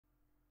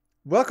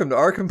Welcome to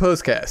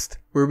OurComposeCast,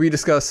 where we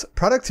discuss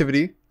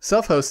productivity,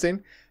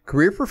 self-hosting,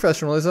 career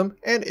professionalism,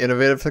 and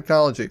innovative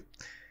technology.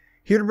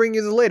 Here to bring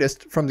you the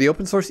latest from the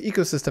open source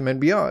ecosystem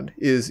and beyond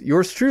is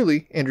yours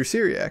truly, Andrew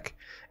Syriac.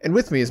 And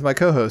with me is my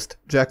co-host,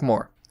 Jack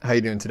Moore. How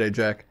you doing today,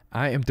 Jack?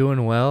 I am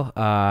doing well.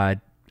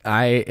 I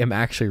am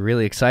actually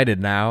really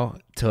excited now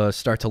to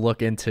start to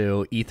look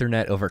into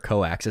Ethernet over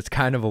coax. It's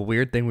kind of a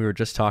weird thing we were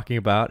just talking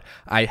about.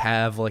 I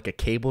have like a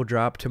cable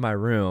drop to my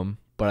room,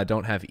 but I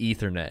don't have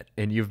Ethernet.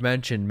 And you've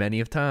mentioned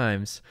many of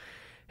times,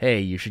 hey,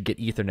 you should get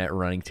Ethernet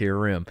running to your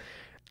room.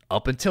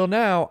 Up until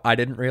now, I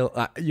didn't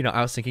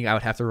I was thinking I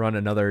would have to run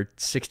another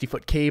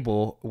 60-foot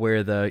cable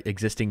where the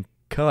existing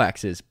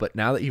coax is. But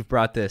now that you've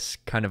brought this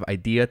kind of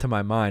idea to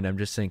my mind, I'm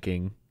just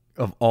thinking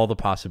of all the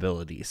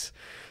possibilities.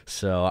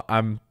 So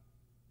I'm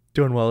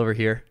doing well over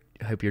here.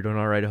 I hope you're doing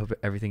all right. I hope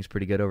everything's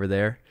pretty good over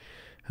there.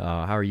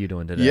 How are you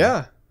doing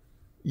today?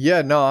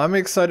 Yeah, no, I'm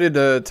excited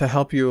to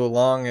help you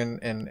along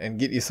and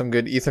get you some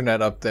good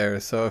Ethernet up there.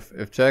 So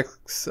if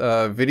Jack's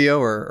video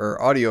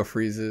or audio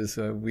freezes,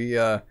 we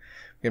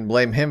can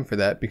blame him for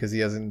that because he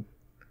hasn't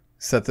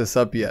set this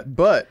up yet.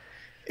 But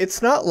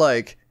it's not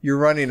like you're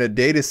running a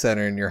data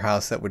center in your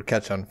house that would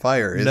catch on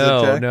fire, is it,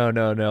 Jack?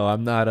 No.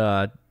 I'm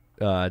not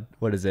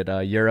what is it?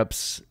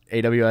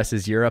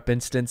 AWS's Europe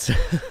instance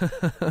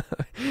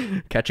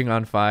catching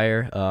on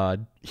fire,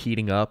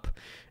 heating up.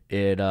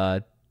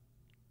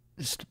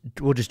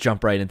 We'll just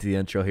jump right into the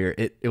intro here.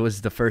 It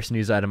was the first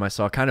news item I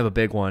saw, kind of a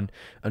big one.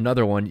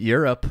 Another one,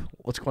 Europe.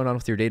 What's going on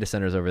with your data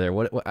centers over there?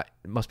 What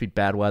it must be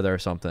bad weather or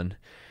something.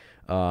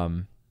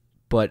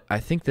 But I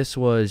think this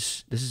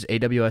is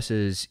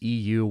AWS's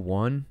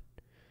EU1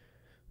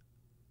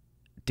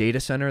 data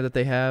center that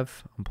they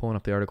have. I'm pulling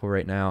up the article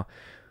right now.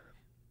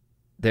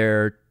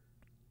 Their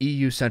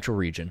EU Central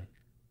Region.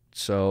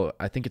 So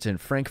I think it's in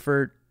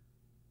Frankfurt,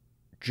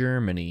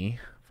 Germany,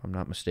 if I'm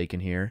not mistaken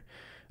here.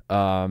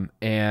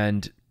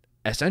 And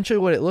essentially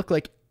what it looked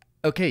like,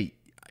 okay,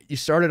 you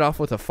started off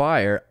with a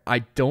fire. I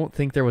don't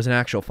think there was an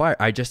actual fire.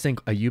 I just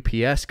think a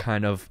UPS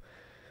kind of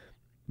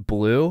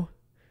blew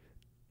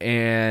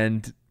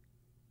and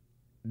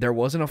there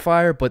wasn't a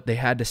fire, but they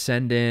had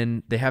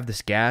to they have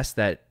this gas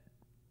that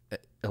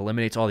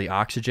eliminates all the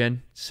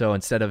oxygen. So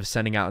instead of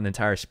sending out an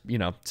entire,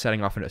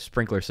 setting off in a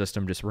sprinkler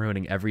system, just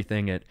ruining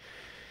everything, it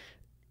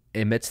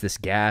emits this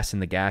gas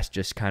and the gas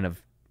just kind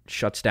of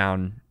shuts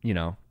down,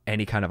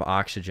 any kind of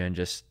oxygen,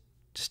 just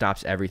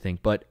stops everything.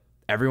 But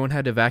everyone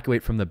had to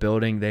evacuate from the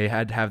building. They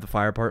had to have the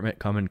fire department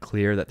come and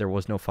clear that there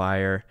was no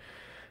fire.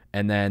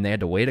 And then they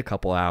had to wait a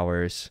couple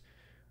hours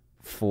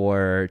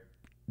for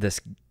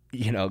this,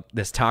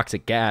 this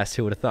toxic gas.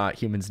 Who would have thought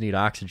humans need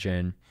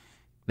oxygen?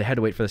 They had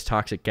to wait for this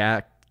toxic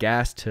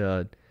gas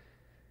to,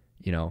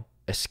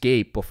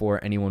 escape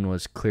before anyone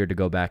was cleared to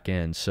go back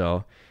in.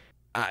 So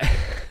I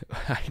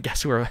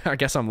guess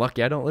I'm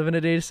lucky I don't live in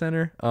a data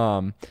center.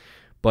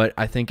 But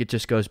I think it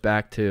just goes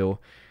back to,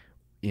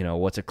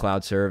 what's a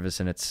cloud service,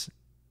 and it's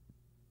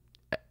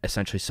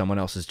essentially someone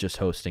else is just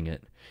hosting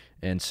it.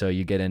 And so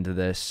you get into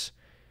this,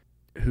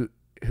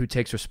 who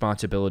takes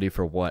responsibility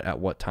for what at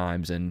what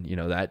times, and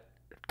that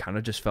kind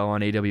of just fell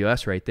on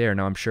AWS right there.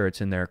 Now I'm sure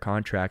it's in their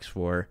contracts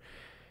for,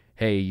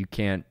 hey,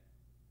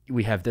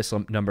 we have this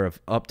number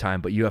of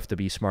uptime, but you have to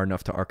be smart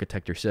enough to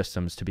architect your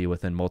systems to be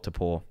within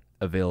multiple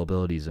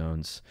availability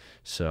zones.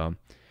 So,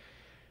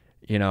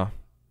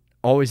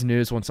 always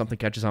news when something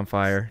catches on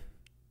fire.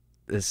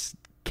 This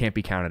can't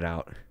be counted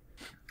out.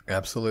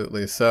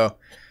 Absolutely. So,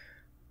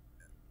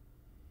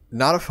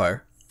 not a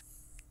fire,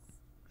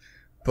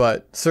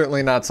 but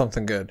certainly not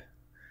something good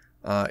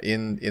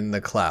in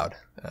the cloud.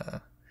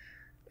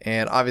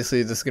 And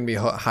obviously, this is going to be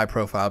high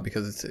profile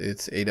because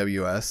it's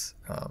AWS,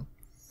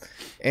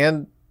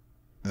 and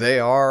they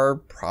are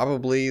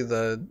probably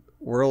the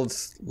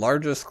world's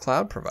largest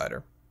cloud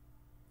provider.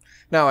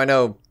 Now, I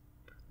know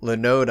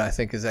Linode, I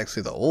think, is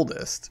actually the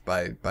oldest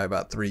by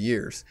about 3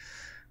 years.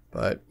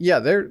 But yeah,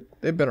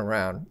 they've been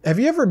around. Have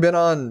you ever been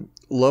on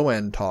Low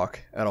End Talk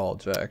at all,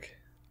 Jack?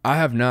 I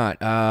have not.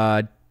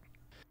 I've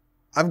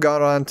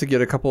got on to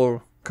get a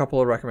couple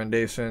of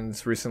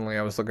recommendations. Recently,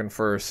 I was looking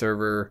for a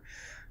server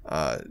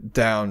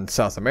down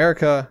South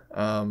America,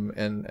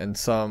 and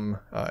some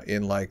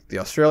in like the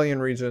Australian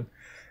region.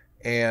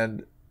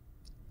 And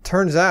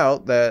turns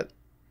out that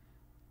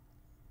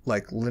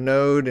like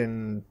Linode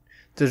and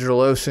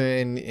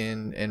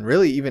DigitalOcean and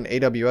really even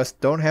AWS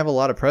don't have a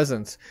lot of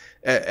presence,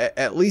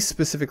 at least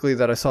specifically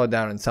that I saw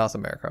down in South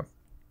America.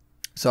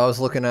 So I was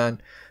looking on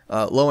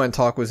Low End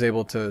Talk was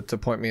able to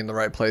point me in the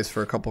right place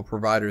for a couple of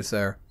providers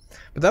there.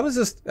 But that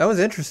was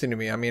interesting to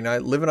me. I mean,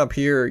 living up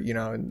here,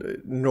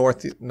 in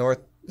north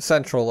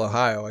central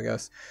Ohio, I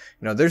guess,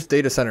 there's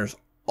data centers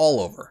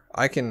all over.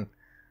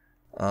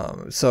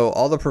 So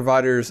all the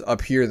providers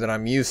up here that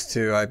I'm used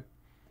to, I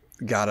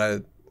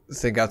gotta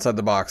think outside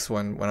the box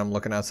when I'm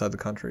looking outside the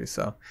country.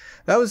 So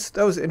that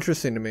was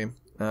interesting to me.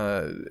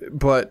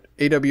 But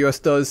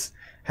AWS does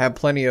have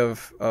plenty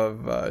of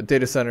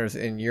data centers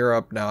in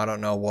Europe. Now, I don't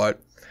know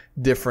what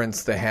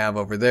difference they have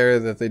over there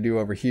that they do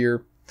over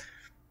here,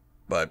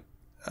 but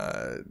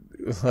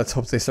let's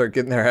hope they start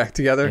getting their act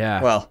together.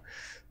 Yeah. Well,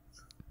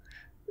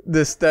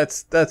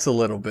 that's a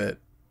little bit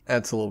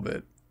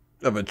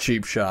of a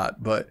cheap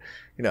shot, but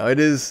it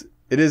is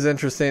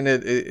interesting.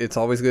 It's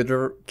always good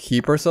to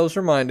keep ourselves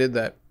reminded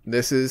that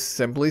this is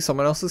simply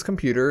someone else's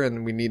computer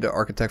and we need to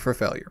architect for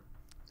failure.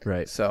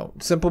 Right. So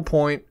simple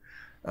point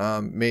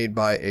made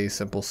by a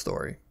simple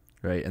story.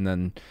 Right. And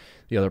then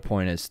the other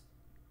point is,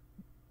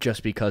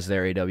 just because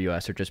they're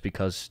AWS or just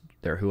because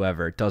they're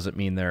whoever doesn't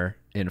mean they're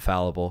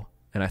infallible.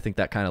 And I think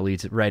that kind of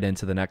leads right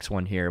into the next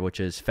one here, which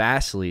is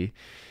Fastly,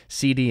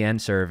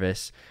 CDN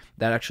service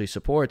that actually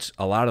supports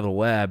a lot of the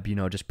web,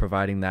 just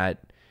providing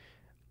that,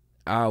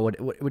 what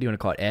do you want to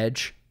call it?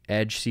 Edge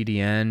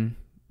CDN,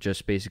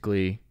 just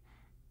basically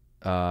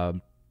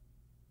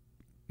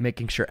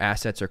making sure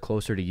assets are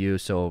closer to you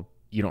so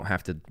you don't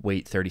have to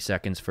wait 30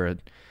 seconds for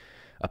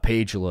a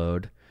page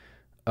load.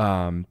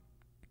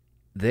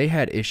 They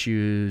had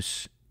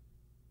issues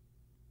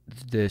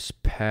this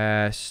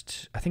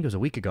past, I think it was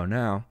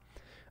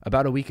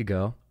about a week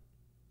ago,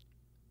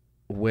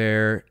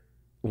 where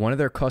one of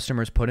their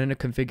customers put in a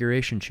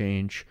configuration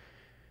change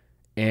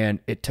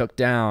and it took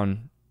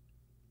down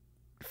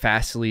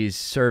Fastly's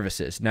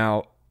services.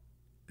 Now,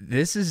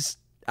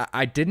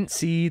 I didn't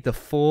see the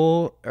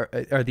full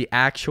or the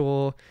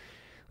actual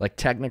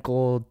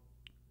technical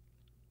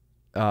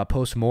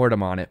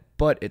post-mortem on it,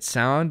 but it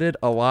sounded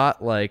a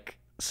lot like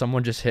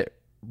someone just hit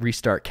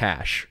restart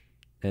cache,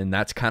 and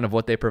that's kind of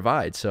what they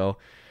provide. So,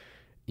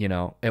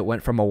 it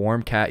went from a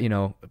warm cache,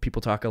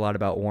 people talk a lot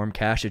about warm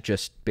cache. It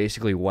just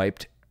basically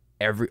wiped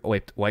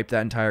that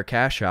entire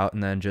cache out,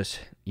 and then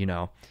just,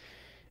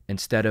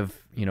 instead of,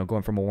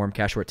 going from a warm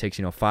cache where it takes,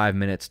 5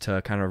 minutes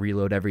to kind of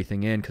reload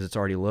everything in because it's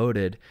already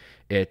loaded,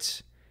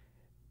 it's,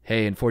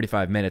 hey, in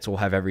 45 minutes, we'll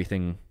have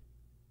everything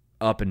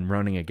up and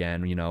running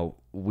again.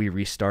 We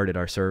restarted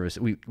our service.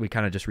 We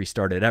kind of just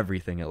restarted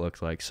everything, it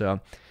looks like.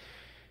 So,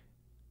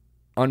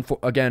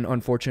 again,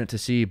 unfortunate to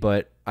see,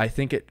 but I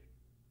think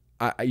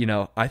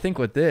I think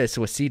with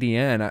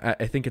CDN,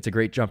 I think it's a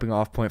great jumping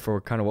off point for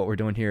kind of what we're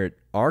doing here at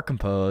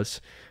OurCompose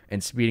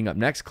and speeding up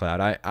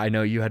Nextcloud. I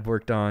know you had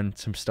worked on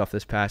some stuff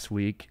this past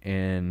week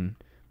in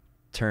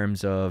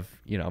terms of,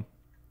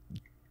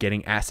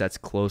 getting assets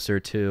closer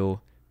to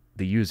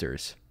the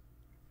users.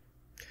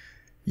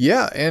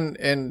 Yeah,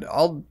 and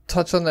I'll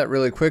touch on that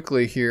really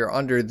quickly here.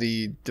 Under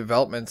the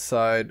development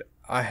side,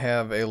 I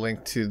have a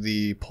link to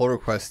the pull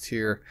request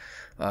here.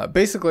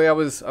 Basically, I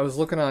was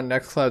looking on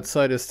Nextcloud's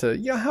site as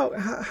to how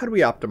do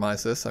we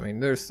optimize this? I mean,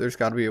 there's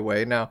got to be a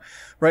way. Now,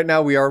 right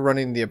now we are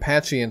running the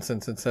Apache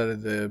instance instead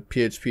of the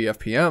PHP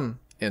FPM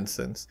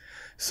instance,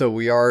 so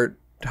we are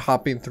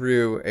hopping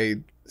through a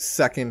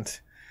second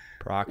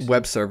proxy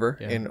web server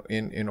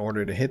in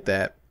order to hit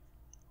that.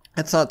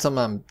 That's not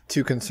something I'm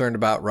too concerned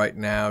about right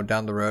now.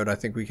 Down the road, I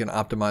think we can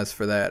optimize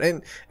for that,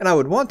 and I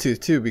would want to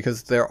too,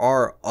 because there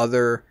are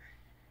other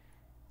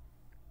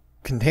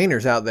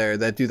containers out there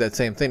that do that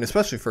same thing,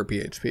 especially for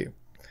PHP.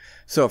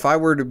 So if I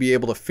were to be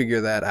able to figure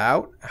that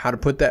out, how to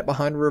put that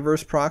behind a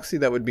reverse proxy,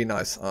 that would be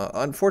nice.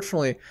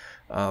 Unfortunately,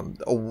 a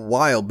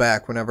while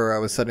back, whenever I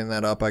was setting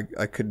that up, I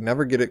could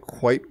never get it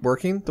quite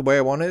working the way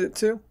I wanted it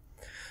to.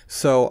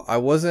 So I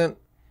wasn't,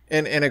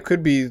 and it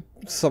could be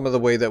some of the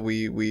way that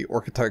we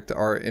architect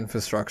our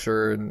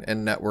infrastructure and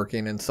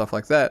networking and stuff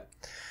like that.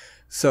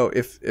 So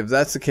if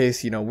that's the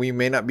case, we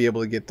may not be able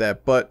to get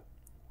that, but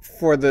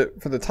for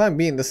the time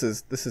being, this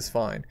is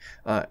fine.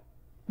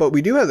 But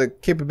we do have the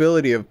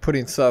capability of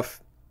putting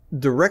stuff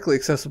directly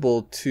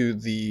accessible to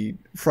the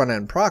front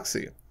end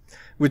proxy,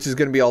 which is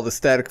going to be all the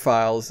static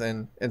files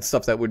and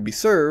stuff that would be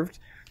served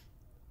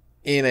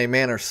in a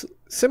manner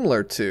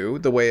similar to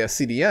the way a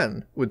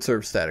CDN would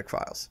serve static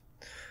files.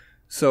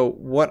 So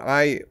what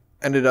I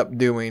ended up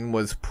doing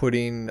was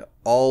putting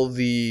all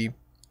the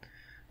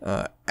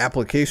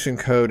application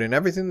code and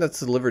everything that's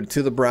delivered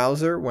to the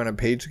browser when a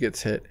page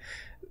gets hit.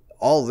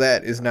 All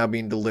that is now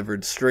being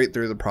delivered straight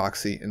through the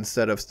proxy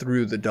instead of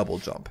through the double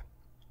jump.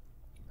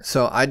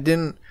 So I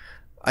didn't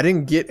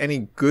get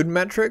any good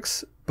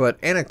metrics, but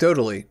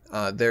anecdotally,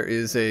 there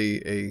is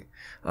a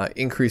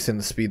increase in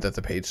the speed that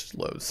the page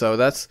loads. So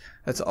that's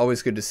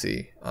always good to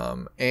see.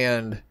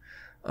 And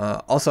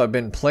also, I've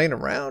been playing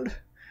around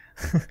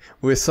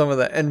with some of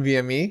the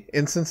NVMe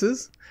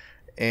instances,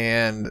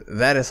 and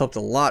that has helped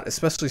a lot,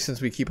 especially since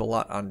we keep a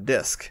lot on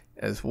disk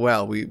as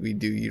well. We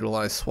do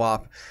utilize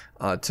swap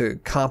to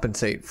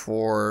compensate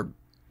for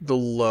the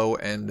low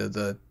end of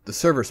the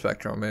server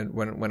spectrum and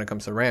when it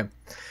comes to RAM.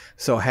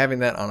 So having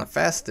that on a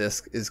fast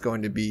disk is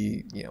going to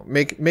be,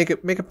 make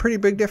a pretty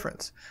big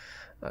difference.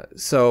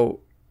 So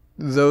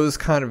those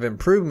kind of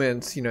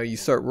improvements, you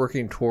start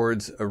working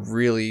towards a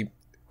really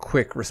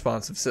quick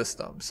responsive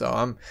system. So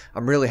I'm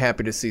really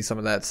happy to see some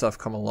of that stuff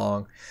come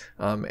along,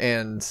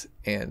 and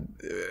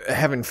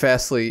having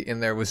Fastly in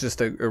there was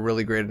just a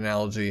really great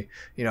analogy.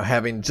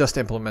 Having just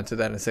implemented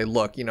that and say,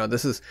 look,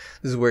 this is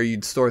where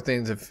you'd store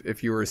things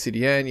if you were a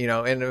CDN,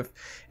 and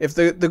if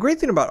the great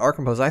thing about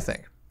OurCompose, I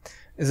think,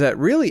 is that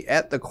really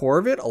at the core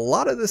of it, a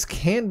lot of this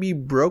can be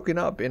broken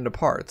up into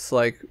parts.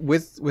 Like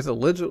with a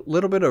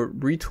little bit of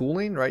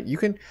retooling, right? You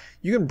can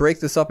break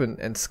this up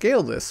and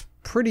scale this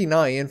pretty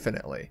nigh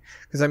infinitely.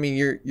 Because I mean,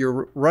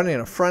 you're running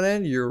a front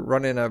end, you're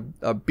running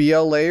a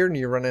BL layer, and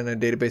you're running a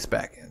database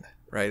backend,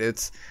 right?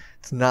 It's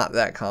not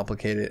that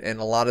complicated, and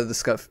a lot of the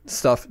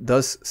stuff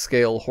does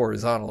scale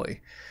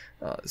horizontally.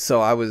 So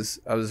I was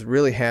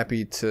really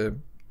happy to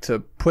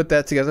put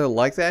that together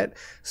like that,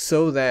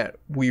 so that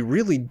we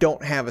really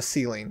don't have a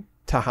ceiling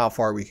to how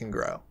far we can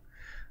grow.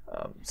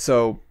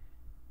 So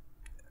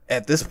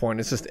at this point,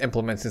 it's just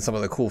implementing some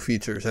of the cool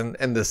features,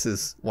 and this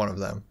is one of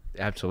them.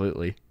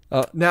 Absolutely.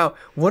 Now,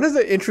 one of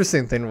the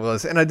interesting things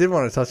was, and I did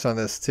want to touch on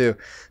this too.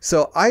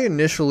 So I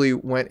initially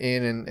went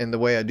in, and the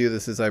way I do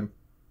this is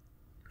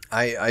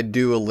I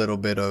do a little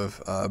bit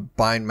of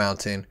bind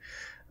mounting.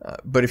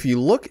 But if you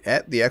look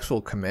at the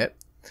actual commit,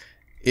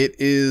 it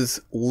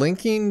is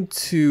linking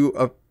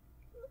to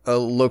a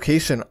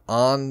location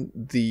on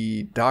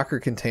the Docker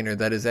container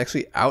that is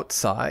actually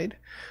outside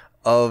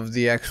of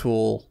the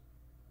actual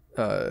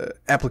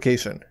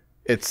application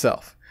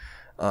itself.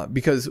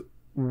 Because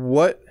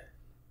what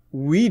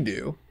we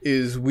do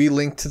is we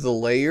link to the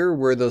layer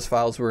where those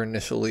files were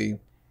initially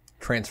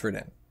transferred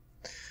in.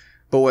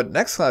 But what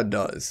Nextcloud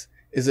does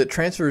is it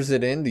transfers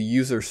it in the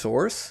user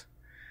source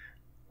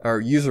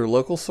or user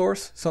local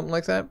source, something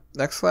like that,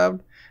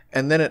 Nextcloud,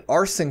 and then it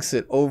rsyncs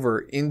it over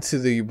into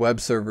the web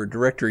server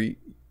directory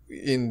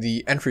in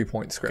the entry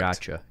point script.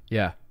 Gotcha.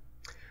 Yeah.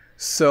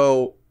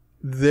 So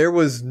there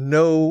was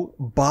no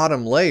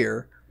bottom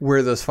layer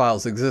where those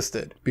files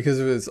existed because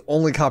it was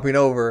only copying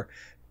over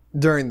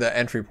during the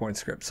entry point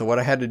script. So what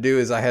I had to do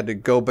is I had to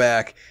go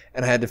back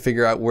and I had to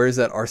figure out where's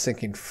that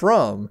rsyncing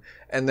from,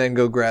 and then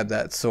go grab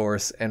that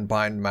source and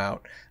bind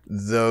mount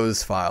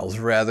those files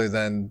rather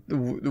than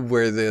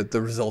where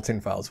the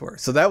resulting files were.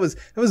 So that was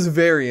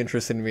very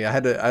interesting to me. I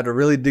had to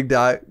really dig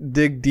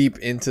deep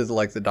into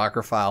the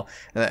Docker file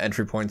and the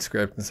entry point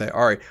script and say,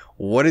 all right,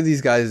 what are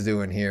these guys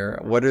doing here?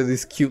 What are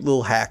these cute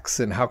little hacks,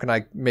 and how can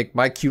I make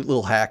my cute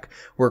little hack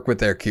work with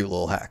their cute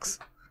little hacks?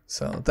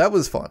 So that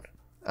was fun.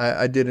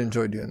 I did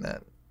enjoy doing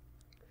that.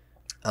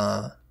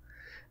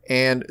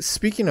 And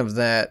speaking of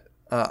that,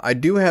 I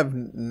do have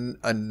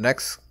a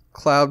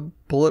Nextcloud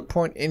bullet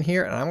point in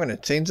here, and I'm going to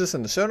change this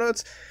in the show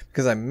notes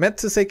because I meant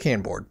to say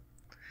Canboard.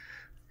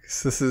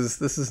 This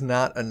is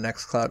not a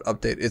Nextcloud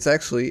update. It's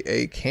actually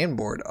a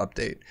Canboard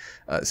update.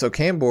 So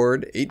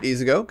Canboard 8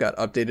 days ago got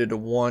updated to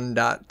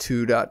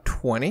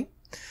 1.2.20.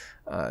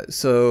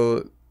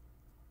 So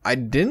I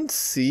didn't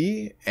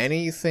see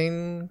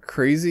anything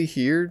crazy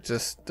here,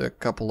 just a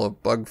couple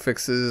of bug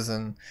fixes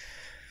and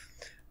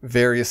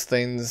various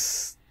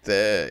things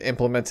that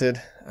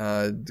implemented,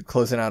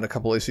 closing out a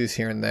couple issues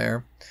here and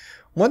there.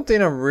 One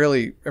thing I'm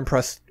really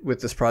impressed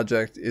with this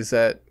project is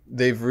that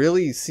they've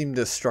really seemed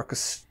to struck a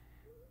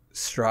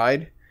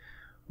stride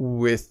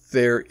with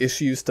their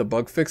issues to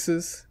bug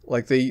fixes.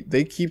 Like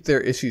they keep their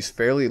issues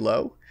fairly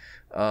low.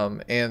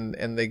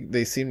 And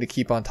they seem to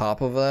keep on top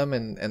of them,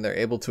 and they're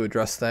able to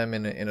address them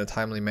in a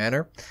timely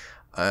manner.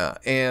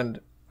 And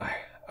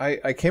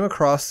I came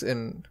across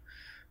an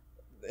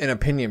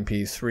opinion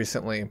piece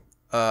recently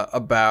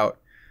about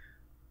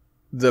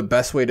the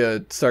best way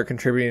to start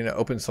contributing to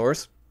open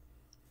source.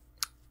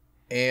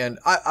 And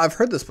I've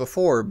heard this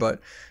before,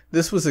 but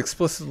this was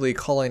explicitly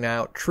calling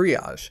out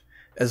triage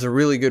as a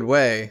really good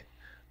way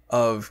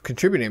of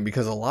contributing,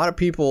 because a lot of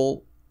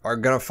people are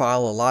going to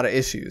file a lot of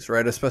issues,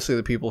 right? Especially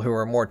the people who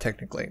are more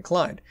technically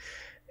inclined.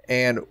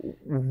 And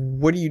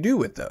what do you do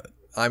with that?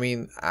 I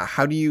mean,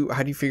 how do you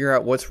figure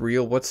out what's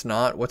real, what's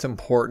not, what's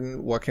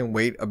important, what can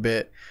wait a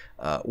bit,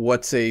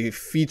 what's a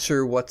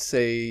feature, what's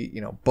a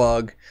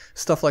bug,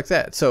 stuff like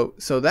that. So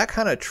that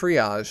kind of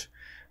triage,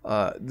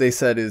 they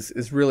said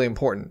is really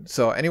important.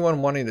 So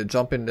anyone wanting to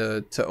jump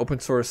into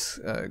open source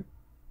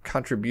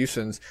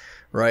contributions,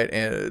 right,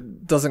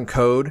 and doesn't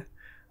code,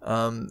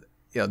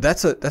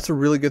 that's a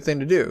really good thing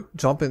to do.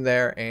 Jump in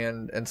there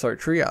and start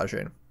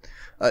triaging.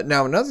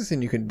 Now, another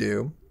thing you can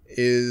do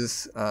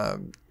is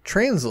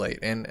translate.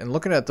 And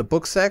looking at the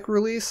Bookstack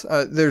release,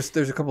 there's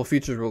a couple of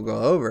features we'll go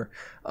over.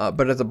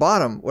 But at the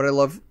bottom, what I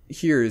love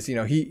here is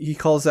he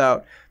calls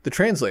out the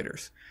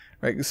translators,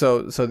 right?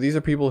 So these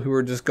are people who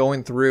are just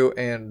going through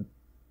and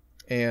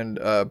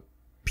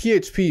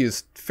PHP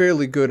is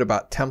fairly good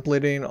about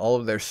templating all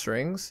of their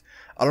strings.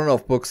 I don't know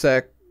if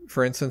Bookstack,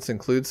 for instance,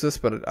 includes this,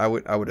 but I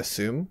would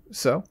assume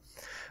so.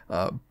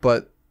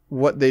 But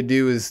what they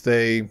do is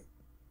they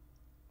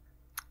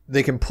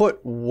can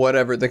put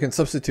whatever, they can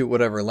substitute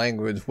whatever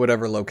language,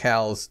 whatever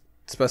locales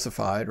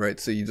specified, right?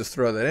 So you just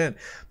throw that in.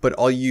 But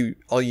all you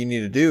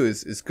need to do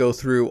is go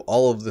through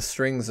all of the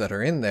strings that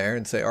are in there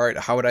and say, all right,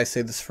 how would I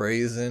say this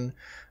phrase in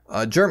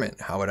German?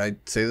 How would I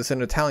say this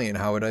in Italian?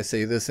 How would I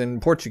say this in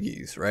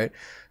Portuguese, right?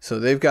 So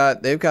they've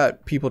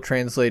got people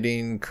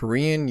translating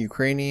Korean,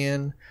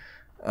 Ukrainian,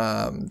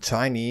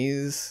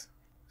 Chinese.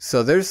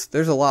 So there's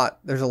a lot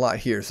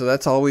here. So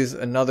that's always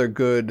another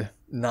good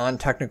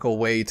non-technical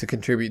way to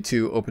contribute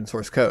to open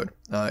source code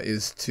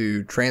is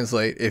to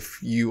translate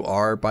if you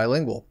are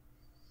bilingual.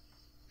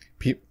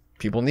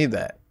 People need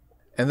that.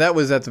 And that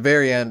was at the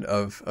very end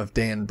of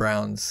Dan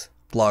Brown's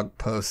blog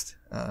post.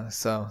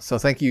 So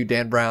thank you,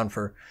 Dan Brown,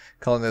 for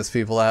calling those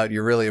people out.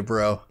 You're really a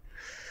bro.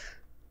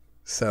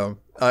 So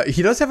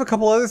he does have a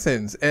couple other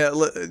things. I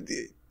love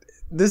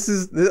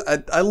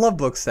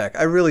Bookstack.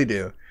 I really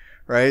do.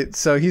 Right.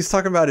 So he's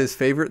talking about his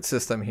favorite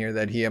system here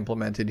that he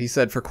implemented. He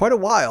said, for quite a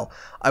while,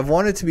 I've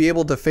wanted to be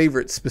able to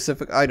favorite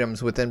specific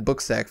items within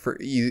Bookstack for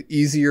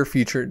easier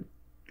featured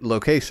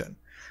location.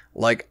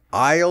 Like,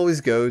 I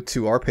always go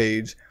to our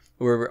page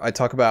where I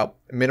talk about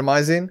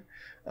minimizing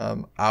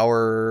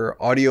our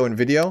audio and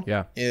video,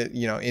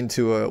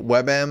 into a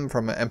WebM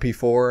from an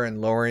MP4 and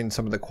lowering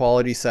some of the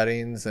quality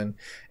settings and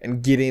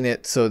getting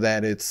it so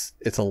that it's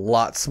a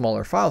lot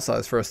smaller file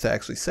size for us to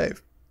actually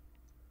save.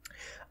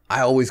 I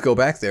always go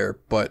back there,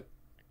 but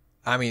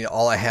I mean,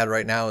 all I had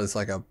right now is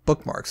like a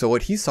bookmark. So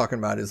what he's talking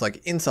about is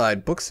like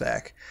inside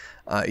Bookstack.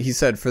 He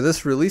said, for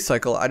this release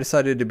cycle, I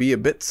decided to be a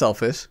bit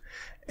selfish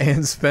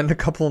and spend a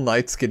couple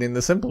nights getting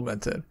this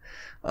implemented.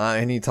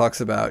 And he talks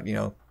about,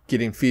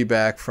 getting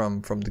feedback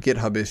from the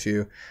GitHub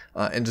issue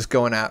and just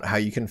going out how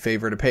you can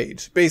favorite a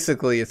page.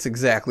 Basically, it's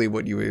exactly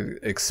what you would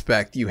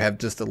expect. You have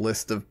just a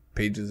list of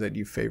pages that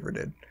you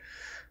favorited.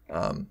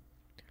 And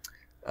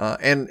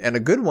a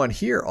good one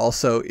here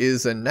also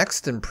is a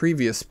next and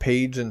previous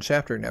page and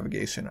chapter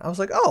navigation. I was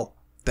like, oh,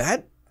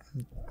 that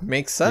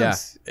makes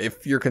sense. Yeah.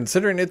 If you're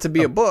considering it to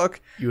be a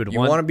book, you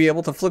want to be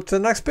able to flip to the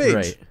next page.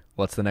 Right.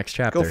 What's the next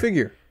chapter? Go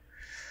figure.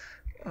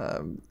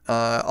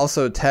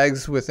 Also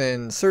tags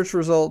within search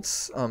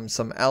results,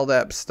 some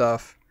LDAP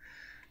stuff,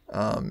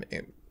 and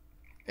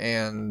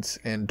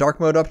dark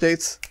mode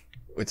updates,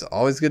 which is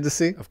always good to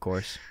see. Of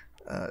course.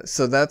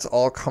 So that's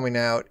all coming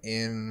out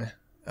in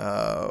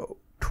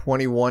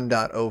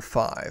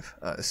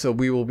 21.05. So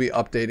we will be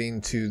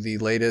updating to the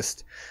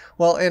latest.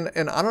 Well, and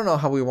I don't know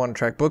how we want to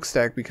track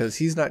Bookstack because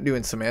he's not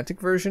doing semantic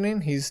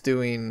versioning. He's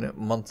doing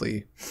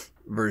monthly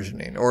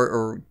versioning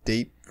or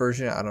date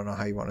versioning. I don't know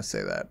how you want to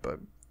say that, but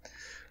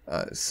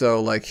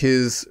so like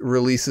his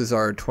releases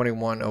are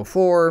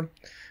 21.04,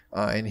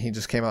 and he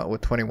just came out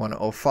with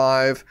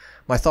 21.05.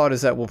 My thought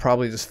is that we'll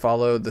probably just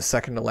follow the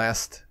second to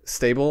last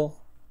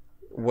stable,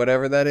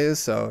 whatever that is.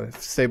 So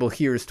if stable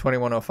here is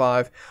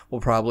 21.05, we'll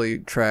probably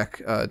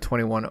track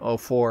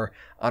 21.04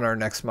 on our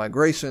next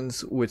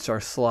migrations, which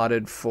are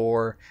slotted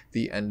for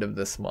the end of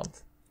this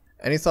month.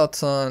 Any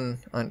thoughts on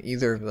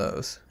either of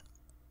those?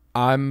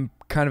 I'm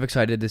kind of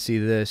excited to see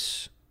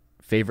this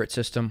favorite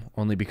system,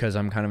 only because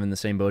I'm kind of in the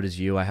same boat as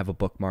you. I have a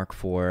bookmark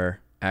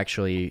for,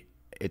 actually,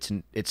 it's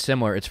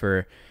similar. It's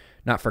for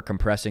not for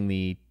compressing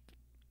the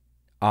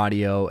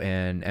audio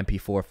and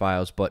MP4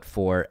 files, but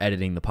for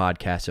editing the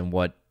podcast and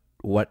what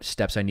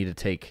steps I need to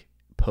take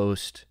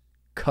post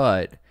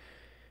cut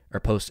or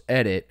post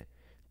edit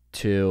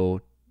to,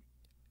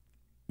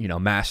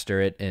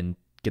 master it and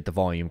get the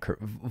volume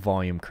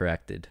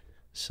corrected.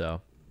 So,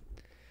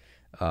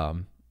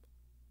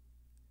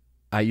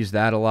 I use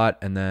that a lot,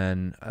 and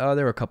then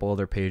there were a couple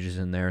other pages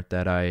in there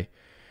that I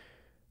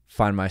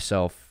find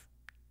myself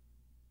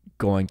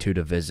going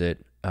to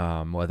visit,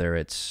 whether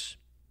it's,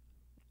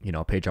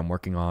 a page I'm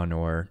working on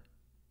or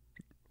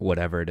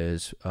whatever it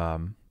is.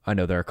 I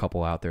know there are a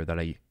couple out there that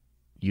I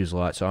use a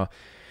lot, so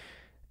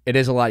it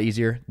is a lot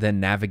easier than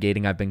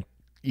navigating. I've been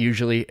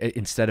usually,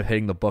 instead of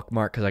hitting the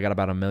bookmark, because I got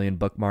about 1 million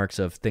bookmarks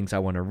of things I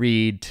want to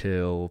read,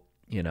 to,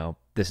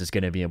 this is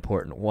going to be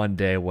important one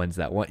day. When's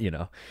that one?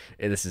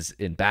 This is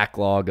in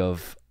backlog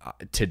of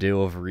to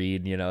do of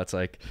read. It's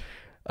like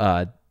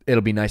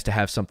it'll be nice to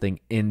have something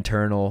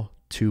internal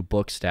to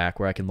Bookstack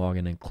where I can log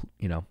in and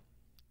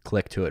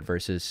click to it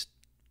versus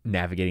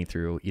navigating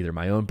through either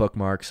my own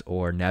bookmarks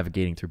or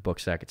navigating through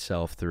Bookstack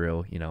itself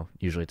through,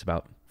 usually it's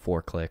about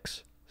 4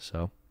 clicks.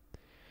 So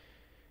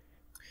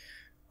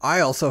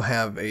I also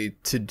have a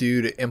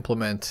to-do to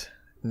implement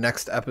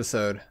next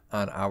episode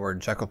on our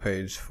Jekyll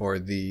page for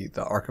the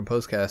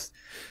OurComposeCast,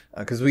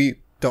 because we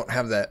don't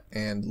have that,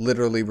 and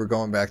literally we're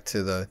going back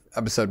to the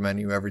episode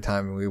menu every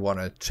time we want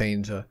to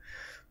change a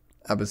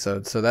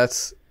episode. So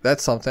that's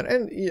something,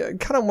 and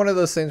kind of one of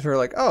those things where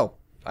like, oh,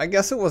 I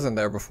guess it wasn't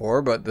there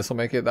before, but this will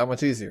make it that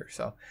much easier.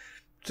 So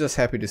just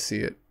happy to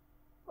see it.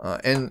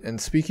 And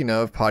speaking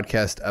of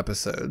podcast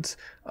episodes,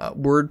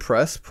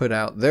 WordPress put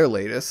out their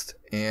latest,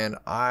 and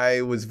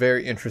I was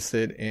very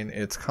interested in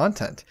its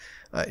content.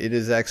 It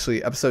is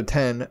actually episode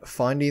 10,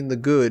 Finding the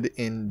Good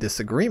in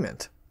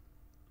Disagreement.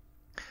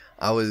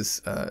 I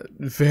was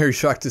very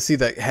shocked to see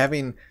that,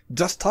 having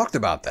just talked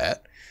about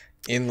that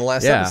in the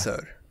last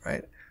episode,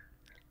 right?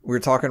 We were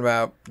talking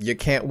about you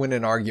can't win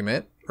an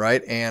argument,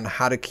 right? And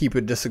how to keep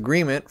a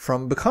disagreement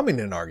from becoming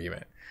an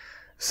argument.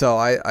 So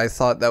I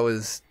thought that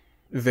was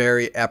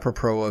very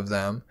apropos of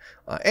them.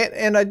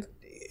 And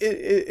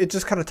it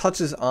just kind of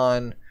touches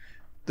on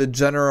the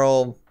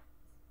general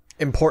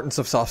importance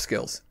of soft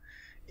skills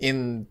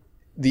in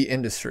the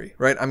industry,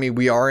 right? I mean,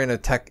 we are in a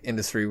tech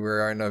industry.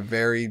 We're in a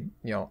very,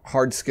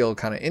 hard skill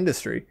kind of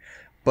industry,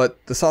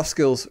 But the soft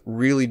skills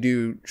really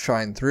do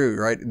shine through,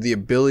 right? The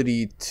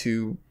ability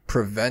to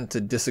prevent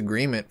a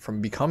disagreement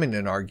from becoming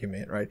an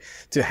argument, right?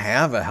 To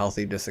have a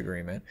healthy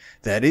disagreement,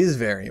 that is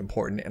very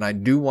important. And I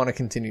do want to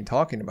continue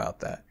talking about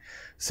that.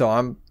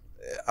 So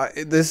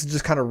this is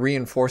just kind of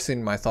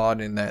reinforcing my thought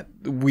in that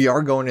we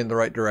are going in the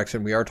right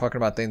direction. We are talking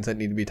about things that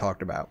need to be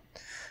talked about.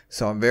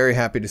 So I'm very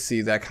happy to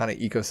see that kind of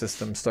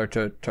ecosystem start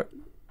to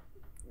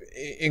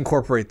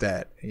incorporate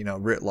that,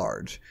 writ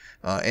large.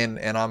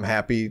 And I'm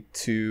happy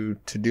to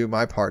do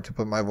my part to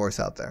put my voice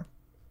out there.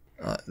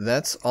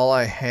 That's all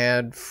I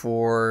had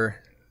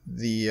for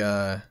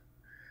the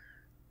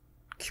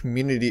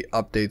community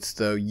updates,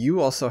 though. You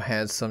also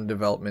had some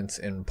developments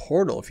in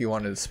Portal, if you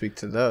wanted to speak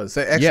to those.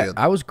 Actually,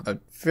 I was a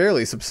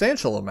fairly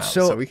substantial amount,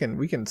 so we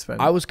can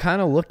spend. I was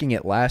kind of looking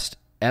at last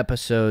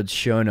episode's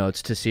show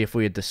notes to see if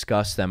we had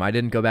discussed them. I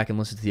didn't go back and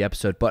listen to the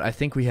episode, but I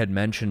think we had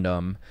mentioned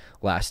them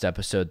last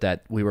episode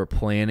that we were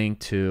planning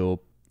to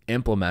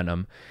implement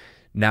them.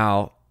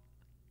 Now,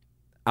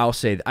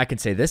 I can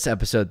say this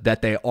episode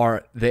that they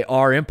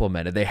are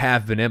implemented. They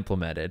have been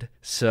implemented.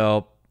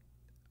 So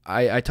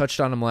I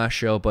touched on them last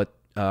show, but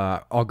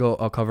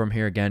I'll cover them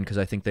here again because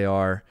I think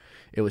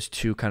it was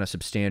two kind of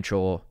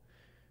substantial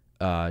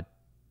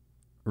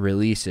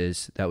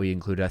releases that we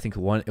included. I think it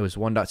was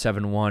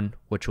 1.71,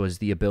 which was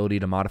the ability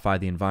to modify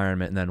the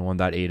environment, and then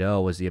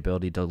 1.80 was the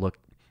ability to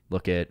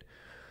look at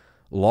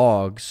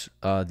logs,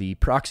 the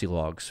proxy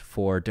logs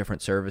for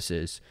different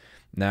services.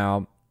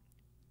 Now,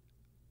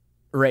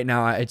 right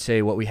now, I'd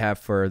say what we have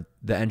for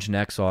the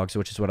Nginx logs,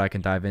 which is what I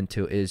can dive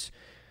into, is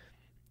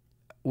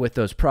with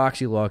those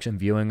proxy logs and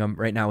viewing them.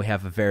 Right now, we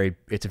have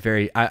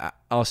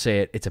I'll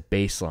say it's a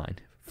baseline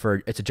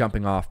it's a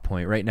jumping off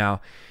point. Right now,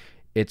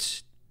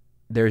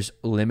 there's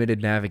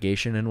limited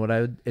navigation in what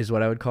I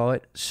would call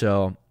it.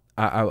 So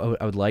I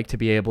would like to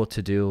be able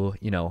to do,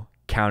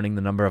 counting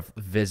the number of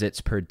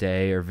visits per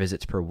day or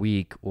visits per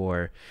week,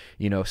 or,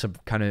 some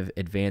kind of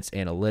advanced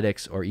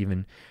analytics, or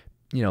even,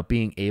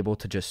 being able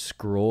to just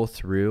scroll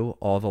through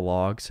all the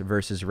logs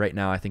versus right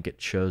now, I think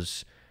it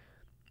shows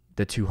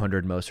the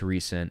 200 most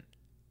recent,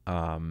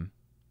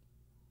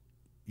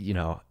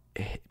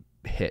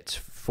 hits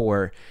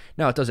for,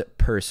 now it does it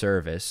per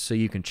service. So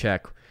you can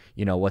check,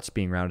 what's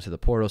being routed to the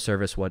portal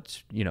service,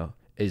 what's,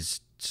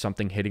 is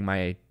something hitting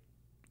my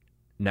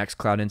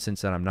Nextcloud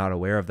instance that I'm not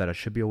aware of that I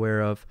should be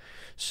aware of.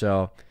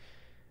 So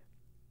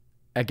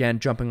again,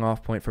 jumping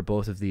off point for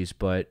both of these,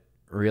 but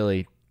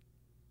really,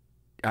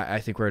 I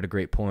think we're at a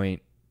great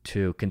point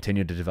to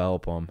continue to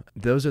develop them.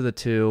 Those are the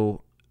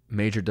two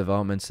major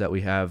developments that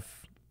we have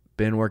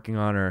been working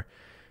on or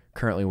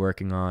currently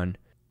working on.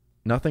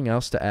 Nothing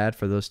else to add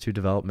for those two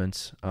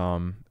developments.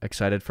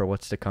 Excited for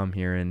what's to come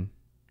here in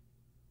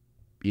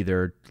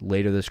either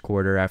later this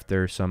quarter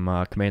after some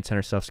command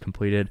center stuff's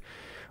completed,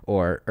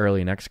 or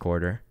early next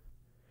quarter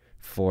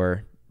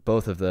for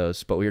both of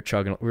those. But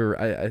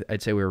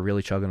I'd say we were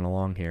really chugging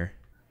along here.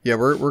 Yeah,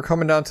 we're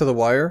coming down to the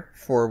wire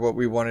for what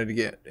we wanted to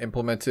get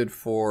implemented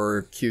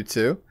for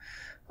Q2.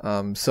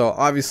 So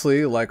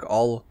obviously, like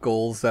all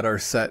goals that are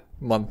set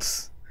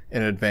months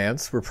in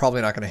advance, we're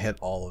probably not going to hit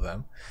all of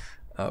them.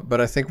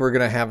 But I think we're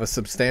going to have a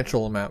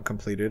substantial amount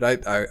completed.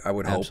 I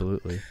would hope.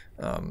 Absolutely.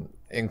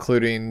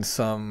 Including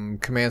some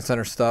command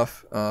center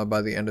stuff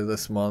by the end of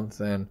this month,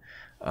 and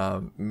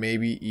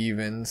maybe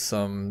even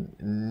some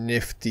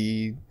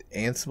nifty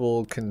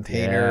Ansible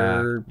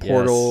container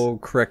portal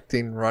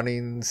correcting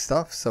running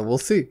stuff. So we'll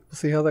see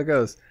how that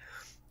goes.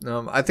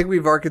 I think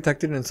we've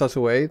architected in such a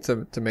way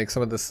to make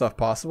some of this stuff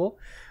possible,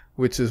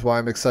 which is why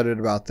I'm excited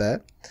about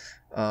that.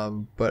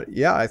 But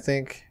yeah, I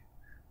think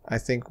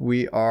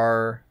we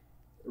are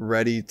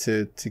ready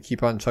to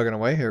keep on chugging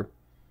away here.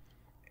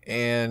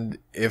 And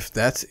if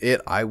that's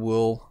it, I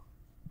will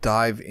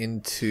dive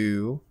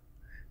into...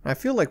 I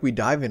feel like we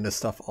dive into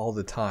stuff all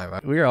the time.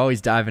 We are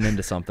always diving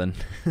into something.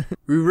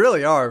 We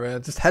really are,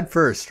 man. Just head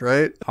first,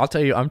 right? I'll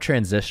tell you, I'm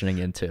transitioning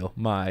into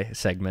my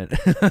segment.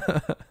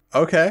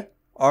 Okay.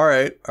 All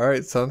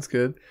right. Sounds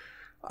good.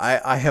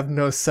 I have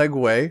no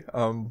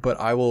segue, but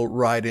I will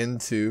ride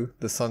into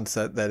the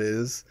sunset that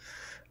is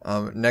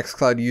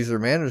Nextcloud user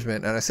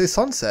management. And I say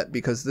sunset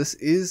because this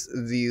is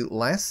the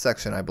last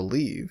section, I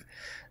believe,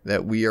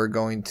 that we are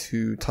going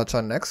to touch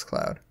on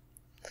Nextcloud.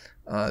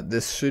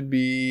 This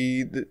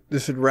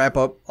should wrap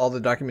up all the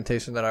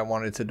documentation that I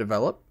wanted to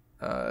develop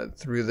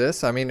through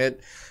this. I mean,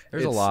 it's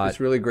a lot.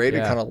 It's really great.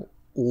 Yeah. It kind of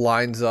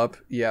lines up,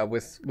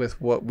 with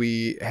what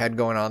we had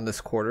going on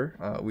this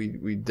quarter.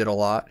 We did a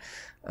lot,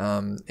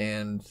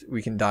 and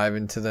we can dive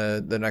into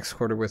the next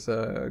quarter with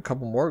a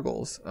couple more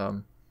goals.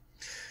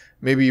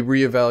 Maybe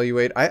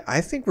reevaluate.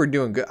 I think we're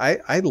doing good.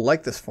 I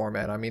like this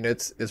format. I mean,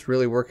 it's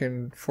really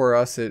working for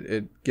us.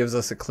 It gives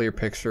us a clear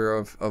picture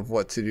of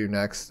what to do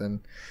next, and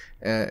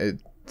it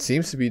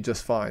seems to be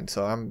just fine.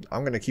 So I'm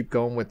going to keep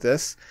going with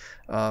this.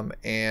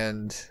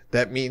 And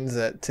that means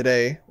that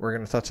today we're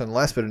going to touch on the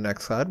last bit of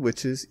Nextcloud,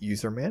 which is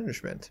user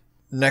management.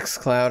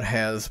 Nextcloud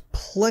has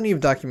plenty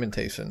of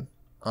documentation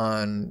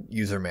on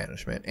user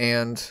management.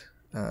 And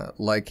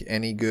Like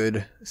any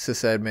good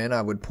sysadmin,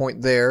 I would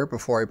point there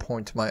before I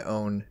point to my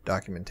own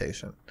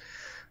documentation.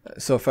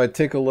 So if I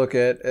take a look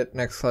at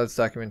Nextcloud's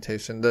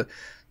documentation, the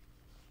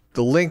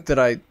link that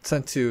I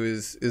sent to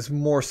is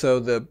more so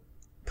the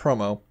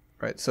promo,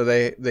 right? So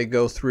they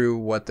go through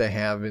what they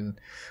have and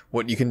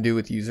what you can do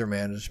with user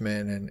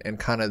management and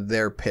kind of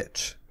their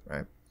pitch,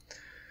 right?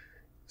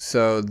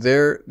 So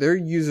their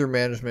user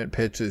management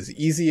pitch is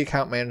easy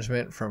account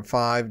management from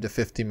 5 to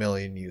 50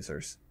 million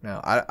users.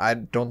 Now, I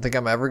don't think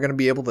I'm ever going to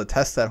be able to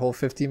test that whole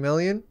 50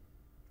 million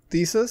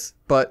thesis,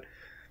 but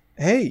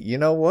hey, you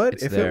know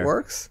what? If it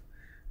works.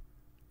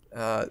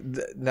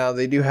 Now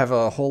they do have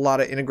a whole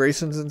lot of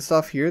integrations and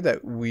stuff here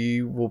that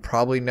we will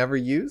probably never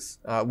use.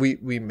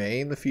 We may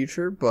in the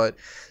future, but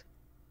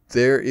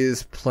there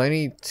is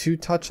plenty to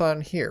touch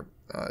on here.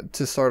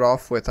 To start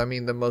off with, I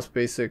mean, the most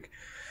basic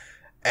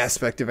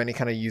aspect of any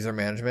kind of user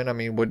management. I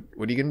mean, what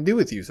are you going to do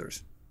with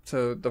users?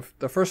 So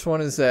the first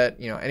one is that,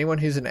 anyone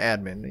who's an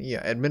admin,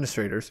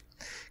 administrators,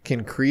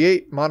 can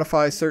create,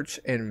 modify, search,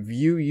 and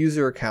view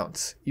user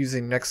accounts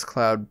using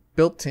Nextcloud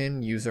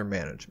built-in user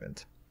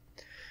management.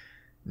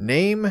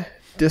 Name,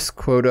 disk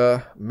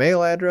quota,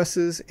 mail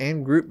addresses,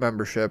 and group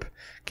membership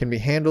can be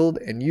handled,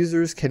 and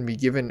users can be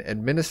given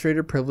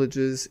administrator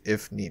privileges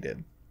if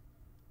needed.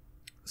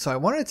 So I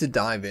wanted to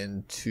dive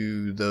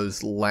into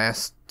those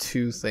last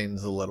two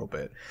things a little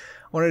bit.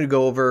 I wanted to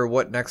go over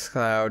what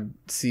Nextcloud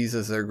sees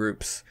as their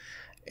groups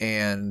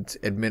and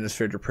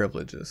administrator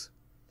privileges.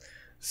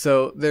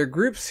 So their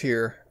groups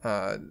here,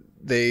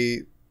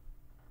 they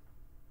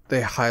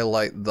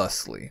highlight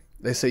thusly.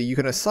 They say you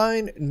can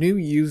assign new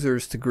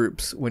users to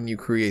groups when you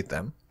create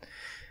them,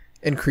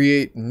 and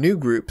create new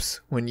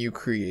groups when you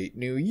create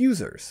new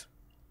users.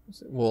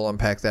 We'll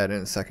unpack that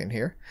in a second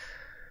here.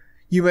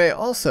 You may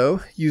also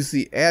use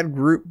the Add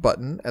Group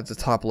button at the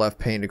top left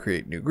pane to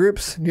create new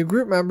groups. New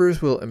group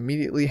members will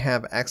immediately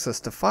have access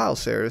to file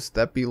shares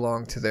that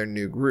belong to their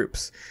new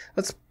groups.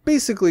 That's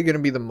basically going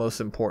to be the most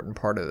important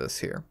part of this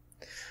here.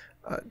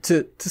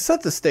 To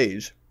set the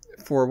stage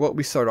for what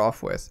we start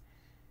off with,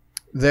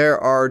 there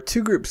are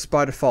two groups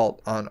by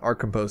default on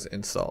OurCompose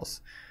installs: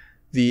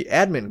 the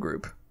admin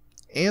group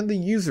and the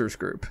users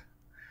group.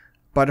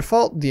 By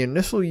default, the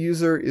initial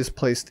user is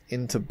placed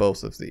into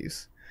both of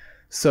these.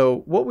 So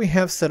what we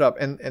have set up,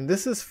 and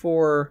this is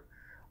for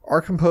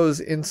OurCompose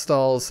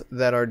installs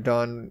that are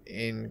done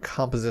in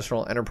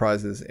compositional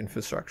enterprises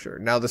infrastructure.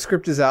 Now the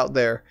script is out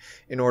there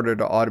in order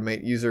to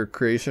automate user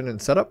creation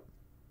and setup,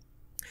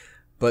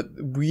 but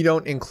we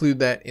don't include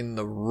that in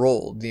the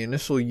role. The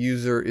initial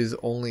user is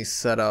only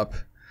set up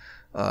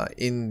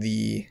in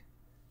the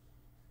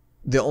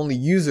only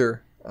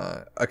user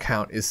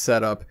account is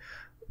set up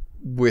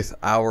with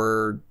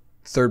our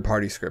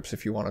third-party scripts,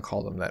 if you want to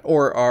call them that,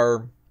 or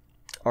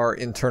our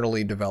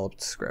internally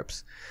developed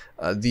scripts.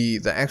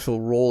 The actual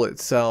role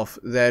itself,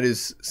 that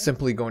is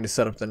simply going to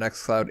set up the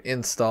Nextcloud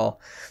install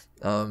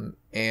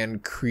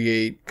and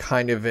create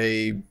kind of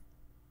a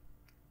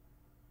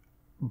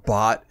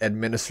bot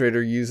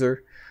administrator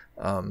user.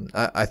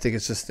 I think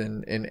it's just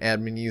an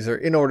admin user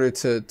in order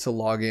to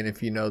log in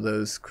if you know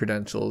those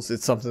credentials.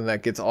 It's something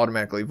that gets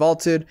automatically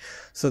vaulted,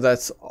 so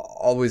that's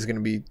always going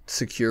to be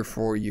secure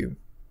for you.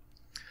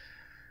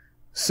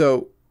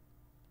 So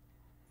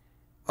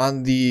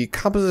on the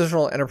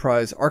compositional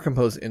enterprise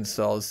OurCompose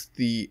installs,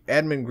 the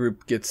admin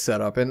group gets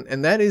set up,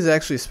 and that is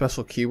actually a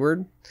special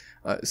keyword.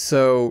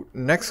 So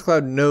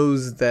Nextcloud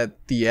knows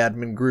that the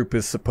admin group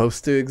is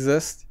supposed to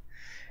exist,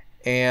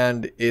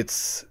 and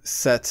it's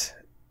set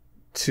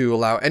to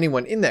allow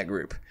anyone in that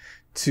group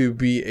to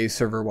be a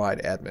server-wide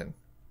admin.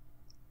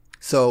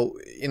 So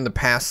in the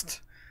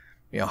past,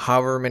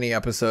 however many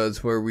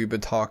episodes where we've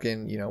been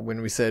talking,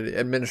 when we said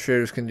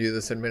administrators can do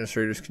this,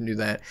 administrators can do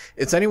that,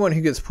 it's anyone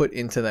who gets put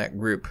into that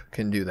group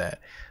can do that.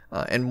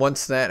 And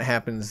once that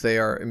happens, they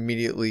are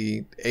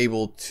immediately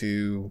able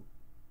to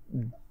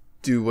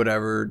do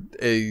whatever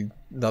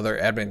another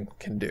admin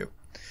can do.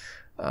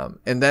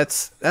 And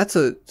that's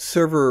a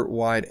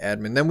server-wide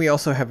admin. Then we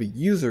also have a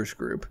users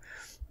group.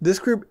 This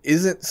group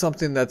isn't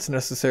something that's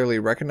necessarily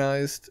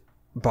recognized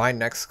by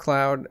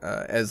Nextcloud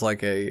as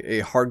like a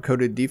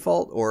hard-coded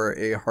default or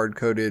a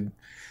hard-coded,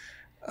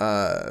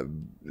 what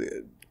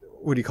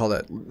do you call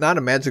that? Not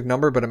a magic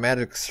number, but a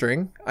magic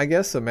string, I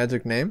guess, a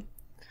magic name.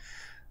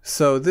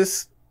 So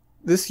this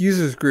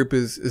users group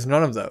is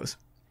none of those.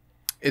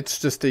 It's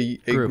just a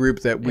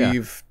group that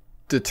we've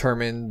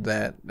determined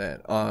that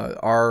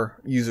our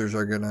users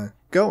are going to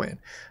go in.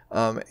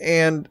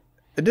 And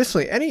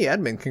additionally, any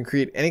admin can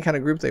create any kind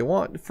of group they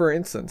want. For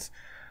instance,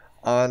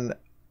 on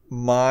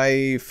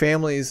my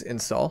family's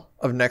install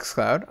of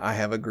Nextcloud, I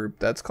have a group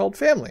that's called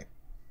Family.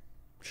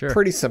 Sure.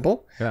 Pretty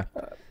simple. Yeah.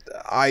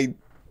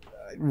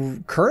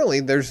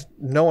 Currently, there's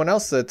no one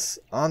else that's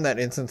on that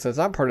instance that's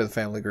not part of the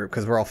family group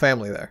because we're all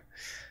family there.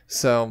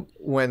 So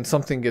when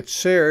something gets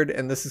shared,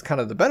 and this is kind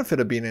of the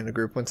benefit of being in a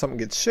group, when something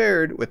gets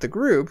shared with the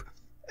group,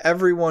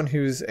 everyone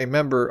who's a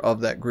member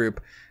of that group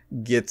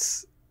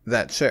gets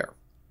that share.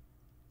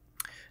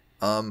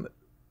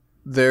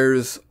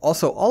 there's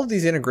also all of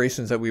these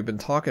integrations that we've been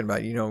talking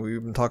about.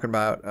 We've been talking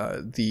about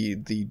the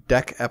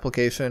deck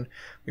application.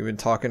 We've been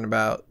talking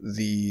about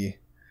the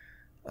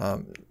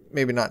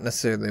maybe not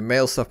necessarily the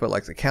mail stuff, but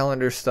like the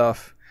calendar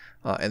stuff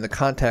and the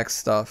contact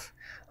stuff.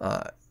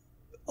 A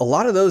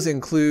lot of those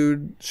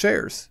include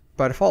shares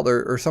by default,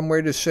 or some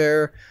way to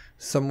share,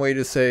 some way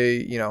to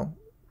say,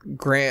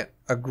 grant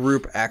a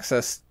group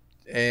access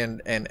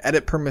and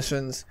edit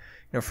permissions,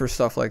 for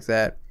stuff like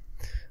that.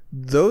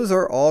 Those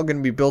are all going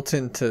to be built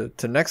into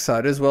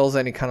Nextcloud, as well as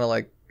any kind of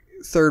like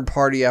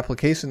third-party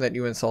application that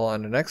you install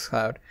onto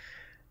Nextcloud.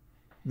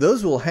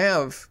 Those will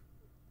have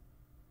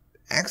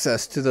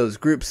access to those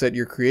groups that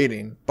you're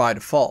creating by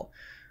default.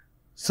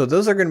 So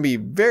those are going to be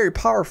very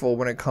powerful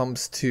when it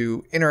comes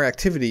to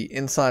interactivity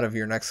inside of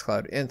your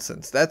Nextcloud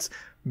instance. That's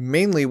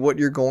mainly what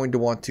you're going to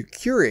want to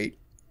curate,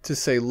 to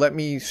say, let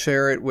me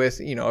share it with,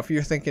 if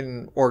you're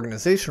thinking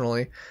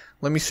organizationally,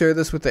 let me share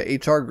this with the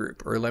HR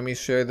group, or let me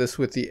share this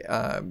with the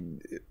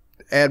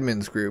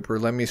admins group, or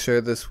let me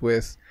share this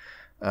with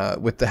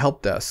the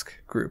help desk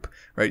group,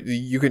 right?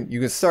 You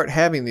can start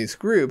having these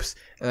groups,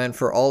 and then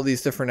for all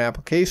these different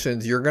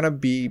applications, you're going to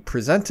be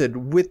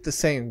presented with the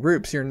same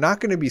groups. You're not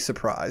going to be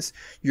surprised.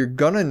 You're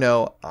going to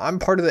know, I'm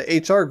part of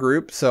the HR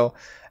group, so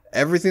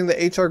everything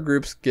the HR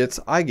groups gets,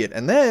 I get.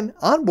 And then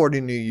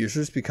onboarding new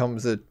users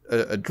becomes a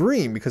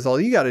dream, because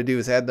all you got to do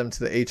is add them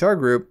to the HR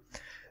group.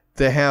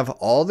 They have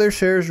all their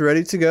shares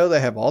ready to go. They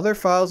have all their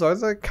files, all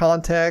their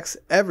contacts,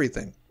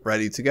 everything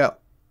ready to go.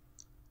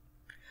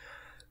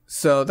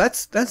 So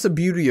that's the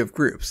beauty of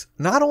groups.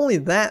 Not only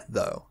that,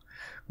 though,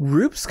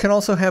 groups can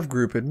also have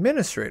group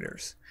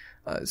administrators.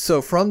 So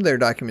from their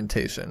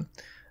documentation,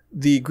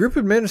 the group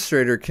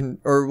administrator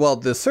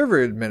the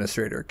server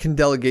administrator can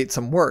delegate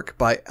some work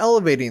by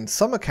elevating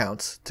some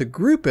accounts to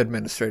group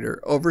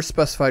administrator over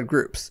specified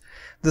groups.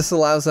 This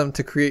allows them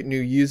to create new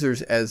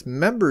users as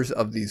members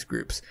of these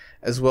groups,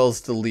 as well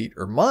as delete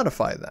or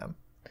modify them.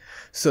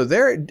 So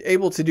they're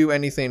able to do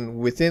anything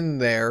within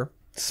their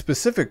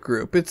specific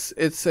group.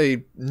 It's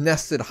a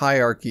nested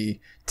hierarchy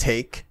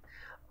take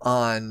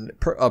on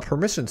a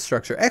permission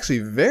structure, actually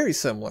very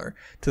similar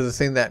to the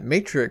thing that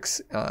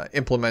Matrix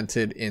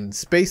implemented in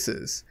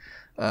Spaces,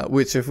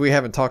 which, if we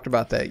haven't talked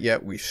about that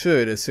yet, we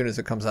should as soon as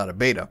it comes out of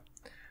beta.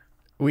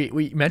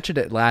 We mentioned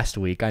it last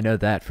week. I know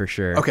that for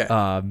sure. Okay.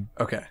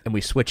 Okay. And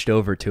we switched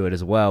over to it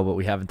as well, but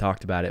we haven't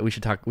talked about it. We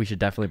should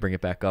definitely bring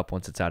it back up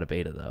once it's out of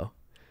beta, though.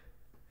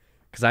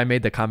 Because I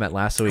made the comment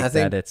last week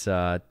that it's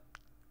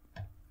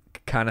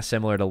kind of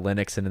similar to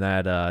Linux in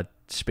that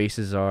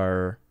spaces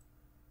are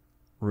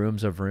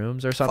rooms of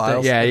rooms or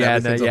something. Files,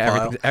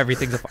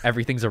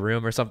 everything's a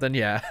room or something.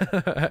 Yeah.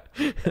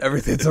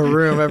 Everything's a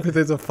room.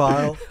 Everything's a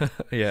file.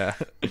 Yeah.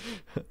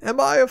 Am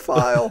I a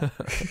file?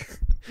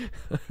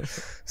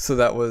 So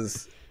that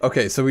was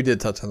okay. So we did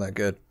touch on that.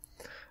 Good.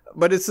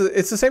 But it's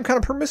the same kind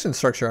of permission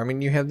structure. I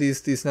mean, you have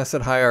these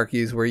nested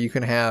hierarchies where you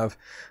can have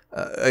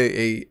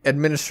a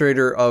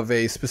administrator of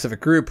a specific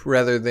group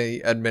rather than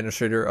the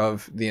administrator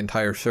of the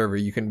entire server.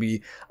 You can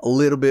be a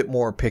little bit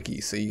more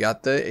picky. So you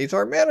got the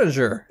HR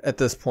manager at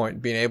this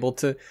point being able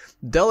to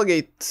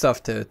delegate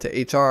stuff to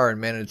HR and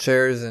manage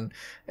shares and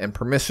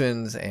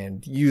permissions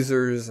and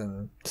users.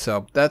 And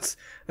so that's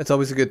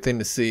always a good thing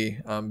to see,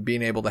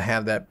 being able to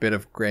have that bit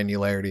of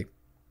granularity.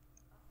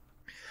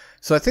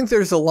 So I think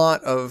there's a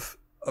lot of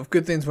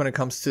good things when it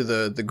comes to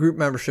the group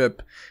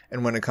membership,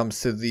 and when it comes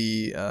to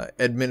the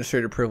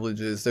administrator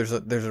privileges. There's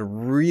a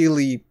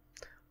really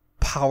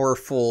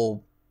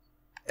powerful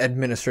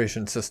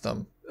administration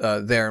system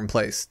there in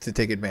place to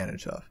take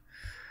advantage of.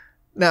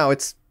 Now,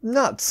 it's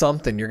not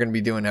something you're going to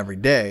be doing every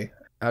day.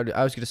 I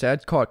was going to say,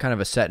 I'd call it kind of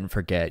a set and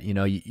forget.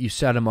 You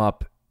set them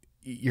up.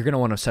 You're going to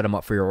want to set them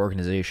up for your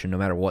organization no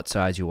matter what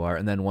size you are.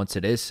 And then once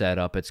it is set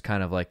up, it's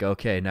kind of like,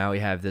 okay, now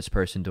we have this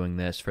person doing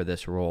this for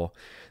this role.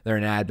 They're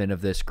an admin of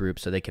this group,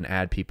 so they can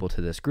add people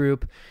to this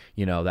group.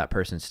 That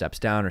person steps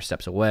down or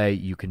steps away.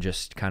 You can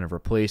just kind of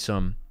replace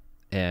them,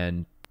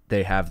 and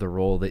they have the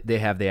role. They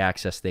have the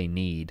access they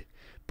need.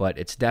 But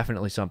it's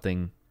definitely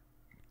something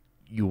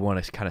you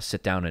want to kind of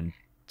sit down and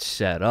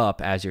set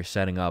up as you're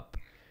setting up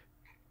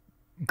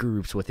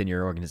groups within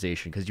your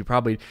organization, because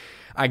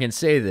I can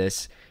say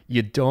this,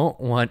 you don't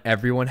want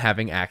everyone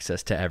having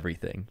access to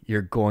everything.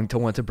 You're going to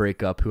want to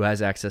break up who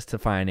has access to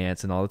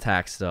finance and all the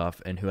tax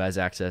stuff, and who has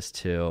access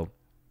to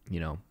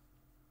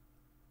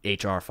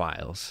HR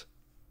files.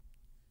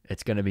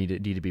 It's going to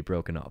need to be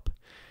broken up.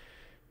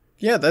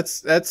 Yeah,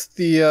 that's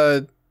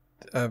the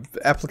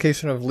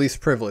application of least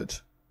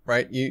privilege,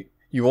 right?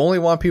 You only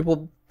want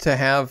people to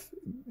have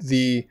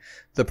the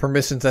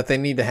permissions that they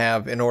need to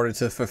have in order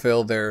to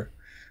fulfill their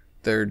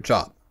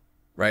job,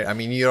 right? I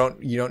mean, you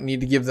don't need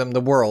to give them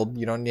the world.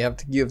 You don't have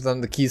to give them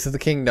the keys to the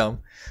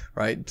kingdom,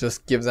 right?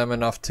 Just give them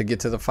enough to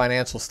get to the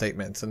financial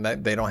statements, and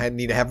that they don't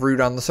need to have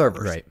root on the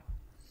servers. Right.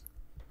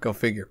 Go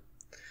figure.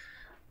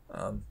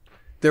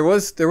 There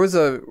was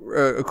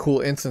a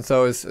cool instance,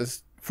 though,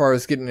 as far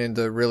as getting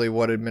into really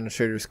what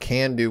administrators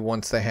can do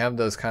once they have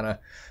those kind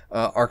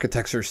of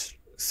architectures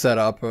set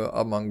up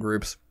among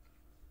groups.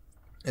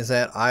 is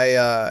that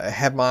I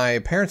had my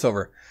parents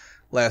over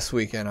last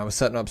weekend. I was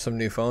setting up some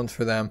new phones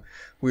for them.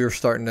 We were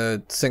starting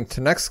to sync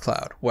to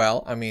Nextcloud.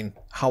 Well, I mean,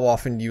 how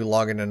often do you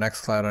log into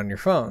Nextcloud on your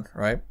phone,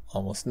 right?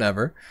 Almost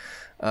never.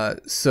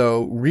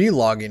 So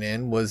re-logging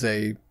in was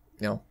a,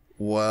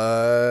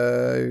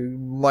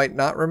 might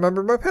not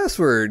remember my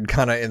password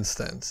kind of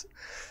instance.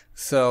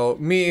 So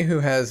me, who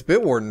has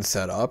Bitwarden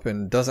set up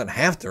and doesn't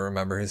have to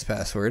remember his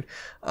password,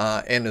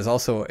 and is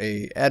also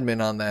a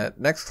admin on that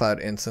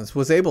Nextcloud instance,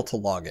 was able to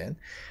log in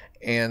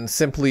and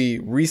simply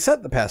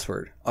reset the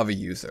password of a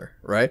user,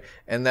 right?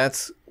 And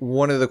that's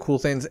one of the cool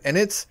things. And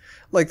it's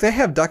like they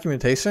have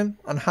documentation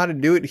on how to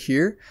do it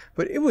here,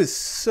 but it was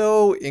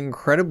so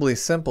incredibly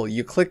simple.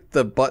 You click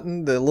the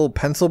button, the little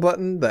pencil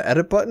button, the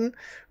edit button,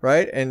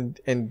 right?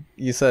 And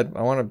you said,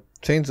 I want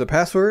to change the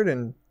password,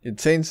 and you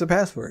changed the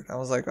password. I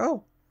was like,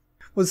 oh,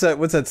 what's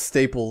that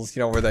Staples,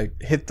 where they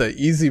hit the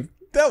easy.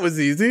 That was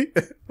easy,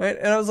 right?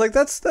 And I was like,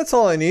 that's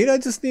all I need. I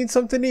just need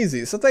something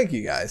easy. So thank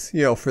you guys,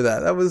 for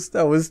that.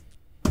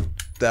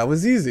 That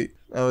was easy.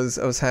 I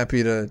was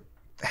happy to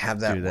have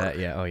that do that.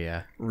 work. Yeah. Oh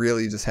yeah.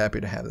 Really just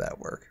happy to have that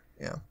work.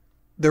 Yeah.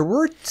 There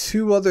were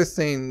two other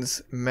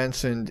things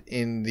mentioned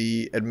in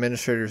the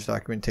administrator's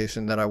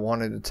documentation that I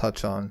wanted to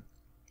touch on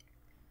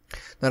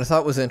that I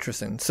thought was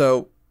interesting.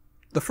 So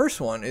the first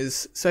one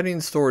is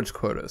setting storage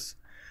quotas.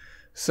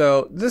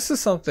 So this is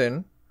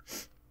something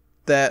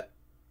that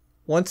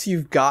once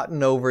you've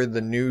gotten over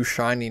the new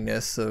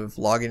shininess of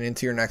logging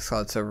into your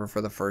Nextcloud server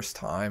for the first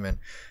time and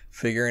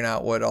figuring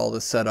out what all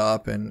to set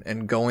up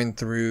and going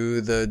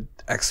through the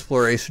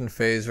exploration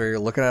phase where you're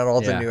looking at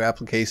all the new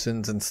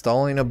applications,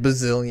 installing a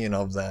bazillion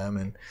of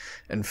them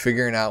and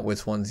figuring out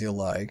which ones you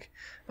like,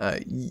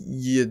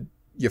 you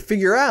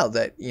figure out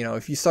that,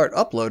 if you start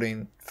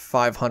uploading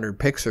 500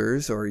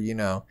 pictures or,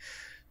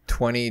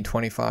 20,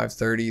 25,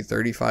 30,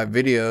 35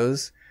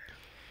 videos,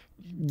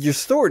 your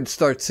storage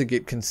starts to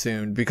get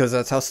consumed because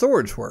that's how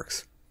storage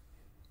works.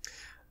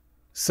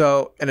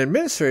 So an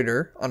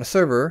administrator on a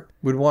server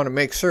would want to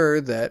make sure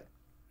that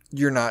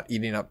you're not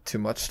eating up too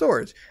much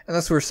storage. And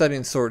that's where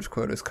setting storage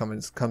quotas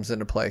comes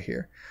into play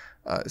here.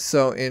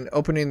 So in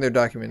opening their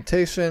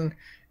documentation,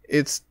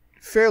 it's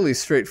fairly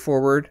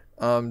straightforward.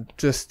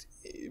 Just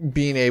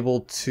being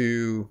able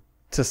to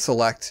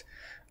select.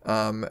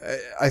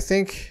 I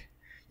think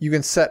you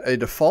can set a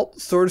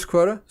default storage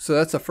quota. So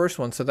that's the first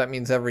one. So that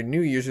means every new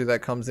user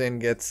that comes in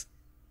gets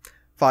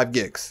 5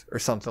 gigs or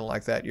something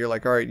like that. You're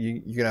like, all right, you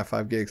can have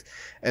 5 gigs.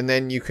 And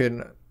then you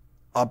can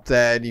up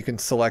that. You can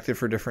select it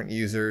for different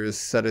users,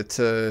 set it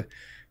to,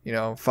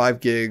 5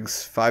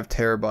 gigs, 5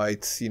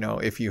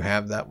 terabytes, if you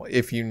have that,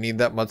 if you need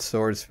that much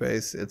storage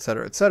space, et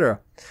cetera, et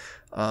cetera.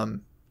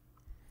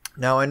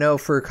 Now I know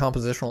for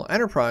Compositional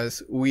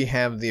Enterprise, we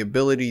have the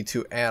ability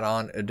to add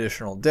on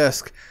additional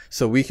disk,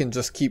 so we can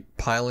just keep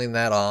piling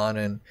that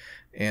on,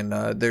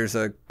 and there's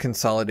a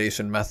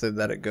consolidation method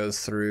that it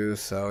goes through,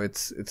 so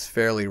it's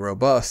fairly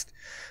robust.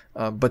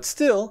 But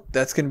still,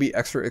 that's going to be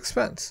extra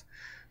expense.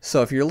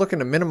 So if you're looking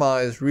to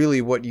minimize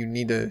really what you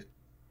need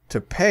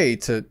to pay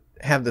to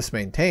have this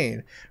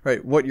maintained,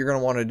 right, what you're going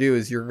to want to do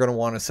is you're going to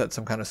want to set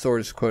some kind of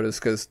storage quotas,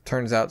 because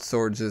turns out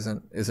storage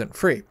isn't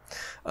free.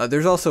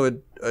 There's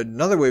also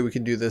another way we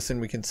can do this, and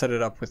we can set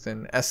it up with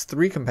an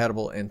S3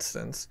 compatible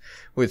instance,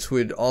 which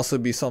would also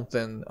be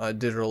something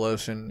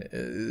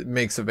DigitalOcean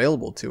makes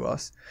available to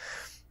us.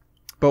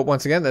 But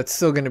once again, that's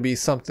still going to be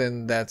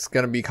something that's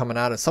going to be coming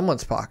out of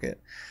someone's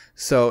pocket.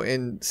 So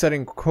in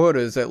setting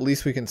quotas, at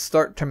least we can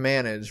start to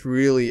manage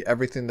really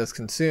everything that's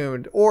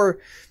consumed, or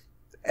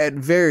at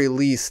very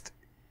least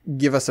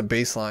give us a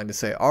baseline to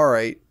say, all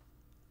right,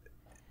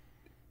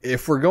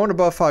 if we're going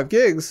above 5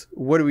 gigs,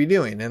 what are we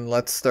doing? And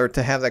let's start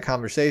to have that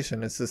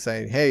conversation. It's to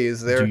say, hey,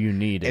 is there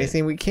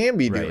anything we can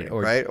be doing,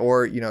 right?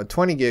 Or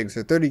 20 gigs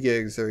or 30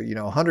 gigs or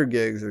 100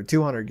 gigs or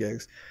 200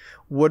 gigs.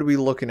 What are we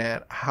looking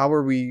at? How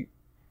are we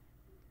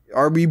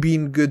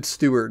being good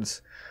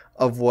stewards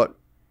of what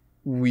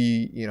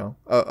we,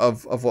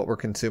 of what we're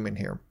consuming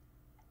here?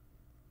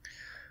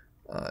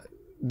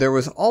 There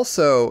was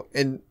also,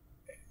 and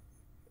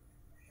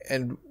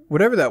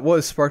whatever that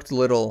was sparked a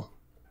little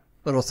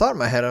thought in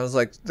my head. I was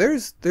like,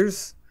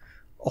 there's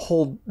a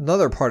whole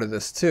another part of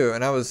this too,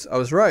 and I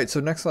was right. So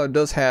Nextcloud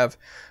does have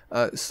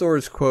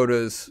storage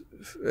quotas,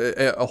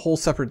 a whole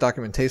separate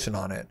documentation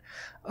on it,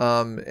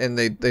 and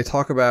they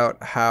talk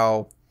about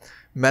how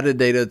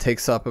metadata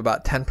takes up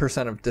about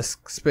 10% of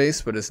disk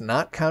space, but is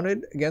not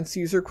counted against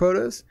user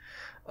quotas.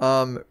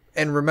 And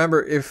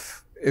remember,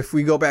 if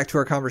we go back to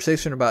our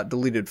conversation about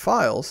deleted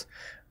files,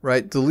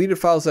 right? Deleted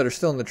files that are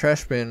still in the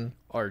trash bin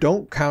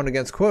don't count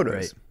against quotas.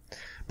 Right.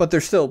 But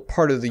they're still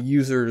part of the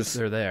user's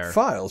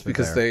files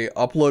because they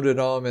uploaded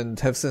them and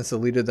have since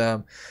deleted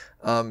them.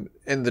 And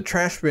the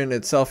trash bin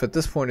itself at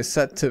this point is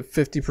set to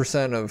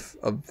 50%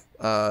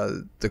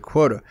 of the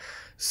quota.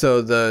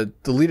 So the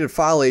deleted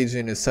file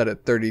aging is set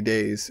at 30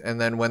 days. And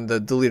then when the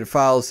deleted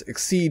files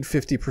exceed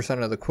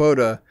 50% of the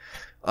quota,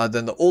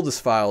 then the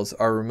oldest files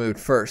are removed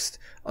first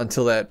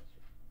until that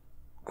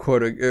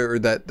quota or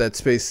that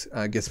space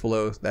gets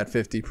below that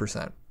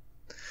 50%.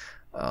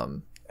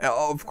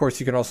 Of course,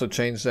 you can also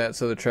change that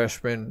so the trash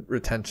bin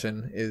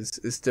retention is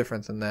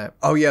different than that.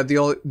 Oh yeah,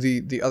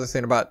 the other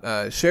thing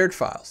about shared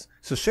files.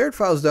 So shared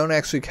files don't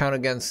actually count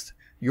against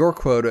your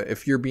quota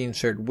if you're being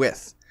shared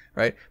with,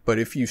 right? But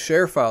if you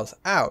share files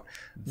out,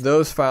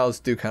 those files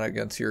do count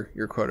against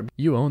your quota.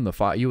 You own the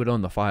file. You would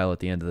own the file at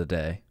the end of the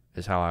day,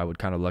 is how I would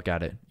kind of look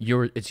at it.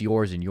 It's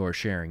yours and you're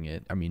sharing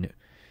it. I mean, it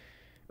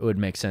would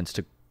make sense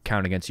to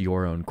count against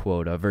your own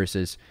quota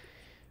versus,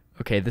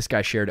 okay, this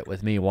guy shared it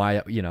with me.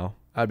 Why,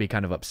 I'd be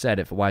kind of upset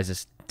if why is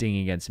this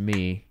dinging against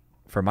me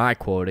for my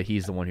quota?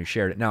 He's the one who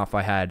shared it. Now, if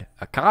I had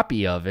a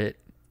copy of it,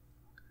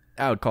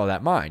 I would call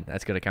that mine.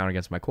 That's going to count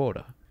against my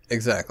quota.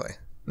 Exactly.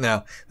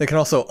 Now, they can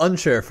also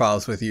unshare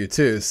files with you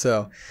too,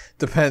 so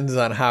depends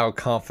on how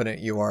confident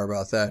you are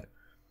about that.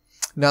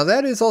 Now,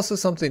 that is also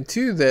something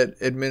too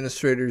that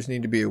administrators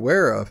need to be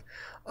aware of.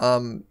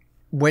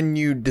 When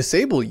you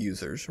disable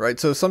users, right?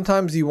 So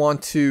sometimes you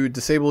want to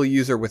disable a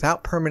user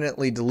without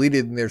permanently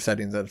deleting their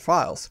settings and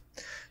files.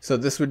 So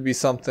this would be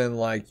something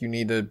like you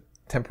need to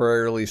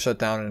temporarily shut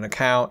down an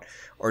account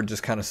or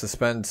just kind of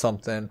suspend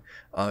something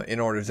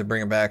in order to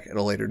bring it back at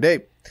a later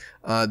date.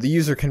 The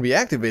user can be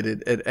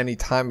activated at any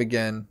time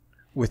again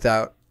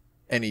without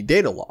any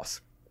data loss,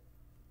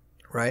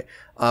 right?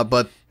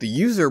 But the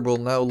user will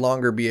no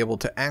longer be able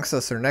to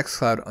access their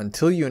Nextcloud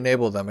until you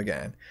enable them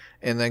again.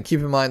 And then keep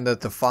in mind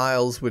that the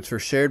files which are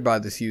shared by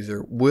this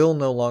user will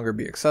no longer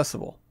be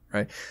accessible,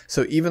 right?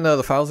 So even though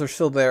the files are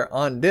still there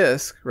on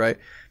disk, right?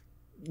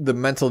 The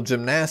mental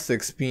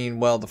gymnastics being,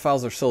 well, the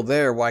files are still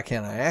there. Why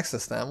can't I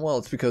access them? Well,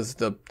 it's because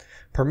the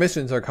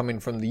permissions are coming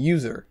from the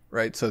user,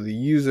 right? So the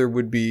user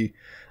would be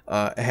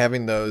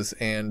having those,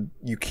 and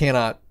you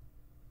cannot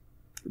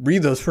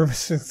read those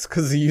permissions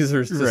because the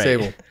user is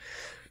disabled. Right.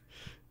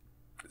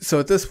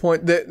 So at this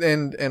point,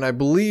 and I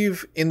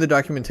believe in the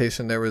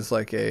documentation there was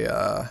like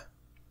a,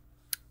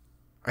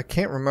 I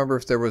can't remember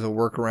if there was a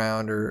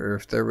workaround or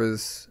if there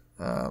was,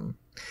 so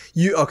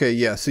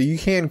you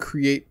can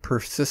create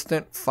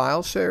persistent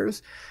file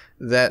shares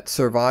that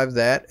survive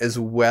that as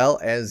well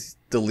as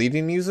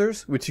deleting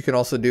users, which you can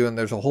also do. And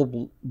there's a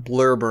whole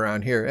blurb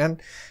around here.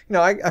 And,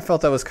 I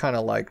felt that was kind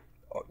of like,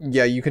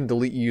 yeah, you can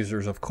delete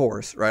users, of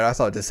course, right? I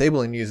thought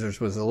disabling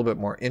users was a little bit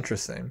more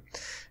interesting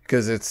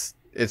because it's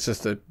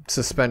just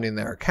suspending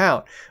their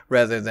account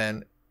rather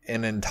than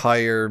an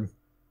entire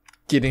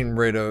getting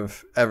rid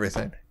of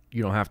everything.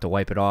 You don't have to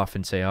wipe it off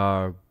and say,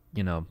 oh,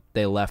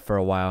 they left for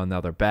a while and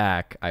now they're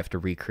back. I have to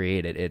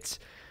recreate it. It's,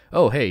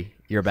 oh, hey,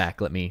 you're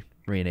back. Let me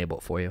re-enable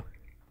it for you.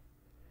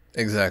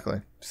 Exactly.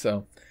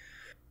 So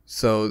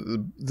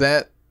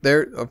that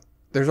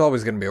there's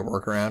always going to be a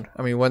workaround.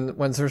 I mean,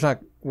 when is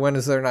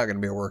there not going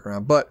to be a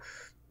workaround? But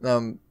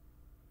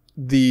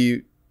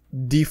the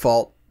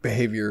default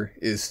behavior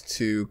is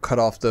to cut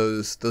off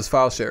those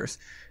file shares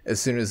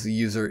as soon as the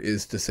user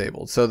is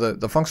disabled. So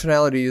the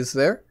functionality is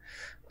there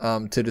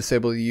to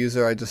disable the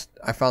user.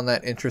 I found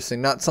that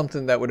interesting. Not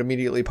something that would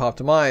immediately pop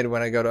to mind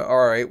when I go to,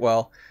 all right,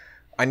 well,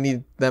 I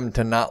need them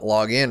to not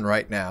log in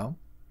right now.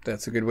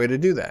 That's a good way to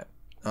do that.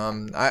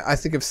 I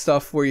think of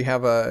stuff where you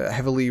have a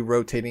heavily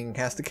rotating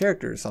cast of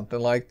characters, something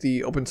like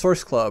the open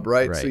source club,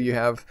 right? So you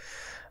have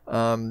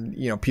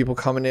people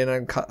coming in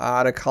and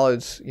out of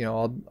college,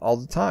 all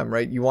the time,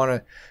 right? You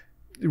want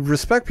to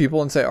respect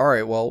people and say, all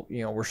right, well,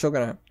 we're still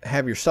going to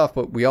have your stuff,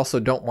 but we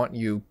also don't want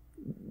you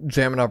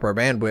jamming up our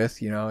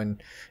bandwidth,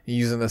 and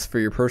using this for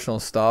your personal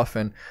stuff.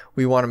 And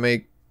we want to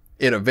make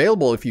it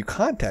available if you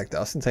contact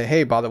us and say,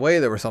 hey, by the way,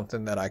 there was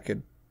something that I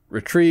could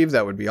retrieve.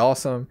 That would be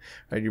awesome.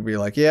 Right? You'd be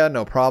like, yeah,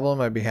 no problem.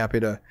 I'd be happy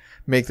to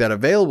make that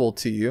available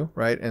to you.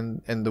 Right.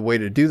 And the way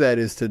to do that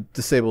is to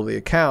disable the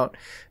account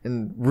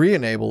and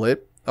re-enable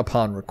it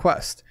upon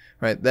request,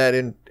 right? That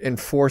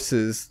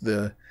enforces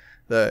the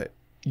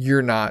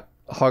you're not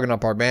hogging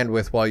up our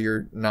bandwidth while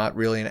you're not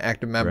really an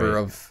active member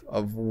of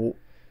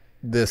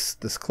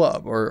this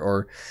club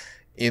or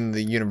in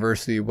the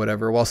university,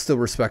 whatever, while still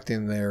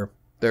respecting their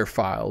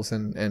files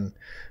and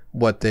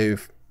what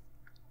they've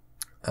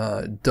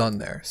done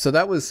there. So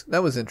that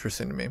was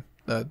interesting to me,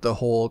 the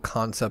whole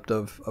concept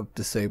of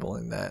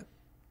disabling that.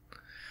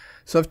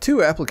 So I have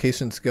two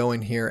applications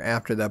going here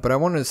after that, but I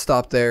wanted to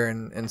stop there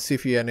and see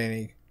if you had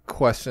any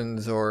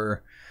questions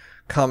or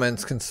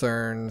comments,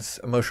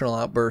 concerns, emotional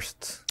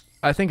outbursts.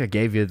 I think I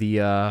gave you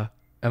the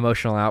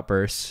emotional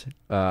outbursts.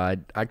 I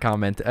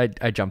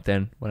jumped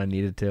in when I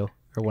needed to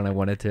or when I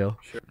wanted to.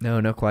 Sure.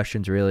 No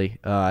questions really.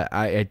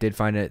 I did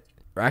find it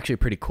actually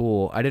pretty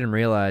cool. I didn't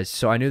realize,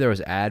 so I knew there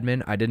was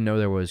admin. I didn't know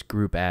there was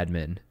group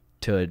admin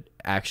to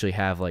actually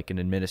have like an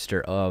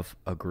administrator of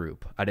a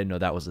group. I didn't know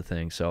that was the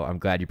thing. So I'm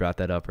glad you brought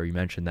that up or you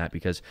mentioned that,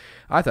 because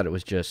I thought it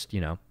was just,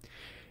 here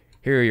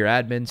are your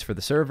admins for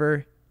the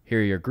server. Here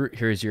are your group.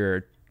 Here's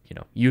your,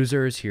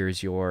 users.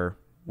 Here's your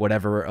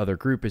whatever other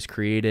group is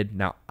created.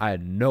 Now, I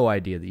had no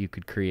idea that you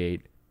could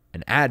create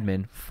an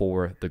admin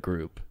for the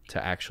group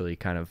to actually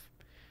kind of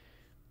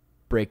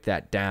break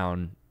that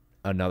down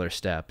another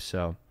step.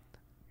 So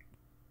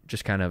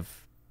just kind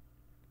of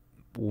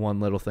one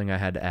little thing I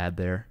had to add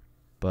there,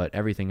 but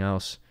everything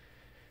else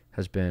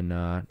has been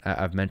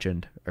I've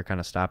mentioned or kind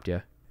of stopped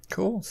you.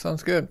 Cool.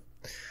 Sounds good.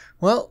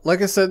 Well,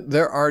 like I said,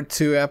 there are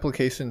 2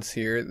 applications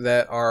here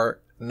that are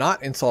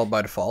not installed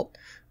by default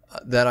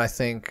that I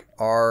think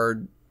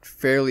are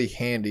fairly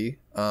handy.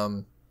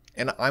 And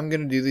I'm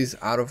going to do these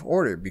out of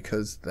order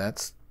because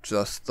that's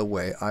just the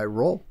way I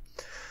roll.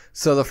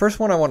 So the first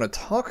one I want to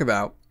talk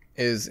about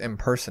is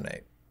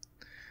Impersonate.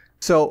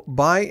 So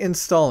by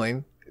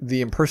installing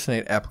the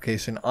Impersonate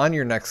application on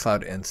your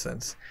Nextcloud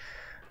instance,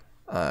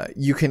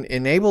 you can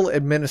enable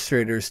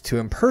administrators to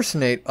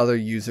impersonate other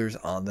users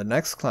on the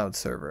Nextcloud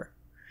server.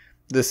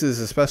 This is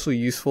especially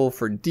useful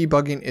for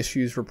debugging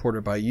issues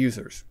reported by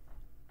users.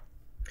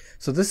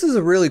 So this is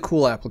a really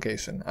cool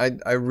application.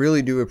 I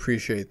really do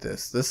appreciate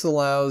this. This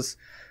allows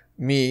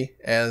me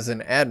as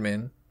an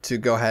admin to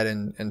go ahead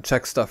and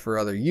check stuff for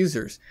other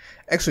users.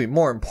 Actually,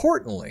 more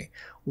importantly,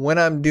 when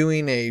I'm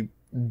doing a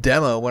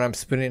demo, when I'm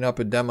spinning up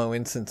a demo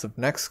instance of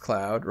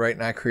Nextcloud, right,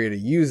 and I create a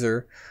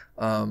user,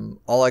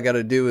 all I got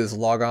to do is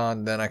log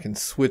on, then I can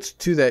switch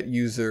to that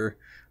user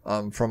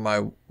from my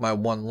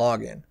one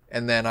login.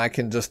 And then I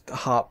can just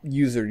hop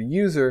user to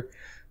user,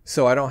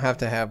 so I don't have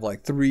to have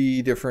like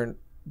 3 different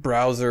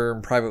browser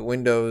and private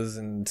windows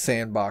and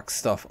sandbox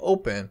stuff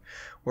open,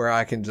 where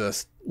I can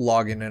just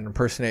log in and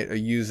impersonate a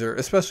user,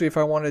 especially if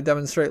I want to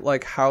demonstrate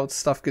like how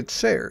stuff gets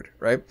shared,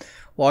 right?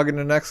 Log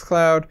into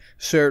Nextcloud,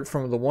 share it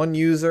from the one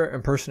user,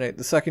 impersonate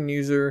the second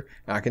user,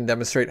 and I can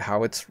demonstrate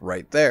how it's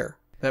right there.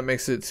 That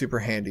makes it super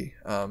handy.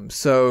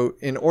 So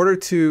in order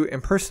to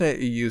impersonate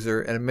a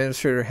user, an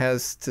administrator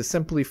has to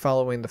simply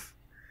follow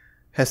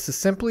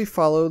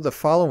the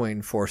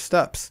following 4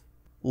 steps.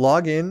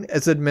 Log in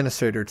as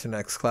administrator to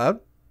Nextcloud.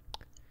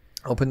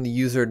 Open the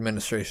user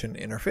administration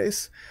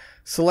interface.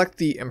 Select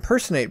the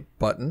impersonate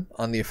button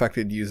on the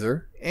affected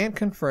user and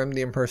confirm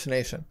the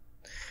impersonation.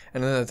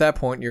 And then at that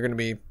point, you're going to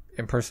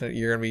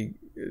be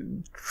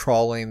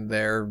trawling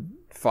their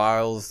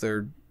files,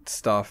 their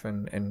stuff,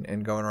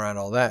 and going around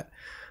all that.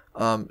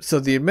 So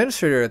the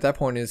administrator at that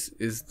point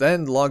is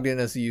then logged in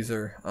as a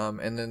user,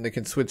 and then they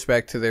can switch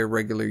back to their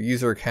regular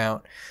user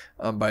account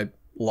by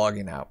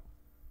logging out.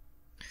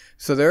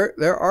 So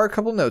there are a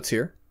couple notes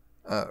here,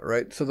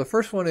 right? So the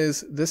first one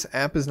is this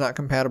app is not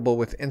compatible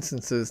with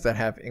instances that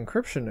have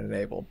encryption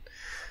enabled.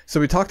 So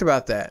we talked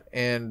about that,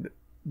 and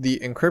the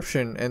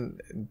encryption, and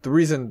the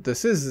reason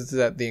this is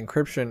that the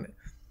encryption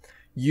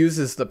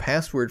uses the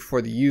password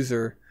for the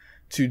user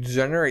to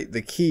generate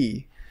the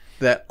key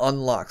that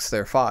unlocks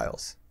their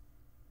files.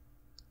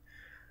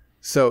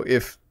 So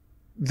if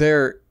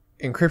their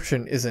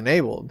encryption is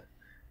enabled,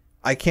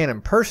 I can't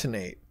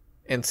impersonate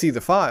and see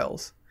the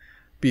files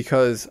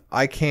because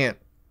I can't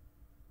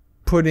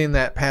put in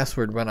that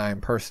password when I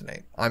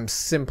impersonate. I'm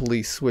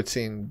simply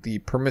switching the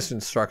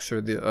permission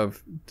structure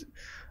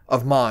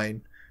of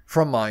mine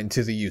from mine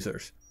to the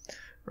users,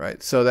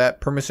 right? So that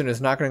permission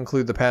is not going to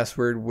include the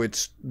password,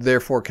 which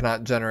therefore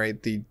cannot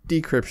generate the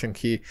decryption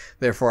key.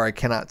 Therefore, I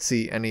cannot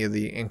see any of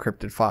the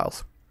encrypted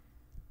files.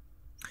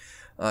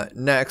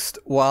 Next,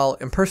 while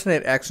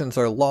impersonate actions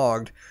are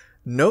logged,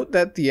 note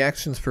that the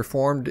actions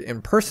performed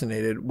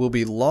impersonated will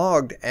be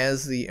logged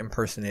as the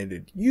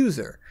impersonated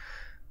user.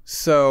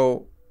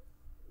 So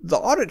the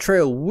audit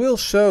trail will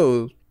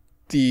show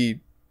the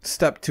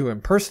step to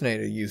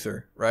impersonate a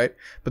user, right?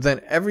 But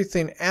then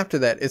everything after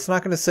that, it's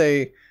not going to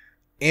say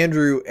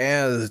Andrew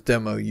as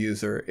demo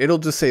user. It'll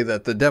just say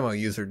that the demo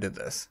user did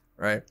this,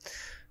 right?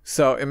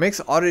 So it makes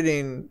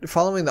following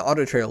the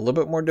audit trail a little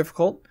bit more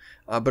difficult,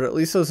 but at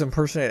least those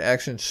impersonate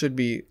actions should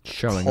be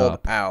showing called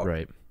up out.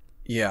 Right.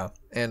 Yeah,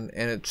 and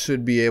it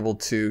should be able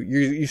to,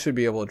 you should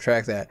be able to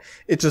track that.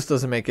 It just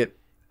doesn't make it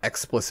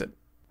explicit.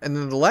 And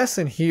then the last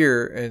thing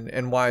here,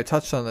 and why I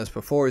touched on this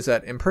before, is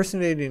that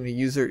impersonating a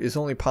user is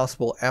only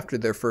possible after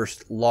their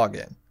first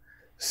login.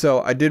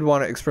 So I did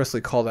want to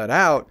expressly call that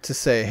out to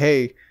say,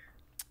 hey,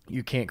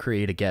 you can't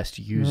create a guest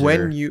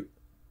user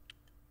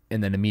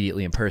and then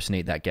immediately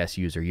impersonate that guest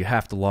user. You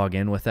have to log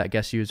in with that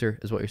guest user,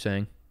 is what you're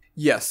saying?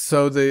 Yes.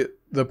 So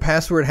the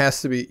password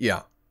has to be,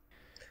 yeah,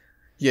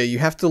 you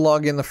have to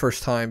log in the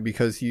first time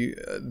because you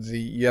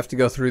have to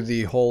go through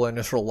the whole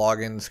initial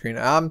login screen.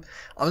 I'm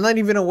not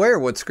even aware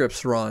what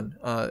scripts run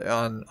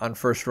on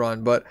first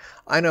run, but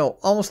I know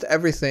almost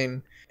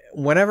everything.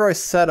 Whenever I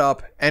set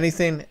up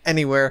anything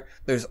anywhere,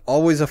 there's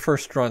always a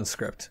first run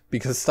script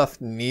because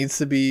stuff needs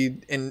to be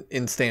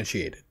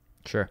instantiated.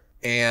 Sure.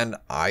 And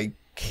I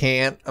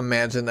can't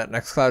imagine that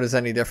Nextcloud is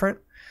any different.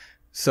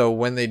 So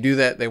when they do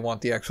that, they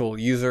want the actual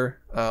user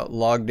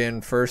logged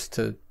in first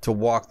to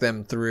walk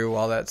them through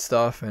all that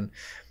stuff. And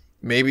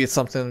maybe it's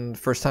something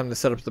first time to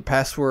set up the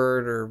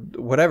password or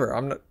whatever.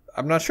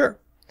 I'm not sure.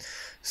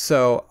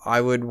 So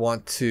I would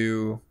want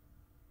to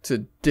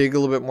dig a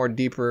little bit more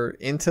deeper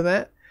into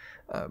that.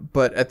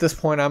 But at this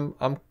point,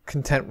 I'm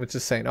content with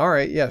just saying, all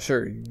right, yeah,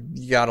 sure.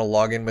 You got to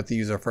log in with the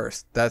user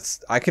first.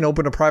 I can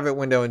open a private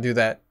window and do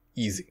that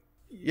easy.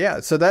 Yeah,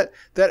 so that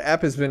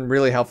app has been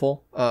really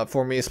helpful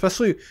for me,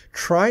 especially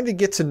trying to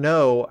get to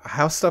know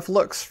how stuff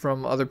looks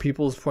from other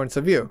people's points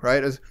of view,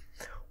 right? As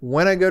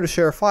when I go to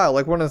share a file,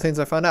 like one of the things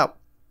I found out,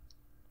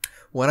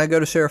 when I go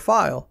to share a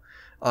file,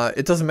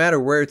 it doesn't matter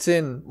where it's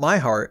in my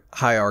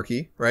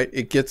hierarchy, right?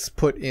 It gets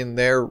put in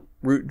their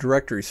root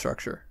directory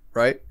structure,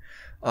 right?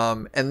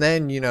 And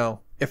then,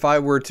 if I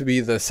were to be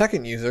the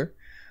second user,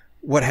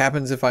 what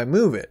happens if I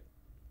move it,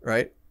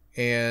 right?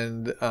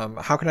 And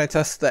how can I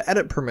test the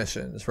edit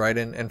permissions, right?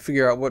 And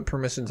figure out what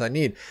permissions I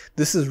need.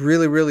 This is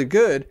really, really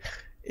good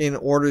in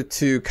order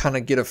to kind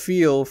of get a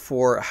feel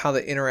for how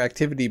the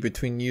interactivity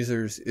between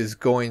users is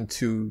going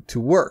to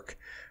work,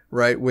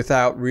 right?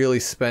 Without really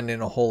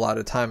spending a whole lot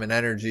of time and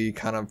energy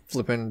kind of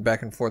flipping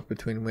back and forth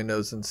between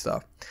windows and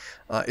stuff.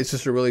 It's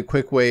just a really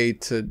quick way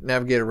to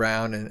navigate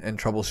around and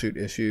troubleshoot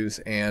issues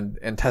and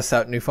test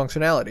out new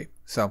functionality.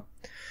 So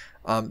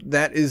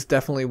that is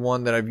definitely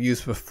one that I've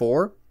used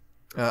before.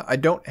 I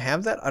don't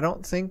have that, I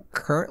don't think,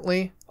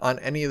 currently on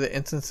any of the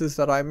instances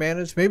that I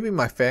manage. Maybe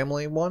my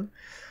family one,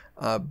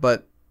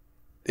 but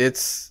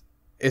it's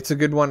a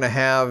good one to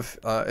have,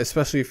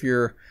 especially if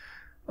you're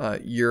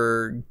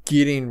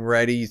getting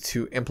ready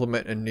to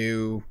implement a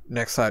new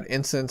Nextcloud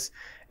instance.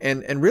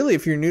 And really,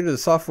 if you're new to the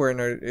software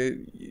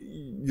and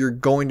you're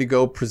going to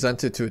go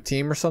present it to a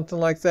team or something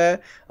like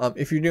that,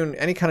 if you're doing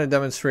any kind of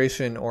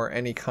demonstration or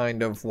any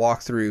kind of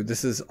walkthrough,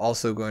 this is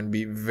also going to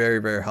be very,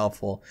 very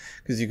helpful,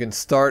 because you can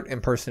start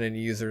impersonating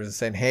users and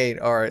saying, hey,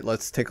 all right,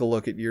 let's take a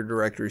look at your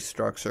directory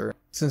structure.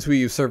 Since we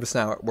use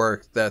ServiceNow at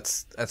work,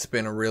 that's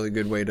been a really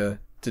good way to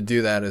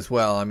do that as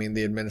well. I mean,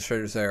 the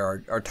administrators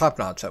there are top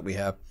notch that we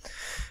have.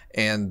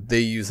 And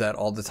they use that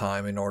all the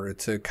time in order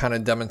to kind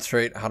of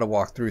demonstrate how to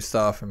walk through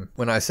stuff. And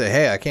when I say,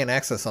 hey, I can't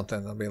access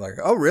something, they'll be like,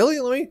 oh,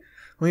 really? Let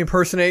me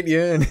impersonate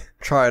you and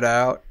try it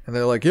out. And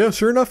they're like, yeah,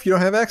 sure enough, you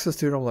don't have access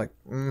to it. I'm like,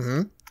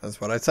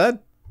 that's what I said.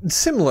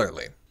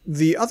 Similarly,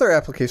 the other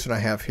application I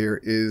have here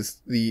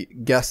is the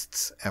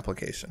guests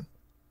application.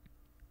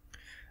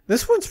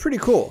 This one's pretty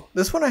cool.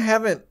 This one I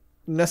haven't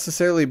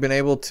necessarily been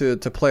able to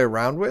play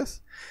around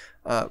with,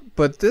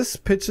 but this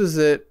pitches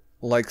it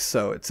like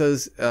so. It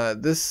says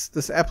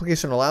this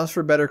application allows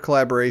for better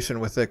collaboration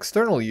with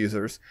external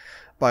users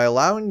by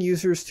allowing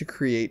users to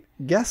create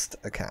guest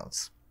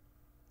accounts.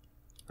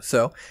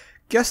 So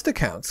guest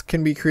accounts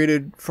can be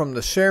created from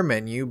the share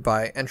menu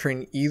by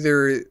entering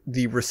either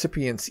the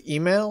recipient's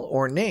email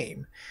or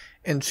name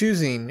and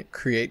choosing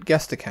create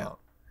guest account.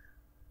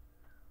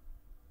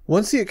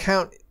 Once the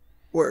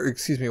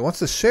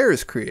share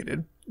is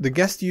created, the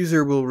guest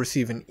user will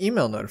receive an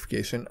email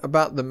notification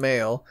about the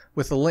mail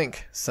with a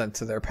link sent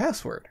to their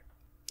password.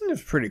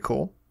 It's pretty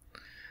cool.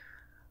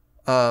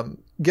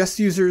 Guest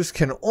users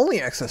can only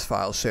access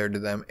files shared to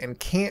them and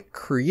can't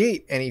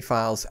create any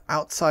files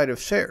outside of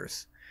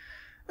shares.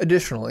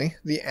 Additionally,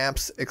 the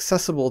apps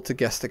accessible to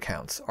guest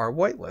accounts are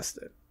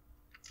whitelisted.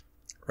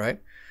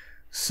 Right?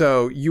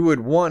 So you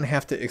would, one,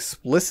 have to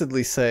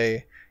explicitly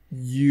say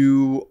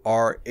you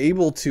are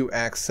able to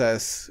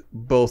access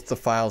both the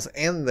files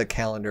and the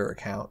calendar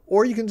account,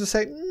 or you can just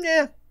say,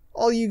 nah,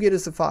 all you get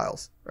is the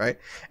files, right?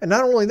 And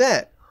not only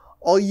that,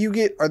 all you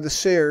get are the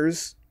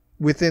shares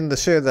within the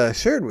share that I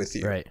shared with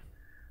you, right,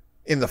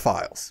 in the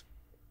files.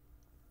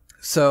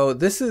 So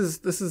this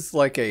is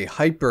like a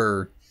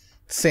hyper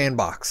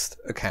sandboxed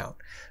account,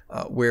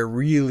 where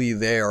really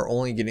they are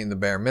only getting the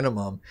bare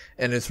minimum,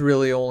 and it's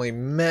really only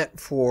meant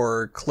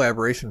for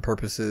collaboration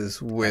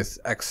purposes with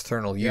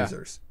external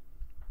users.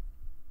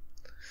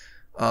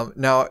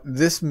 Now,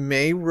 this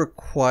may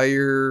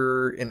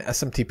require an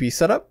SMTP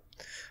setup,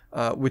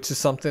 which is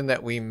something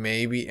that we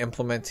may be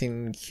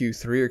implementing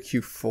Q3 or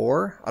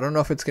Q4. I don't know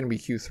if it's going to be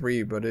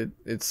Q3, but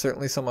it's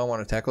certainly something I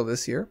want to tackle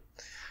this year.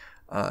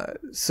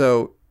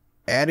 So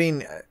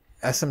adding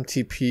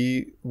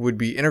SMTP would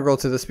be integral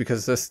to this,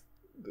 because this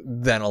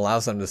then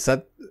allows them to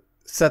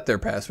set their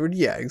password.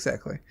 Yeah,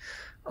 exactly.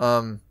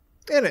 And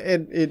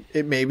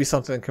it may be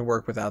something that can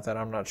work without that.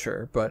 I'm not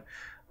sure, but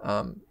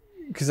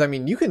because I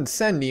mean, you can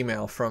send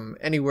email from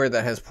anywhere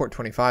that has port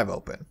 25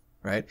 open,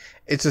 right?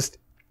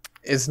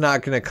 It's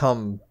not going to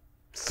come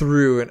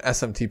through an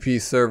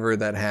SMTP server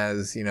that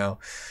has,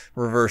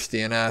 reverse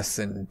DNS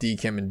and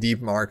DKIM and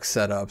DMARC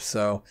set up.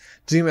 So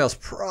Gmail's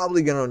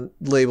probably going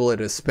to label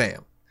it as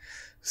spam.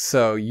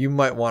 So you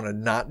might want to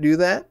not do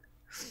that,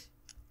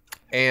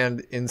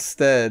 and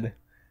instead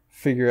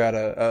figure out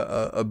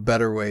a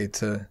better way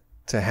to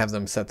have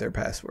them set their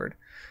password.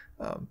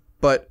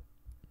 But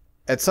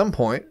at some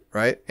point,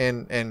 right,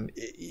 and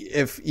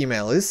if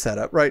email is set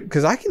up, right,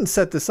 because I can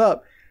set this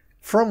up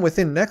from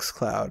within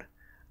Nextcloud.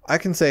 I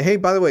can say, hey,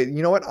 by the way,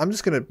 you know what? I'm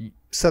just going to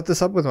set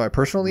this up with my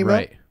personal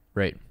email.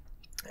 Right.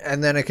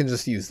 And then I can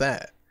just use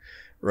that,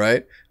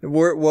 right?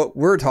 What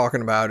we're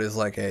talking about is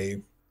like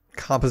a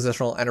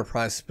compositional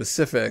enterprise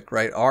specific,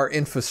 right? Our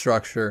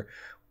infrastructure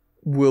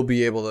will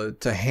be able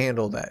to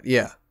handle that.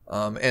 Yeah.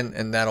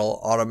 And that'll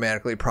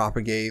automatically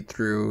propagate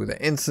through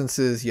the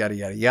instances, yada,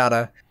 yada,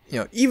 yada.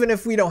 Even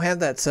if we don't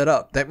have that set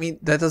up, that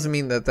doesn't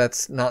mean that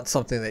that's not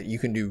something that you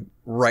can do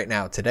right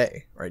now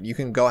today, right? You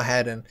can go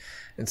ahead and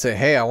say,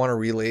 hey, I want to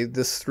relay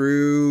this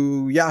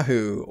through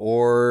Yahoo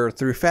or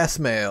through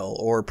Fastmail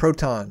or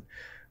Proton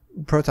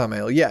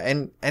Mail. Yeah.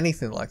 And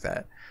anything like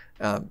that.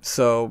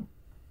 So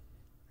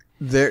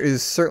there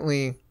is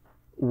certainly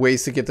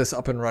ways to get this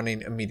up and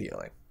running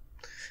immediately,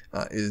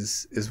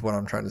 is what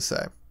I'm trying to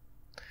say.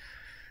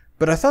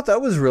 But I thought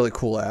that was a really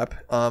cool app,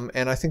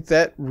 and I think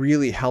that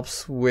really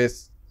helps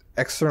with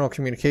external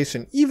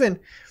communication, even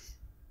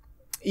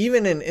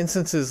in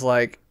instances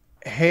like,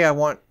 hey, I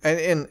want,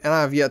 and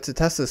I've yet to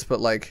test this, but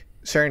like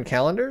sharing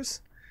calendars,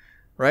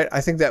 right?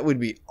 I think that would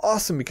be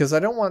awesome because I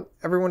don't want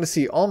everyone to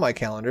see all my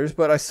calendars,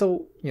 but I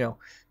still,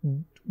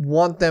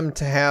 want them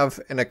to have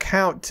an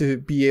account to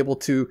be able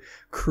to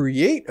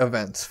create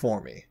events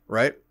for me,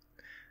 right?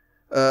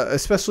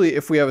 Especially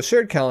if we have a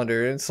shared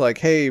calendar and it's like,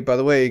 hey, by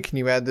the way, can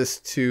you add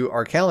this to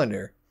our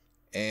calendar?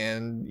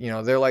 And,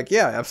 they're like,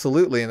 yeah,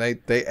 absolutely. And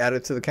they add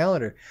it to the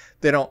calendar.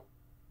 They don't,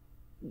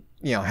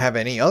 have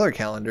any other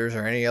calendars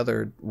or any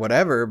other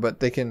whatever,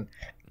 but they can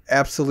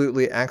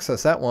absolutely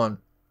access that one.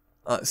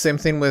 Same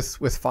thing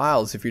with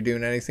files. If you're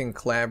doing anything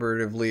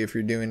collaboratively, if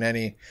you're doing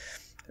any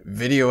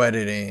video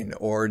editing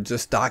or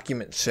just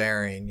document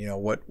sharing,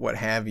 what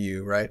have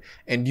you, right?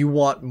 And you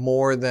want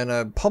more than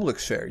a public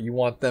share. You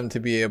want them to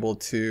be able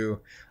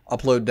to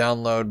upload,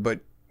 download, but,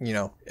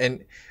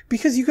 and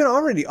because you can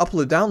already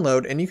upload,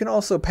 download, and you can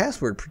also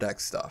password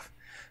protect stuff.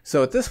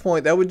 So at this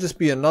point, that would just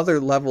be another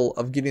level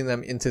of getting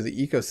them into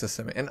the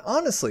ecosystem. And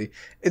honestly,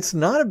 it's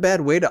not a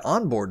bad way to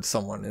onboard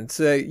someone and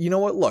say, you know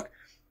what, look,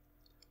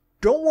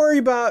 don't worry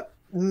about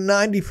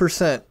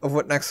 90% of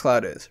what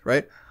Nextcloud is,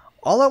 right?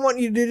 All I want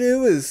you to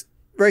do is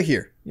right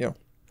here,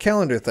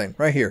 calendar thing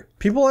right here.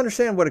 People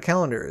understand what a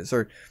calendar is,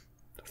 or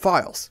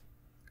files.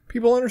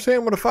 People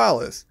understand what a file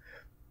is.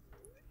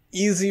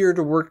 Easier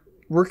to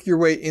work your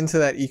way into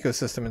that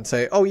ecosystem and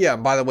say, oh yeah,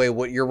 by the way,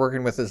 what you're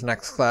working with is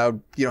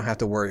Nextcloud. You don't have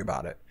to worry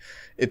about it.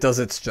 It does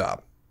its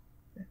job.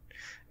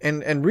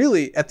 And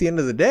really, at the end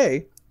of the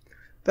day,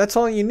 that's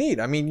all you need.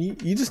 I mean,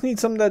 you just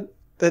need something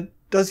that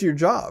does your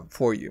job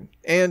for you.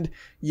 And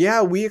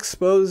yeah, we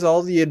expose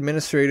all the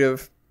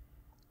administrative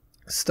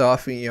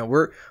stuff.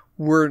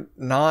 We're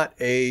not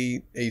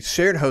a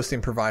shared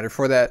hosting provider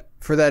for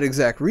that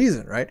exact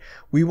reason, right?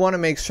 We want to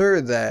make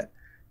sure that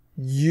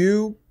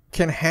you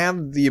can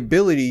have the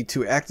ability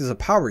to act as a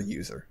power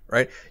user,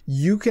 right?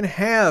 You can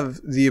have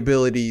the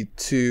ability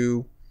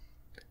to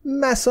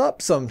mess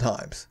up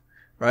sometimes,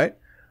 right?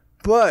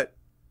 But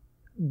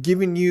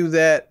giving you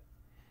that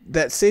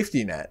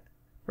safety net,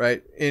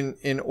 right?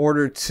 In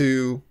order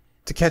to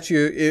catch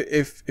you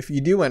if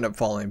you do end up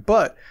falling.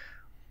 But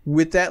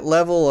with that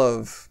level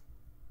of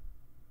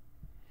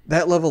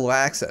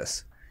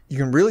access, you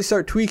can really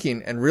start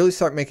tweaking and really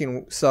start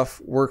making stuff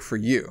work for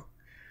you,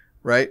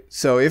 right?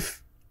 So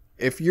if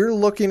you're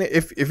looking at,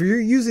 if you're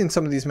using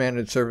some of these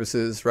managed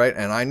services, right?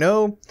 And I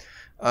know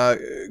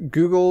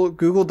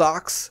Google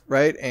Docs,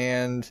 right?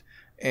 And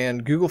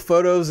Google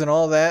Photos and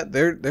all that,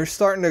 they're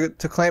starting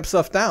to clamp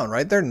stuff down,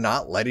 right? They're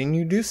not letting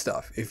you do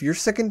stuff. If you're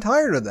sick and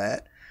tired of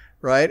that,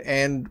 right?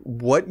 And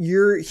what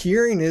you're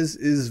hearing is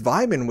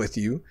vibing with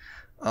you,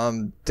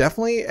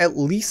 definitely at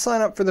least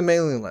sign up for the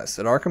mailing list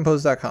at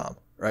OurCompose.com,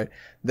 right?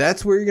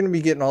 That's where you're going to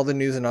be getting all the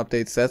news and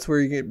updates. That's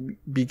where you're going to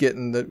be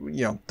getting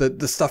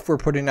the stuff we're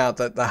putting out,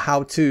 the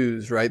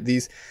how-tos, right?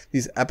 These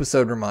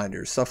episode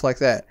reminders, stuff like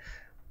that.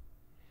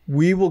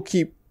 We will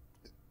keep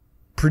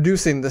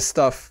producing this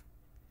stuff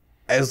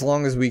as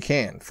long as we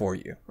can for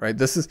you, right?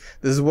 This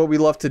is what we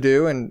love to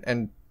do,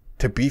 and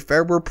to be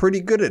fair, we're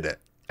pretty good at it.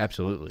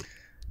 Absolutely,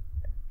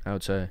 I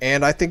would say.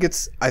 And I think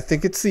it's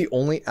the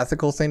only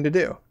ethical thing to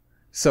do.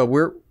 So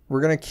we're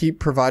gonna keep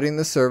providing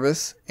the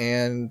service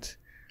and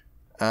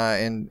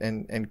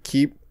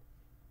keep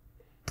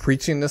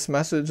preaching this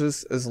message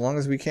as long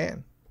as we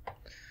can.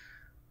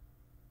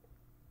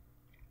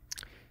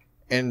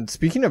 And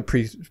speaking of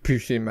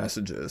preaching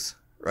messages,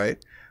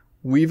 right?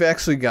 We've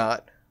actually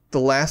got the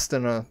last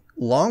in a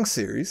long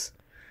series,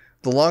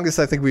 the longest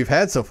I think we've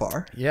had so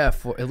far. Yeah,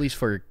 at least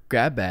for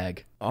Grab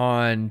Bag,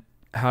 on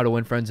how to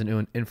win friends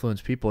and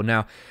influence people.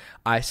 Now,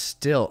 I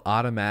still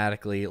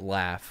automatically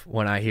laugh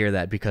when I hear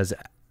that, because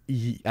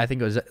I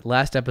think it was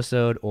last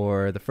episode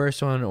or the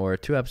first one or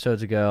 2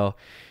 episodes ago,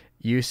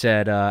 you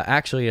said,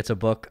 actually, it's a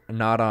book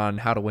not on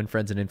how to win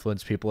friends and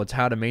influence people. It's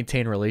how to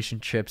maintain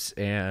relationships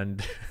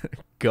and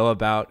go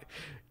about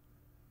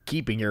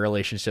keeping your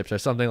relationships or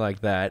something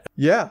like that.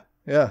 Yeah.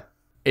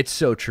 It's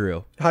so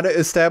true. How to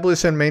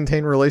establish and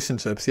maintain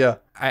relationships. Yeah.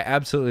 I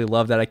absolutely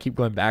love that. I keep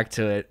going back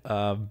to it.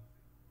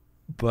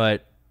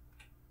 But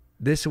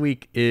this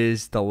week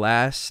is the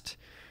last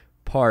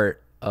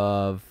part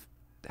of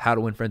how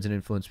to win friends and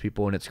influence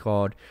people, and it's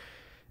called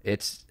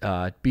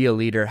Be a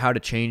Leader, How to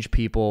Change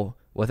People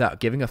Without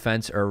Giving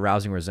Offense or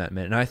Arousing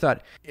Resentment. And I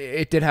thought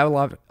it did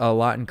have a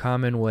lot in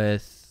common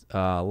with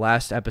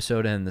last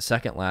episode and the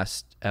second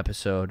last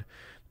episode,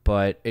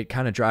 but it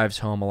kind of drives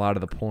home a lot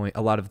of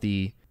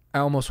the I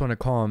almost want to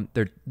call them,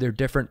 they're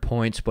different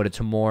points, but it's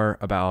more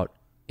about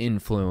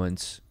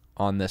influence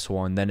on this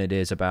one than it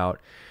is about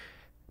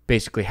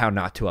basically how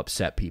not to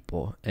upset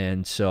people.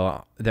 And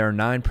so there are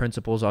 9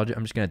 principles. I'm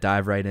just going to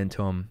dive right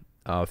into them.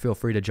 Feel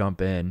free to jump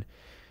in.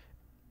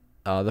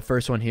 The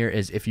first one here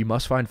is, if you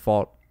must find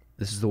fault,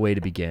 This is the way to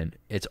begin.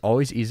 It's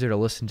always easier to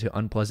listen to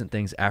unpleasant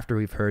things after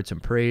we've heard some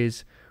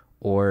praise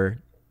or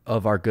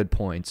of our good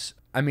points.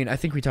 I mean, I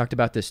think we talked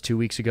about this 2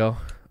 weeks ago,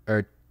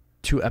 or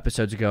 2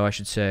 episodes ago, I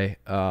should say,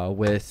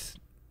 with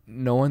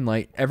no one,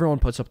 like, everyone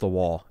puts up the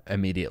wall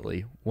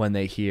immediately when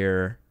they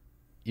hear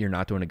you're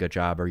not doing a good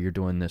job or you're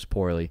doing this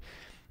poorly.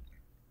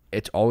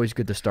 It's always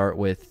good to start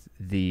with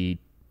the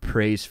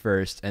praise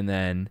first and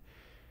then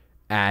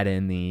add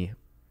in the,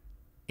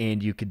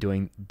 and you could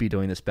be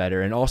doing this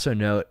better. And also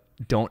note,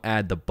 don't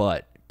add the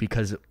but,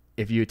 because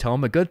if you tell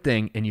them a good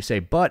thing and you say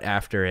but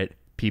after it,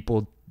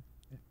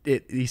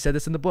 he said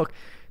this in the book,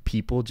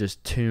 people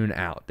just tune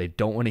out. They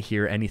don't want to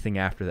hear anything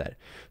after that.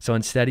 So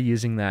instead of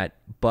using that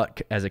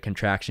but as a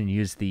contraction,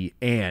 use the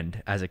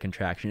and as a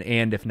contraction.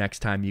 And if next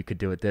time you could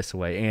do it this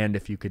way, and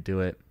if you could do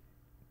it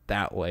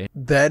that way.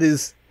 That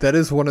is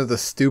one of the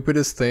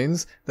stupidest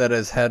things that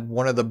has had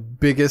one of the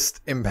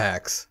biggest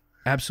impacts.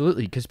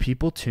 Absolutely, because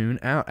people tune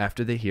out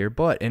after they hear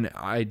but, and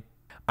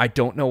I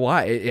don't know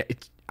why.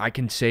 I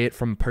can say it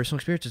from personal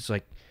experience. It's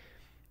like,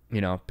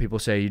 people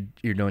say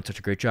you're doing such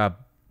a great job,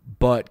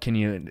 but can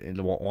you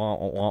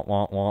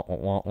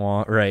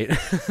right?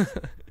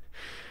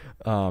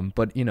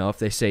 But if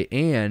they say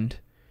and,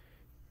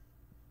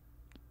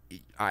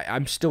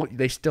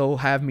 they still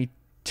have me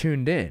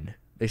tuned in.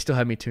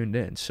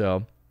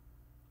 So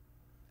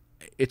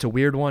it's a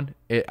weird one.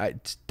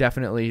 It's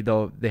definitely,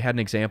 though, they had an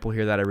example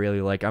here that I really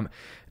like.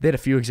 They had a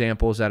few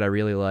examples that I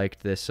really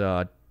liked this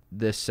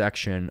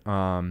section.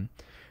 I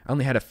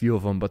only had a few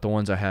of them, but the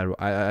ones I had,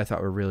 I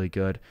thought were really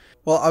good.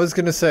 Well, I was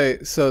going to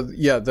say, so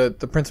yeah,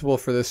 the principle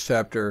for this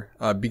chapter,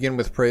 begin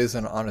with praise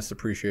and honest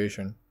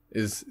appreciation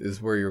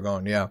is where you're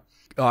going. Yeah.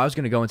 Oh, I was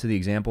going to go into the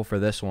example for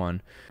this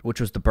one,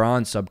 which was the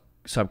bronze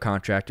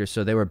subcontractor.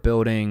 So they were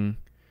building,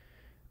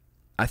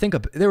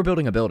 they were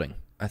building a building,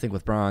 I think,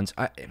 with bronze.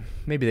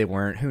 Maybe they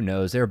weren't. Who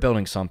knows? They were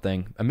building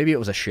something. Maybe it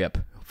was a ship,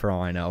 for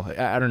all I know.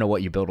 I don't know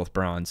what you build with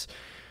bronze.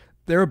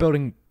 They were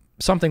building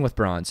something with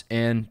bronze,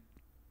 and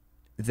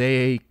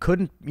they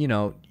couldn't,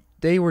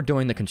 they were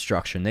doing the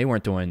construction. They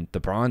weren't doing the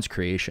bronze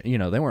creation.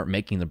 They weren't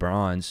making the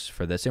bronze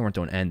for this. They weren't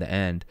doing end to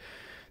end.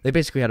 They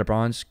basically had a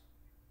bronze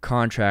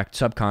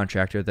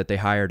subcontractor that they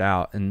hired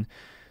out, and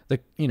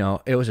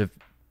it was a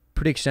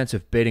pretty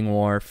extensive bidding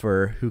war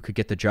for who could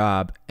get the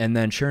job. And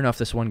then sure enough,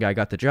 this one guy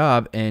got the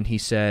job, and he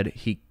said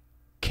he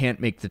can't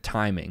make the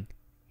timing.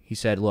 He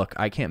said, look,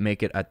 I can't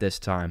make it at this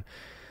time.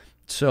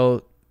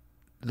 So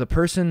the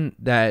person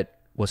that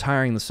was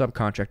hiring the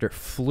subcontractor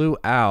flew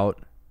out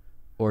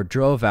or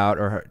drove out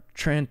or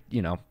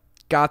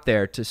got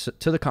there to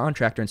the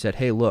contractor and said,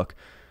 hey, look,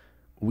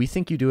 we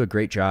think you do a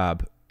great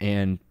job,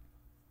 and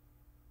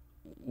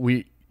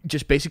we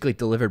just basically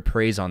delivered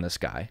praise on this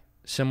guy,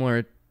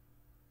 similar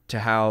to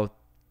how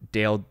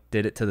Dale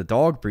did it to the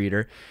dog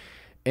breeder.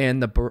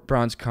 And the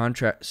bronze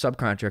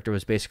subcontractor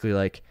was basically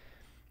like,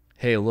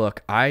 hey,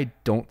 look, I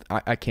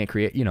can't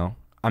create,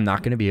 I'm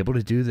not going to be able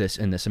to do this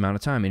in this amount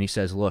of time. And he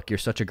says, look, you're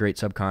such a great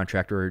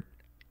subcontractor.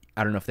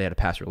 I don't know if they had a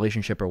past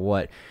relationship or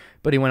what,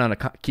 but he went on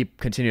to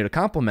continue to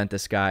compliment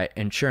this guy.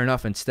 And sure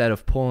enough, instead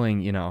of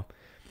pulling,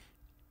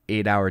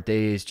 8-hour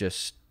days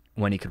just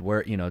when he could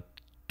work,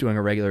 doing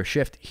a regular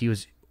shift,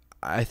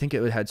 I think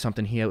it had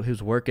something, he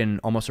was working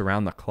almost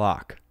around the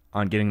clock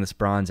on getting this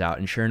bronze out.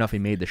 And sure enough, he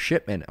made the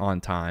shipment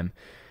on time,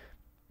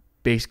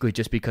 basically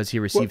just because he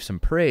received some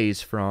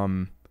praise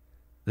from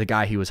the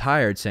guy he was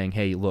hired, saying,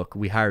 hey, look,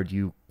 we hired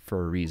you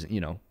for a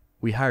reason.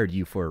 We hired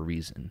you for a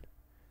reason.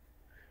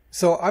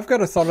 So I've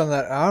got a thought on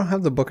that. I don't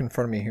have the book in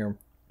front of me here,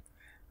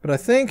 but I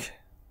think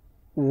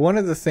one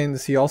of the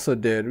things he also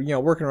did,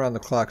 working around the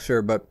clock,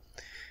 sure, but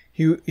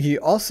he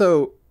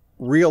also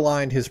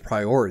realigned his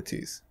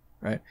priorities,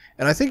 right?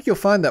 And I think you'll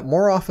find that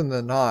more often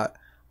than not,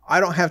 I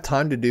don't have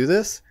time to do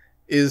this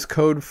is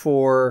code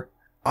for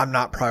I'm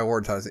not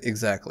prioritizing.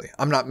 Exactly.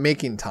 I'm not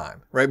making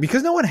time, right?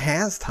 Because no one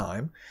has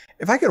time.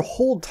 If I could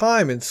hold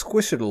time and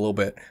squish it a little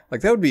bit, like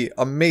that would be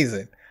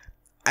amazing.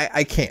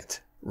 I can't,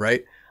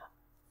 right?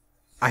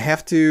 I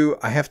have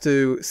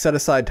to set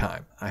aside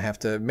time. I have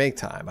to make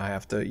time. I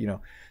have to,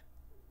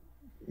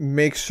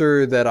 make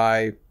sure that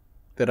I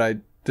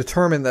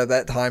determine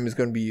that time is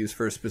going to be used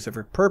for a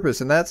specific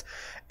purpose. And that's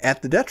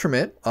at the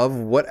detriment of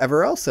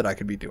whatever else that I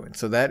could be doing.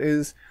 So that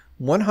is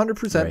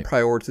 100% right.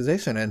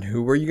 Prioritization. And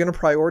who are you going to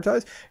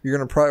prioritize? You're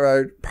going to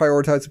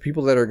prioritize the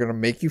people that are going to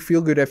make you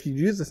feel good after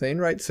you do the thing,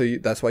 right? So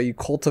that's why you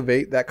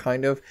cultivate that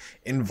kind of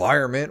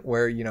environment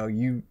where,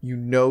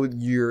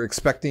 you're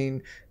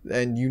expecting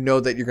and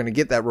that you're going to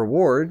get that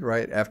reward,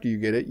 right? After you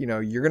get it,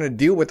 you're going to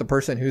deal with the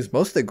person who's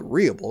most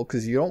agreeable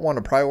because you don't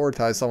want to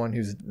prioritize someone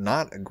who's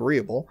not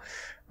agreeable,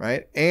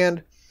 right?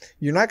 And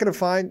you're not going to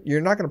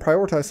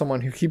prioritize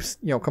someone who keeps,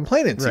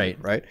 complaining to you,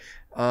 right?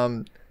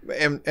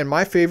 And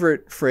my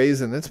favorite phrase,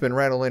 and it's been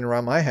rattling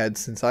around my head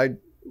since I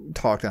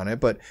talked on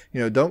it, but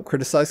don't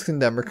criticize,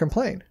 condemn, or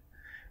complain,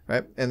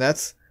 right? And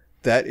that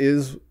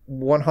is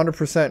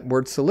 100%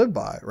 words to live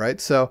by, right?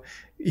 So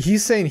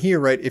he's saying here,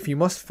 right, if you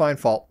must find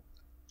fault,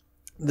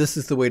 this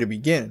is the way to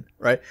begin,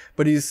 right?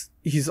 But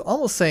he's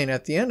almost saying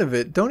at the end of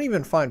it, don't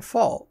even find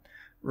fault,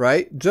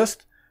 right?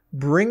 Just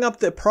bring up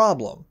the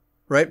problem,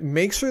 right?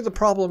 Make sure the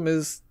problem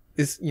is,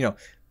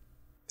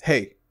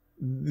 hey,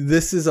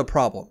 this is a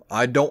problem.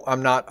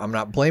 I'm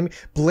not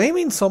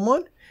blaming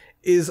someone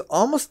is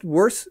almost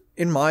worse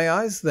in my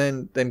eyes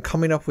than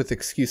coming up with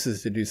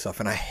excuses to do stuff.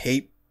 And I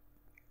hate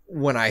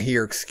when I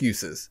hear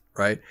excuses,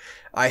 right?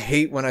 I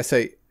hate when I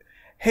say,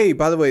 hey,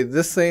 by the way,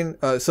 this thing,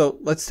 so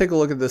let's take a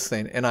look at this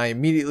thing. And I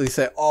immediately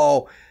say,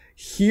 oh,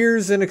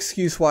 here's an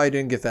excuse why I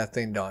didn't get that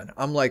thing done.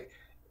 I'm like,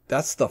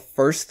 that's the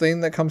first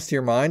thing that comes to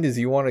your mind is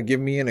you want to give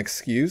me an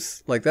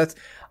excuse? Like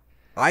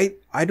I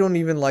don't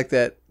even like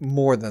that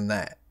more than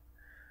that.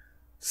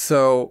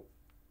 So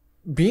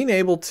being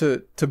able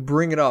to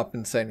bring it up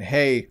and saying,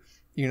 hey,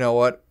 you know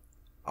what?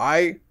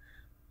 I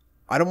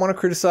don't want to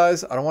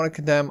criticize. I don't want to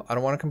condemn. I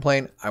don't want to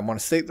complain. I want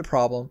to state the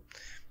problem.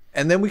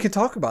 And then we can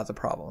talk about the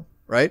problem,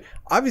 right?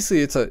 Obviously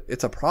it's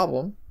a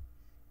problem.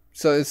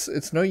 So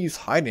it's no use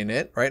hiding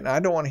it, right? And I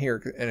don't want to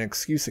hear an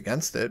excuse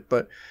against it,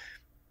 but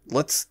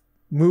let's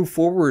move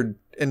forward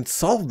and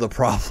solve the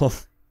problem.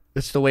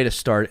 It's the way to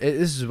start.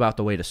 This is about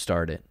the way to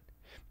start it.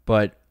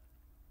 But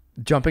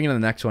jumping into the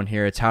next one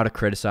here, it's how to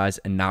criticize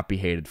and not be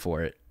hated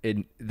for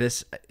it.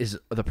 This is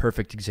the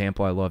perfect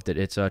example. I loved it.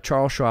 It's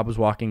Charles Schwab was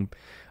walking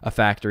a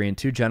factory and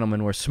two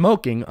gentlemen were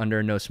smoking under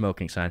a no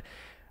smoking sign.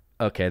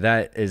 Okay,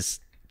 that is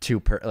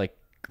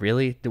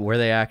really? Were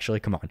they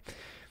actually? Come on.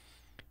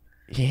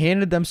 He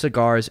handed them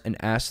cigars and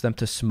asked them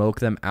to smoke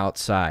them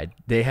outside.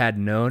 They had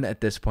known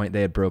at this point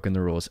they had broken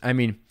the rules. I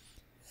mean,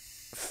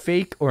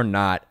 fake or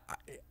not,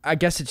 I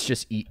guess it's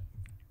just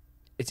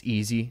it's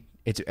easy.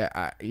 It's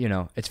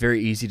it's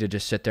very easy to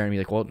just sit there and be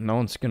like, well, no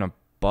one's gonna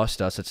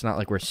bust us. It's not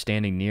like we're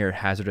standing near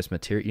hazardous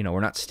material.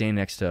 We're not standing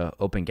next to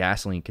open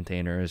gasoline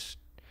containers.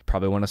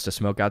 Probably want us to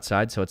smoke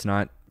outside so it's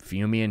not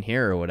fumey in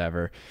here or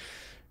whatever.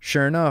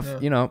 Sure enough,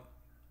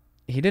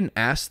 he didn't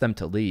ask them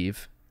to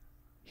leave.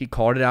 He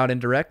called it out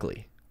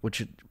indirectly,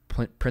 which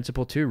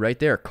principle 2 right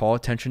there. Call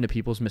attention to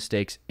people's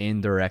mistakes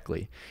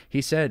indirectly.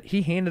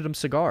 He handed them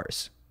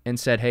cigars and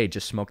said, hey,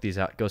 just smoke these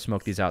out. Go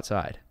smoke these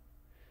outside.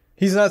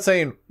 He's not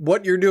saying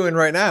what you're doing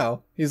right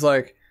now. He's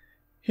like,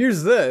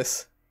 here's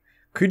this.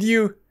 Could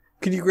you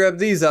grab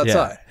these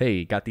outside? Yeah.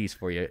 Hey, got these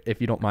for you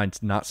if you don't mind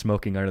not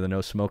smoking under the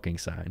no smoking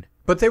sign.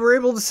 But they were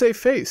able to save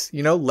face.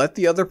 Let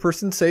the other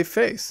person save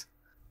face.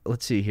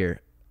 Let's see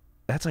here.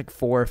 That's like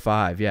 4 or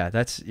 5. Yeah,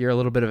 you're a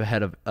little bit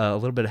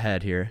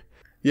ahead here.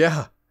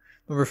 Yeah.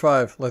 Number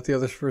 5, let the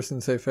other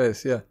person save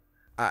face. Yeah.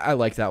 I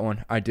like that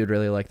one. I did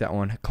really like that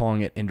one.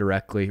 Calling it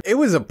indirectly. It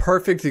was a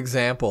perfect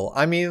example.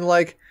 I mean,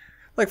 like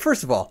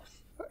first of all,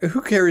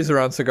 who carries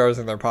around cigars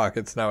in their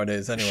pockets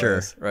nowadays anyways,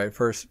 sure. Right?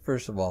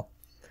 First of all.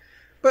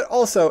 But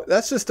also,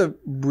 that's just a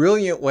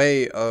brilliant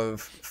way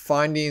of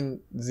finding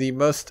the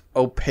most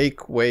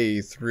opaque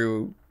way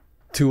through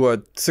to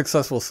a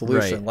successful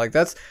solution. Right. Like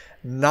that's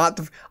not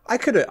I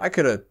could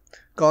have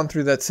gone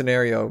through that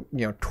scenario,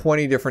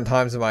 20 different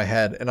times in my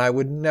head and I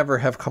would never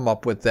have come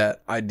up with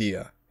that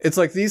idea. It's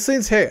like these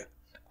things, hey,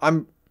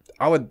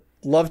 I would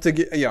love to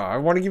get I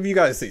want to give you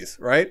guys these,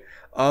 right?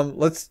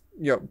 Let's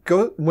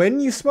go when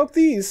you smoke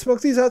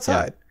these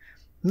outside. Yeah.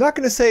 I'm not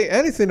going to say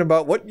anything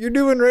about what you're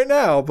doing right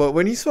now, but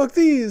when you smoke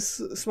these,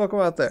 smoke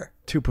them out there.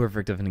 Too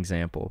perfect of an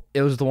example.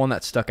 It was the one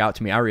that stuck out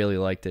to me. I really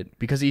liked it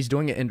because he's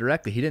doing it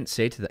indirectly. He didn't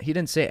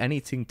say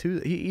anything to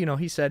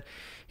he said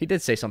he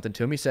did say something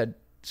to him. He said,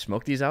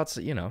 smoke these out,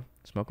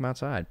 smoke them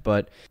outside.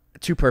 But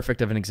too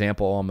perfect of an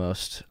example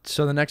almost.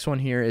 So the next one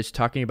here is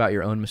talking about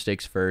your own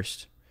mistakes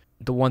first.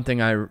 The one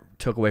thing I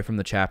took away from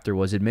the chapter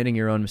was admitting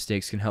your own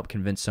mistakes can help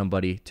convince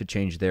somebody to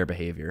change their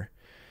behavior.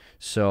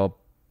 So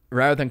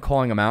rather than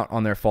calling them out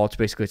on their faults,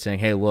 basically saying,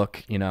 hey,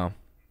 look,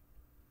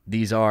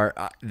 these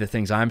are the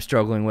things I'm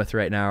struggling with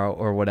right now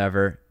or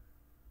whatever.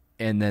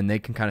 And then they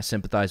can kind of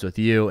sympathize with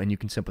you and you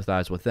can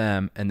sympathize with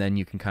them. And then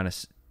you can kind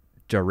of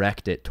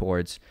direct it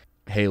towards,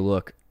 hey,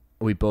 look,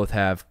 we both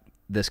have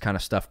this kind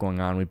of stuff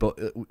going on.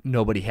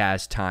 Nobody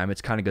has time.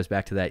 It kind of goes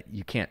back to that.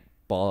 You can't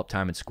ball up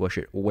time and squish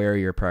it. Where are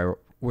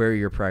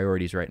your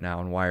priorities right now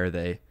and why are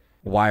they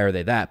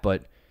that?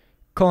 But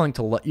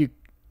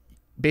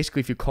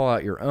basically if you call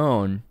out your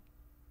own,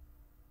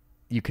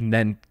 you can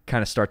then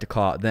kind of start to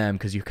call out them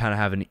because you kind of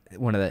have an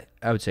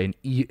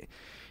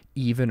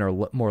even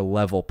or more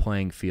level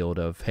playing field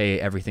of, hey,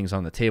 everything's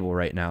on the table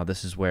right now.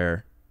 This is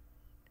where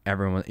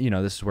everyone,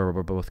 this is where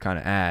we're both kind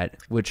of at,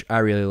 which I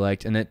really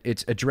liked. And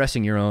it's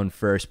addressing your own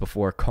first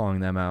before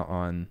calling them out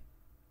on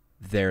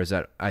theirs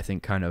that I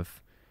think kind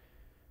of,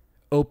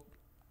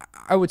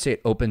 I would say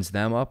it opens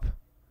them up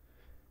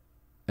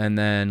and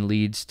then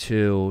leads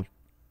to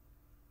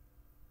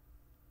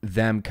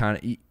them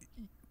kind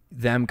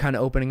of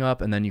opening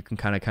up, and then you can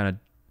kind of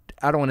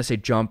I don't want to say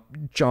jump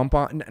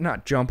on,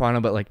 not jump on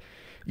them, but like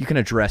you can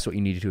address what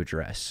you need to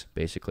address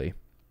basically.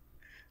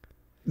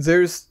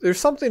 There's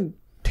something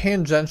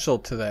tangential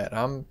to that.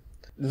 I'm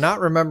not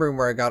remembering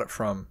where I got it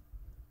from,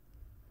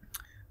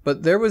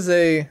 but there was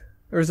a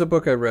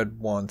book I read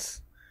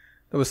once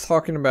that was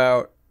talking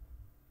about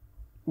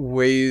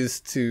ways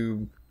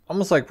to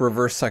almost like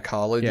reverse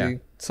psychology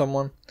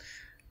someone,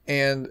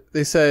 and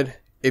they said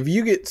if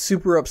you get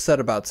super upset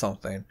about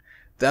something,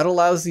 that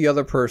allows the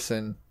other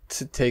person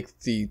to take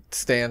the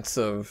stance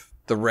of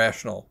the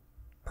rational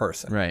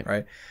person.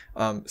 Right.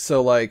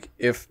 So like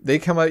if they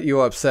come at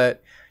you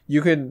upset,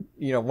 you could,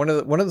 one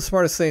of the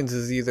smartest things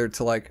is either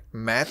to like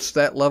match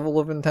that level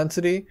of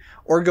intensity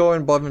or go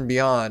above and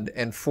beyond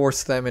and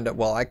force them into,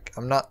 well,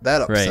 I'm not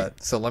that upset.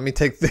 Right. So let me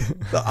take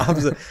the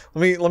opposite.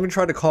 let me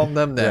try to calm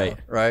them down.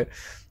 Right.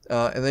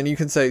 And then you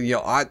can say,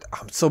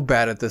 I'm so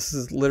bad at this.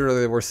 This is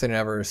literally the worst thing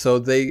ever. So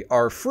they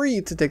are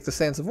free to take the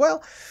stance of,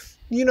 well,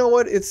 you know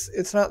what?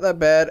 It's not that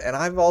bad, and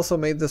I've also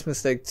made this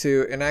mistake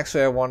too. And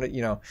actually, I wanted,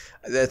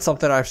 it's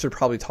something I should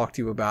probably talk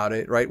to you about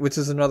it, right? Which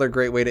is another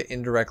great way to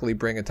indirectly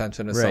bring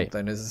attention to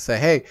something, is to say,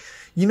 hey,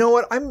 you know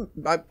what?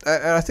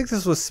 I think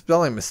this was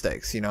spelling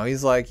mistakes.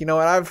 He's like, you know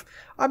what?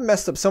 I've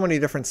messed up so many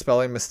different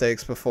spelling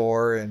mistakes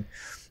before, and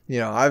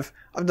I've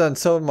done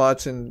so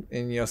much, and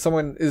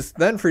someone is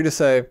then free to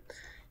say,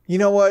 you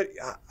know what?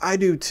 I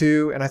do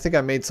too, and I think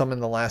I made some in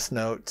the last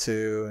note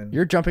too. And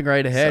you're jumping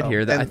right ahead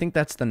here. I think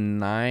that's the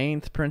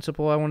 9th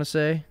principle, I want to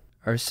say,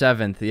 or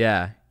 7th.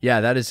 Yeah,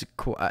 that is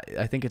cool.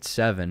 I think it's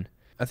 7.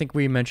 I think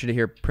we mentioned it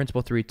here.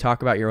 Principle 3: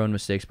 talk about your own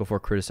mistakes before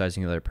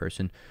criticizing the other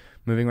person.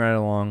 Moving right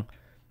along,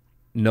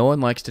 no one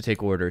likes to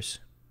take orders.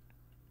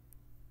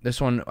 This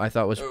one I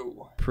thought was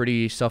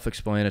pretty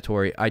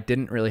self-explanatory. I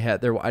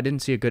didn't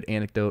see a good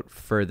anecdote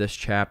for this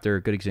chapter,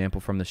 a good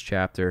example from this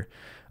chapter.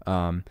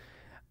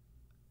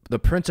 The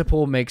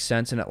principle makes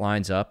sense and it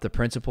lines up. The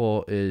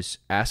principle is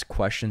ask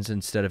questions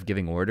instead of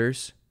giving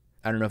orders.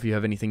 I don't know if you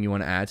have anything you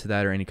want to add to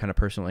that or any kind of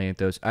personal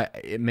anecdotes.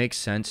 It makes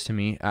sense to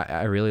me.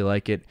 I really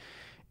like it.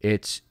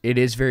 It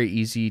is very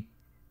easy.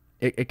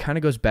 It kind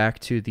of goes back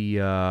to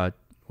the,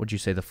 what'd you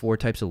say, the 4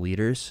 types of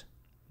leaders?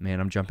 Man,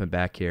 I'm jumping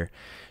back here.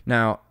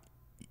 Now,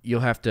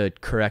 you'll have to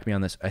correct me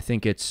on this. I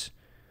think it's,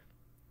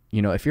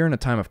 if you're in a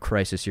time of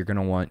crisis, you're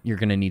going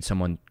to need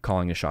someone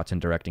calling the shots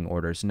and directing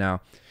orders. Now,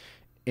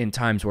 in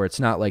times where it's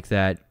not like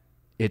that,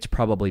 it's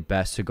probably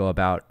best to go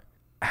about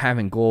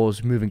having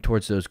goals, moving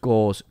towards those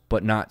goals,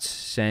 but not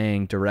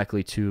saying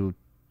directly to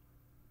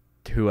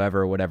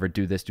whoever, whatever,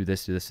 do this, do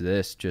this, do this, do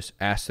this. Just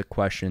ask the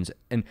questions.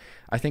 And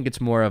I think it's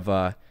more of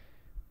a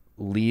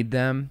lead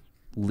them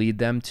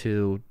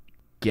to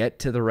get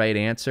to the right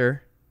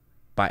answer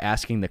by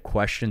asking the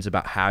questions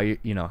about how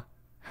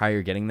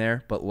you're getting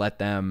there, but let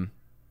them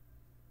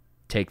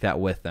take that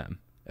with them,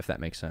 if that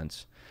makes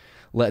sense.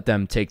 Let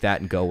them take that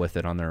and go with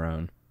it on their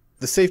own.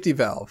 The safety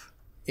valve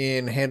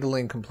in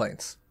handling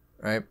complaints,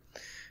 right?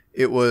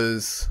 It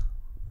was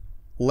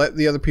let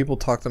the other people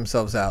talk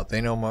themselves out.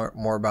 They know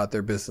more about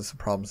their business and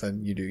problems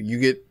than you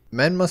do.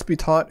 Men must be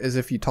taught as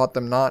if you taught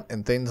them not,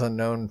 and things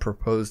unknown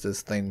proposed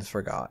as things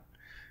forgot,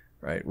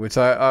 right? Which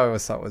I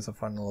always thought was a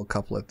fun little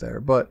couplet there.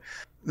 But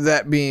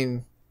that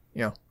being,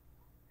 the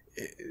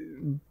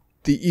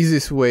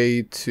easiest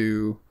way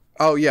to...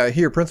 Oh, yeah,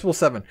 here, principle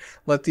 7.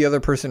 Let the other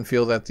person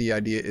feel that the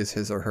idea is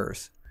his or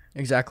hers.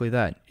 Exactly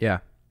that, yeah.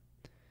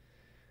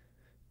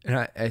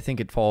 And I think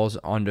it falls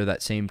under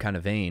that same kind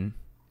of vein.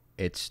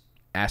 It's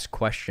ask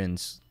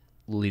questions,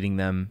 leading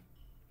them,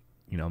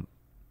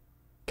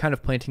 kind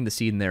of planting the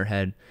seed in their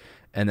head,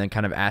 and then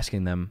kind of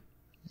asking them,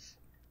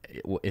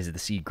 is the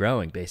seed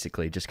growing,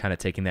 basically? Just kind of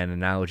taking that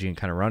analogy and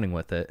kind of running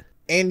with it.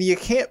 And you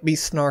can't be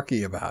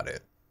snarky about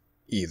it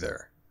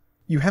either.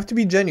 You have to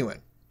be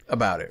genuine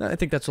about it. I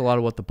think that's a lot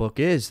of what the book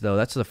is, though.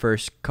 That's the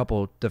first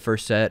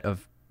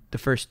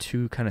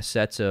 2 kind of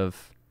sets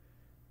of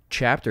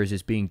chapters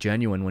is being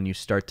genuine when you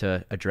start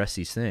to address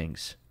these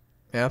things.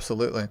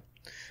 Absolutely.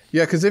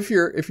 Yeah, because if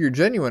you're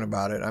genuine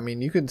about it, I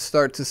mean, you can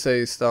start to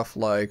say stuff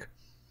like,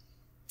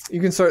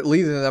 you can start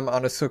leading them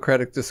on a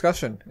Socratic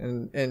discussion,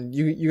 and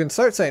you can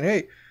start saying,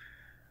 hey,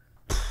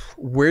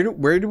 where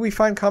do we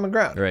find common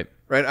ground? Right.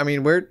 I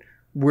mean,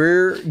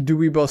 where do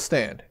we both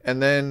stand?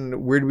 And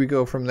then where do we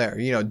go from there?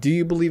 Do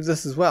you believe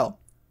this as well?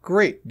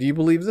 Great. Do you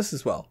believe this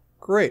as well?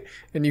 Great.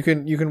 And you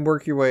can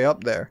work your way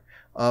up there.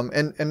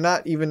 And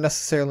not even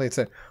necessarily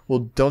say, well,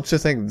 don't you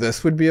think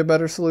this would be a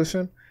better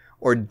solution?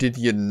 Or did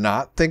you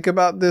not think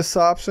about this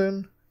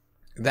option?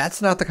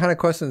 That's not the kind of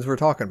questions we're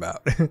talking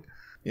about.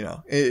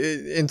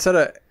 Instead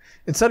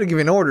of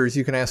giving orders,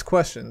 you can ask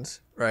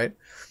questions, right?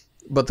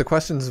 But the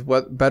questions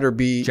better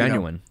be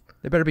genuine.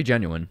 They better be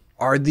genuine.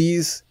 Are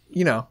these,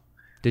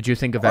 did you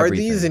think of everything?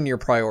 Are these in your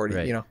priority?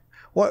 Right.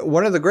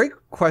 One of the great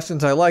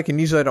questions I like,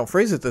 and usually I don't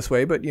phrase it this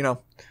way, but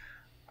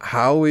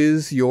how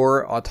is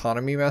your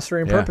autonomy,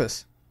 mastery, and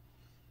purpose?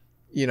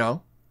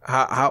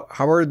 How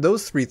are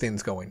those 3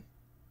 things going?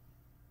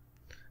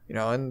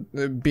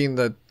 And being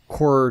the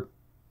core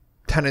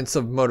tenets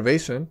of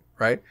motivation,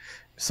 right?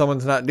 If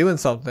someone's not doing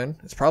something,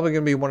 it's probably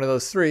going to be one of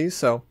those 3.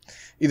 So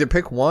either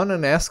pick one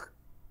and ask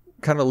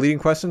kind of leading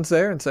questions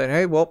there and say,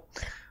 hey, well,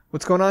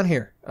 what's going on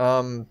here?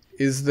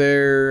 Is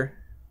there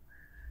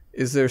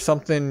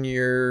something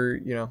you're,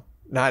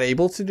 not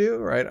able to do,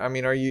 right? I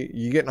mean, are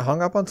you getting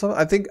hung up on something?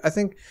 I think,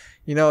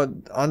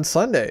 on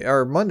Sunday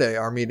or Monday,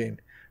 our meeting,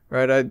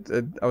 right?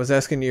 I was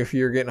asking you if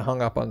you're getting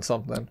hung up on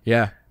something.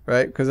 Yeah.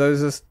 Right.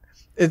 Cause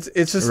It's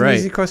just an Right.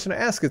 easy question to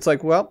ask. It's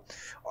like, well,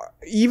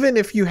 even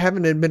if you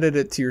haven't admitted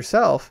it to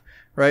yourself,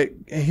 right?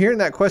 Hearing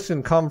that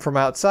question come from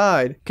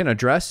outside, Can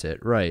address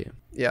it, right?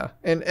 yeah,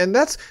 and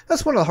that's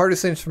one of the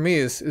hardest things for me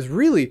is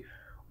really,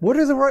 what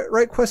are the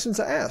right questions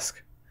to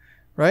ask,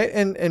 right?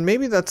 And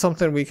maybe that's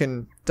something we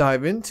can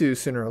dive into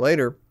sooner or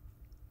later.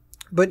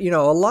 But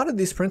a lot of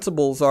these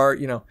principles are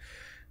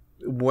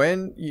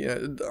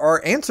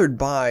are answered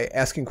by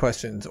asking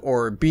questions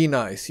or be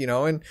nice,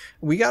 and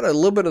we got a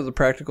little bit of the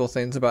practical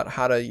things about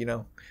how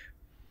to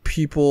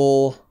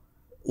people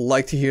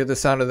like to hear the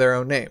sound of their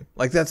own name.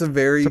 Like that's a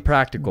very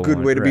practical good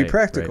one. way to be Right,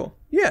 practical.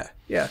 Right.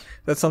 Yeah.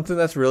 That's something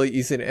that's really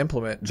easy to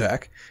implement,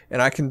 Jack.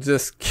 And I can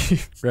just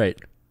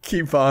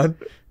keep on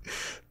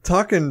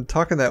talking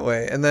that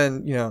way. And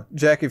then,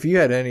 Jack, if you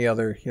had any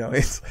other,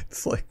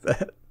 insights like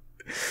that.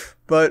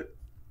 But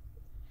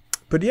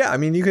yeah, I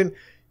mean,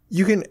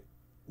 you can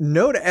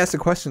know to ask the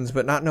questions,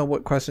 but not know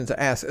what questions to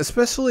ask,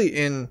 especially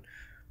in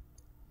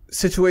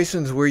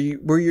situations where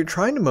you're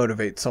trying to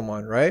motivate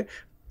someone, right?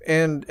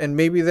 And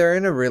maybe they're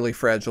in a really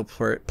fragile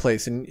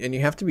place, and you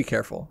have to be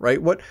careful, right?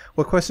 What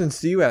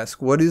questions do you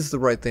ask? What is the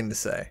right thing to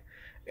say?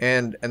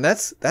 And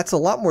that's a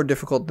lot more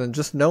difficult than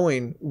just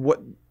knowing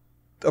what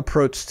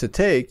approach to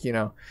take.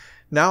 Now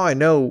I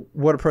know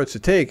what approach to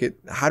take.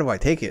 How do I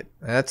take it?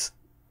 And that's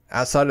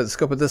outside of the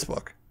scope of this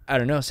book. I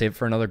don't know. Save it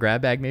for another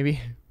grab bag, maybe.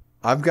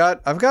 I've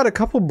got a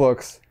couple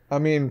books. I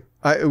mean,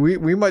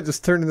 we might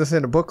just turn this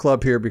into book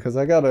club here because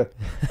I got a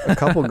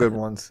couple good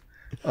ones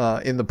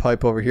in the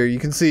pipe over here. You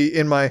can see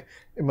in my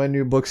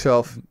new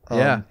bookshelf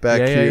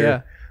back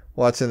here.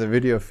 Watching the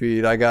video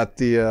feed. I got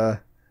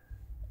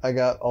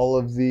all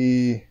of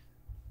the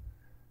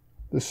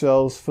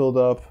shelves filled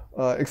up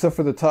except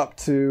for the top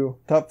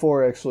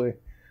four actually.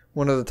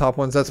 One of the top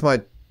ones, that's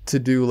my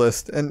to-do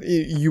list, and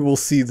you will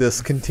see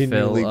this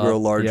continually grow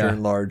larger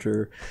and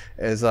larger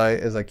as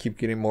I keep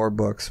getting more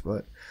books,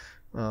 but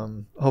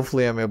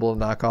hopefully I'm able to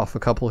knock off a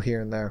couple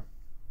here and there.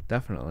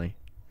 Definitely.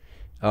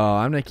 Oh,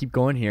 I'm gonna keep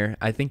going here.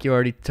 I think you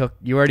already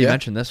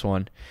mentioned this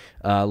one.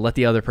 Let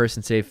the other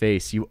person save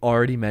face. You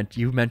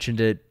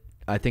mentioned it,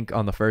 I think,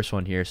 on the first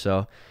one here.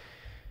 So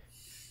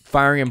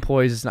firing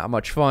employees is not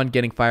much fun.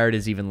 Getting fired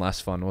is even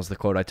less fun was the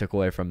quote I took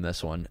away from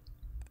this one.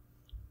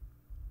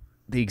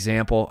 The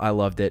example, I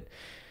loved it.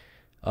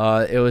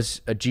 It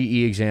was a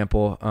GE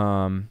example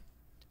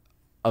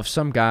of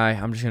some guy.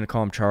 I'm just going to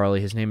call him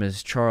Charlie. His name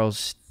is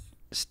Charles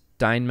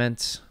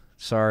Steinmetz.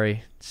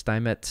 Sorry,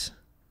 Steinmetz.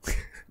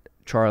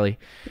 Charlie.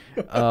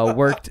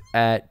 Worked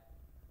at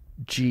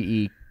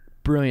GE.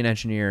 Brilliant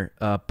engineer.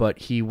 But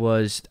he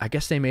was, I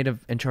guess they made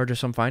him in charge of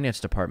some finance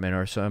department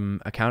or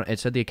some account. It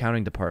said the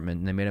accounting department,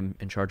 and they made him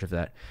in charge of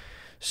that.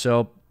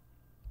 So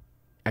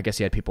I guess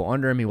he had people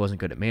under him. He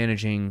wasn't good at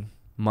managing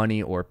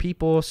money or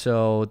people,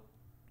 so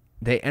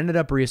they ended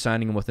up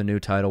reassigning him with a new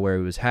title where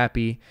he was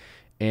happy,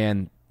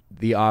 and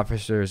the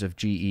officers of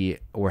GE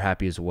were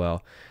happy as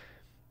well.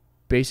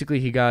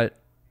 Basically, he got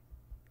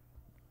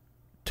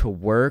to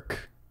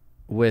work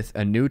with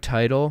a new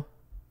title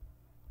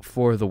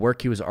for the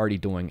work he was already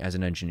doing as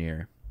an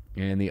engineer,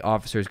 and the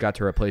officers got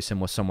to replace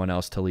him with someone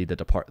else to lead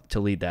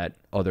that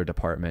other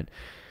department.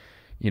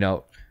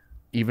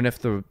 Even if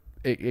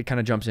it kind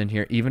of jumps in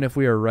here. Even if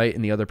we are right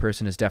and the other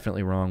person is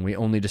definitely wrong, we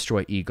only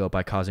destroy ego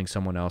by causing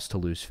someone else to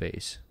lose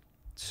face.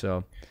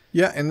 So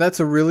yeah, and that's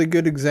a really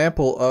good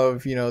example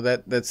of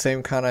that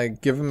same kind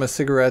of give them a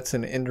cigars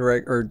and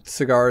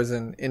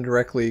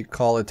indirectly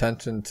call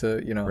attention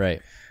to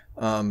right.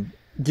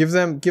 Give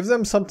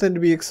them something to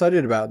be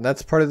excited about, and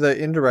that's part of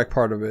the indirect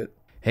part of it.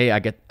 Hey, I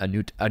get a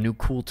new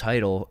cool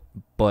title,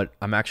 but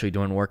I'm actually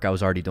doing work I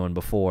was already doing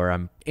before.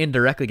 I'm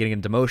indirectly getting a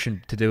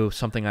demotion to do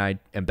something I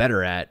am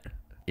better at.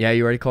 Yeah,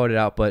 you already called it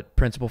out, but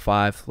principle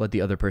 5, let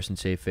the other person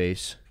save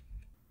face.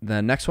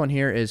 The next one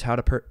here is how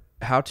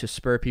to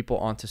spur people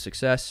onto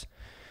success.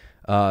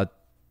 The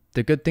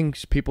good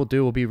things people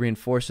do will be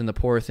reinforced, and the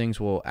poorer things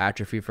will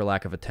atrophy for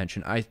lack of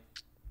attention. I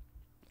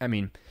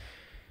mean,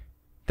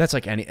 that's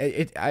like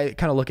I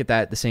kind of look at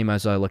that the same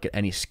as I look at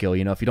any skill.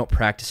 If you don't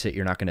practice it,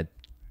 you're not gonna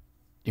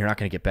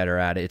get better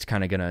at it. It's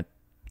kind of gonna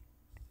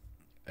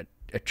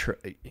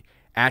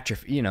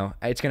atrophy.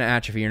 It's gonna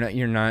atrophy.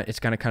 You're not. It's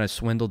gonna kind of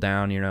swindle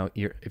down.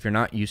 If you're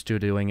not used to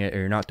doing it or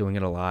you're not doing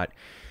it a lot,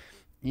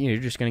 you're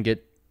just gonna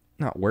get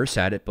not worse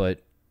at it,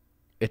 but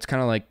it's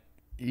kind of like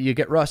you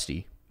get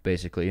rusty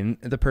basically. And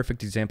the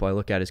perfect example I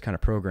look at is kind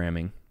of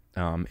programming.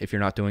 If you're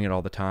not doing it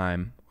all the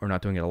time or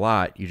not doing it a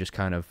lot, you just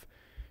kind of,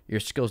 your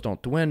skills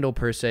don't dwindle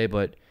per se,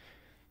 but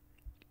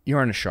you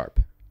aren't as sharp.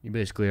 You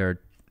basically are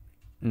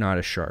not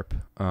as sharp.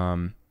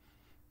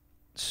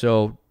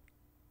 So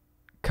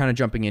kind of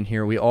jumping in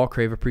here, we all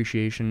crave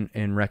appreciation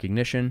and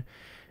recognition,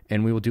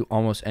 and we will do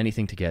almost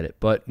anything to get it,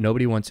 but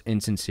nobody wants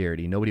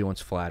insincerity. Nobody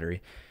wants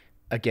flattery.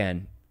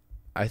 Again,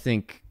 I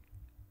think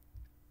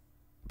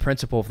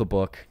principle of the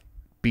book,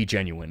 be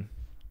genuine.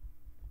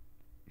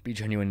 Be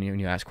genuine when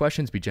you ask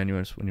questions. Be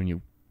genuine when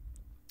you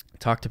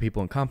talk to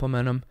people and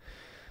compliment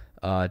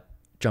them.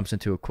 Jumps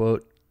into a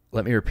quote.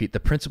 Let me repeat. The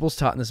principles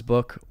taught in this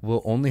book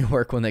will only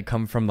work when they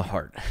come from the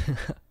heart.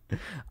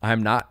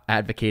 I'm not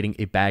advocating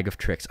a bag of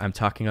tricks. I'm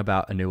talking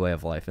about a new way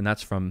of life, and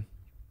that's from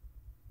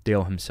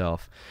Dale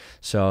himself.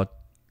 So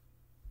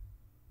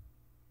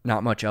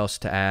not much else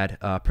to add.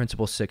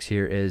 Principle 6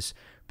 here is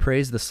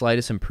praise the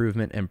slightest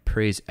improvement and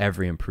praise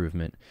every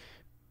improvement.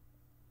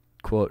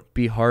 Quote,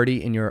 be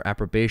hearty in your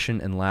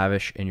approbation and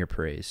lavish in your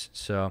praise.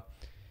 So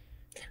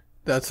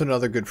that's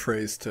another good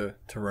phrase to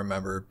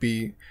remember.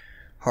 Be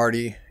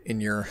hearty in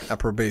your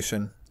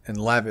approbation and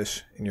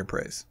lavish in your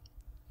praise.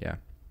 Yeah.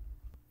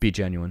 Be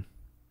genuine.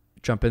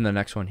 Jump in the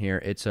next one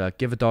here. It's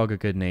give a dog a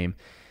good name.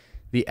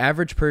 The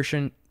average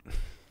person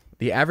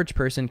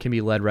can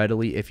be led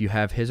readily if you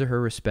have his or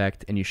her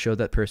respect and you show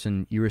that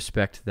person you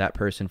respect that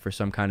person for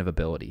some kind of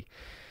ability.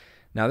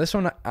 Now this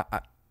one,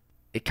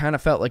 it kind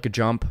of felt like a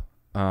jump.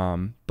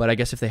 But I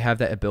guess if they have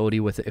that ability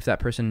if that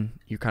person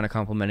you're kind of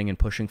complimenting and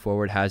pushing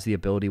forward has the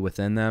ability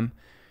within them,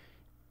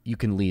 you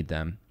can lead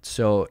them.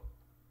 So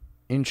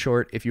in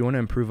short, if you want to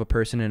improve a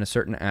person in a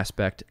certain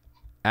aspect,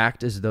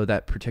 act as though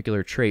that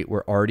particular trait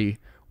were already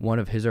one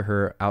of his or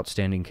her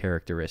outstanding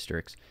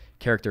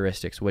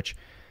characteristics, which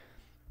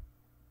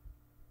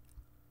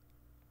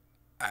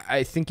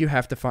I think you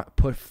have to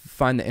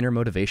find the inner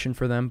motivation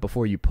for them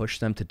before you push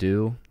them to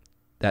do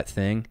that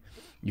thing.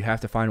 You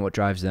have to find what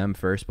drives them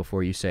first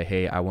before you say,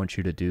 hey, I want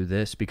you to do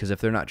this. Because if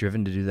they're not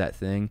driven to do that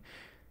thing,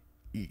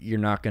 you're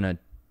not going to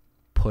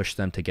push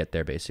them to get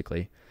there,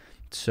 basically.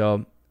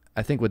 So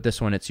I think with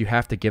this one, it's you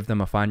have to give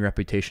them a fine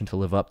reputation to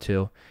live up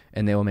to,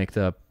 and they will make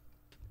the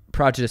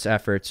prodigious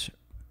efforts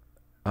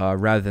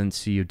rather than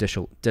see you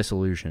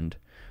disillusioned.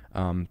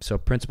 So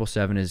principle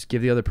 7 is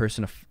give the other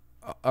person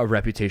a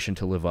reputation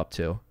to live up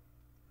to.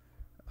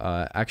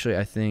 Actually,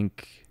 I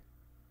think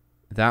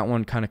that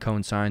one kind of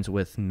coincides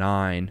with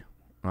 9,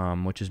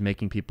 which is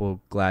making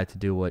people glad to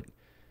do what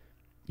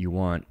you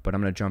want. But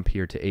I'm going to jump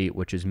here to 8,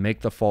 which is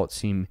make the fault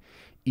seem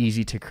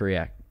easy to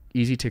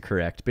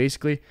correct.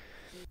 Basically,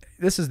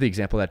 this is the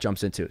example that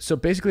jumps into. So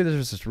basically,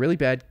 there's this really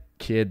bad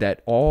kid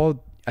that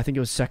I think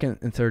it was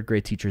 2nd and 3rd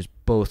grade teachers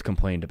both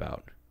complained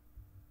about.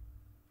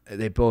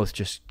 They both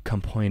just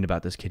complained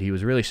about this kid. He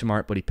was really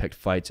smart, but he picked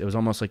fights. It was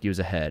almost like he was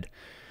ahead.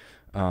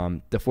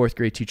 The 4th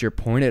grade teacher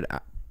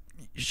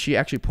she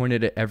actually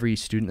pointed at every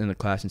student in the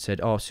class and said,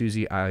 oh,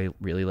 Susie, I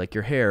really like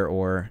your hair,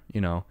 or,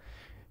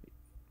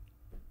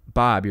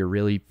 Bob, you're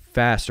really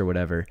fast, or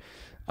whatever.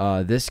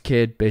 This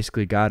kid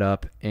basically got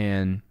up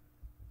and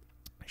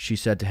she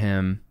said to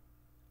him,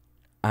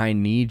 I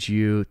need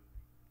you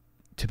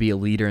to be a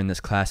leader in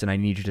this class and I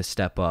need you to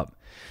step up.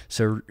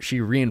 So she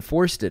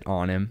reinforced it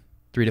on him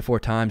 3 to 4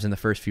 times in the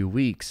first few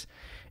weeks.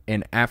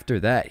 And after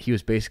that, he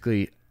was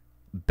basically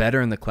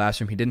better in the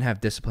classroom. He didn't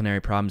have disciplinary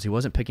problems. He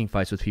wasn't picking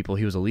fights with people.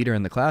 He was a leader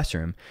in the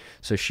classroom.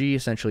 So she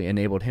essentially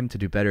enabled him to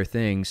do better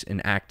things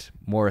and act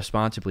more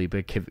responsibly,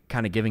 but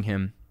kind of giving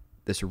him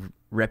this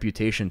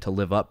reputation to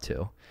live up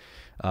to.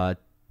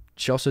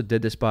 She also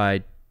did this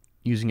by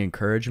using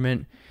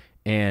encouragement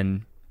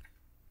and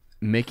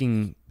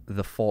making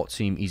the fault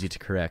seem easy to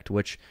correct,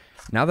 which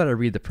now that I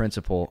read the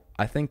principle,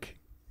 I think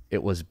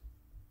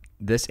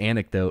this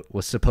anecdote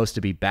was supposed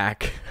to be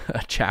back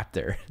a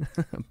chapter,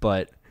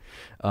 but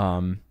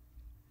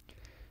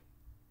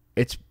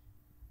it's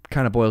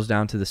kind of boils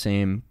down to the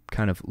same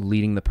kind of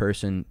leading the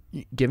person,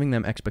 giving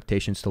them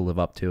expectations to live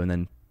up to, and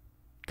then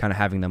kind of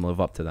having them live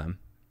up to them.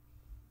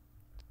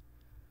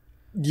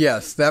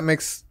 Yes, that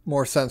makes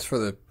more sense for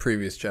the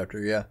previous chapter,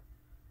 yeah.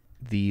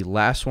 The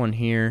last one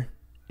here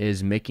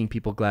is making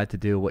people glad to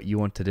do what you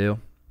want to do.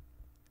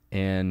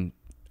 And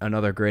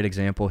another great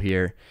example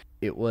here,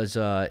 it was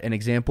an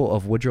example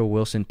of Woodrow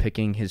Wilson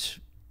picking his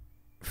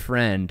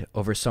friend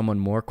over someone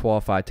more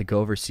qualified to go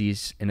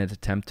overseas in an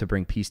attempt to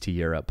bring peace to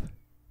Europe.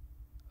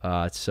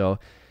 So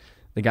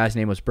the guy's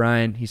name was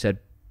Brian. He said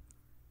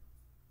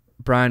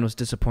Brian was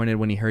disappointed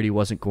when he heard he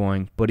wasn't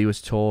going, but he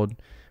was told,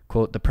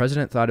 quote, the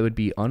president thought it would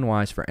be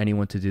unwise for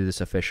anyone to do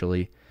this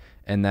officially,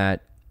 and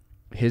that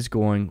his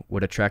going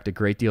would attract a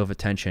great deal of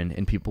attention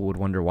and people would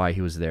wonder why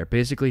he was there.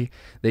 Basically,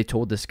 they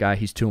told this guy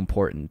he's too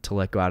important to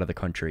let go out of the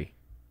country.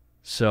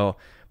 So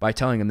by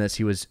telling him this,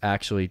 he was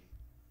actually,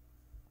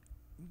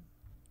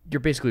 you're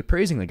basically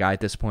praising the guy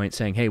at this point,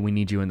 saying, hey, we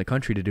need you in the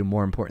country to do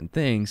more important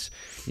things.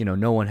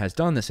 No one has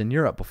done this in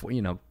Europe before.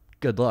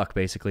 Good luck,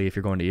 basically, if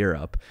you're going to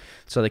Europe.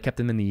 So they kept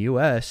him in the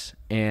U.S.,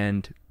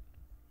 and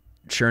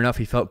sure enough,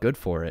 he felt good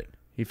for it.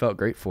 He felt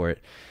great for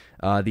it.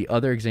 The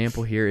other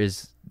example here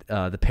is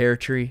the pear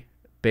tree.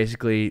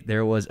 Basically,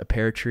 there was a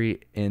pear tree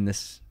in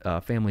this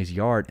family's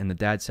yard, and the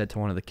dad said to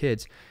one of the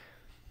kids,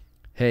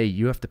 hey,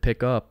 you have to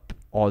pick up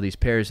all these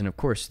pears. And of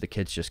course, the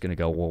kid's just going to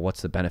go, well,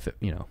 what's the benefit?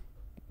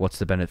 What's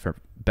the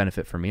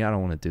benefit for me? I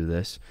don't want to do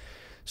this.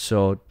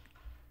 So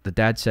the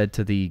dad said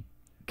to the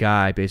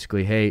guy,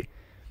 basically,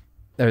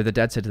 the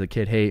dad said to the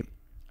kid, hey,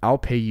 I'll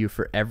pay you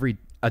for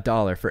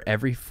 $1 for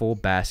every full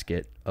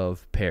basket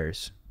of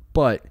pears,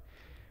 but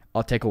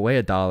I'll take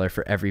away $1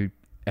 for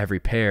every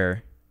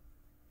pear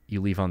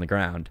you leave on the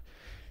ground.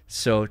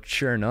 So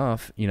sure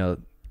enough,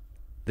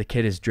 the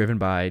kid is driven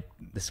by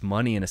this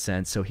money in a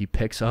sense. So he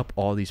picks up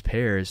all these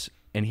pears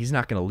and he's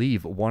not going to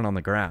leave one on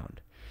the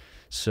ground.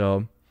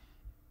 So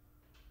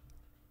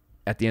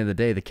at the end of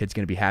the day, the kid's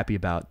going to be happy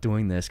about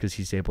doing this because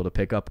he's able to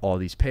pick up all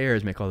these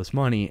pairs, make all this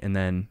money, and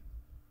then,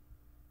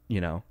 he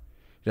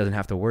doesn't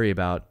have to worry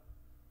about,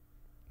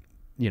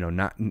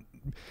 not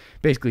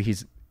basically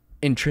he's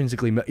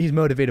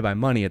motivated by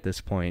money at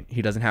this point.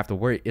 He doesn't have to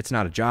worry. It's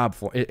not a job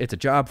it's a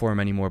job for him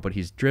anymore, but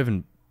he's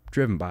driven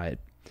by it.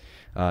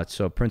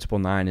 So principle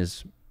 9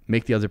 is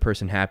make the other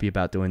person happy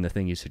about doing the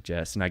thing you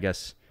suggest. And I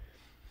guess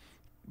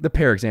the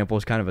pair example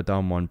is kind of a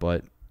dumb one,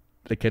 but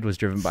the kid was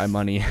driven by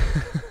money.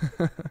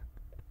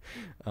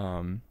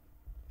 The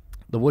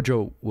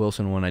Woodrow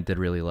Wilson one I did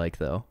really like,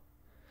 though,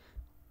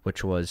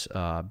 which was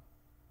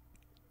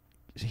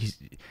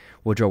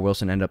Woodrow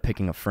Wilson ended up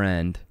picking a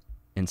friend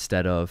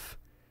instead of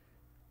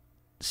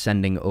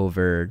sending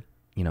over,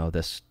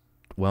 this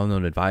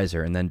well-known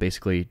advisor, and then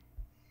basically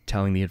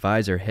telling the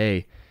advisor,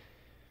 hey,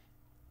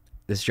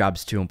 this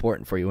job's too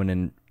important for you,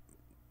 when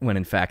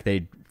in fact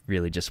they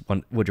really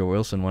Woodrow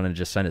Wilson wanted to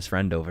just send his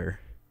friend over.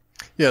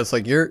 Yeah, it's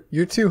like,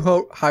 you're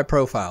too high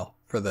profile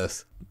for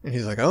this. And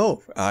he's like,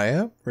 oh, I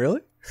am?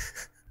 Really?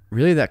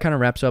 Really, that kind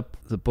of wraps up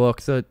the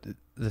book. The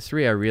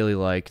 3 I really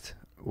liked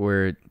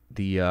were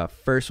the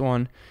first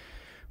one,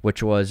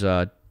 which was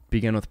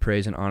begin with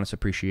praise and honest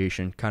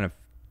appreciation, kind of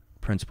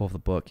principle of the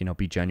book,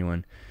 be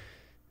genuine.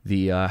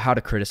 The how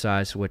to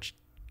criticize, which,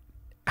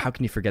 how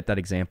can you forget that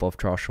example of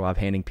Charles Schwab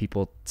handing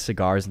people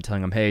cigars and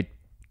telling them, hey,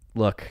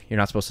 look, you're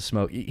not supposed to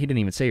smoke. He didn't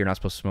even say you're not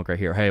supposed to smoke right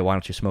here. Hey, why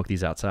don't you smoke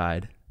these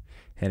outside?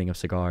 Handing them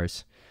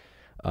cigars.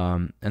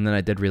 And then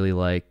I did really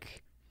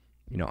like,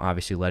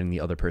 obviously letting the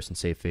other person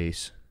save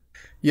face.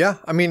 Yeah,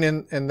 I mean,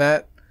 and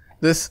that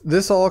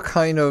this all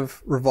kind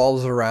of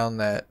revolves around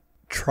that.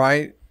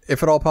 Try,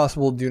 if at all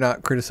possible, do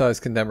not criticize,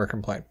 condemn, or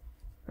complain.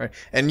 Right?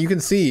 And you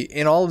can see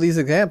in all of these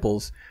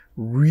examples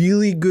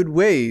really good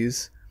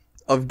ways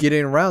of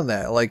getting around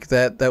that, like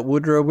that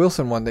Woodrow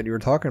Wilson one that you were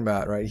talking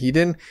about, right? He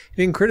didn't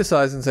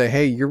criticize and say,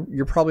 hey,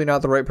 you're probably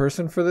not the right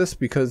person for this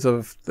because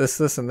of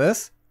this, and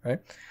this, right?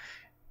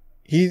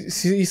 He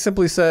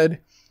simply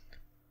said,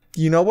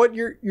 you know what,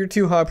 you're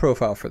too high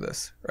profile for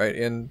this, right?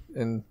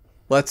 And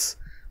let's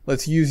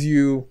use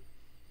you,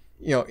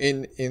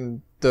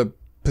 in the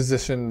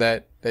position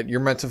that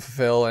you're meant to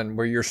fulfill and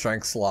where your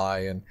strengths lie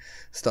and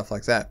stuff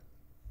like that,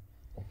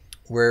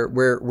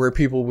 where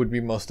people would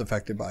be most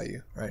affected by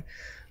you, right?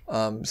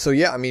 So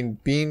yeah, I mean,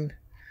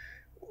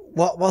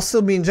 while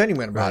still being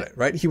genuine about it,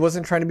 right? He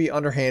wasn't trying to be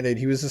underhanded.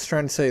 He was just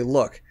trying to say,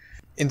 look,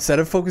 instead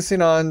of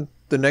focusing on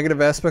the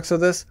negative aspects of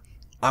this,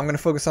 I'm going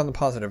to focus on the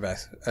positive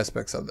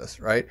aspects of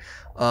this, right?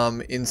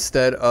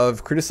 Instead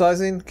of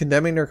criticizing,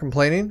 condemning, or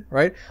complaining,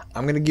 right?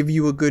 I'm going to give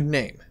you a good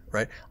name,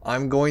 right?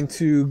 I'm going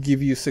to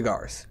give you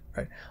cigars,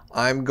 right?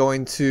 I'm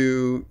going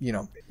to,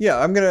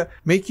 I'm going to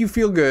make you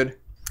feel good,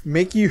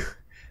 make you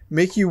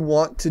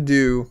want to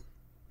do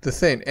the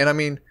thing. And I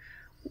mean,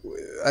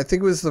 I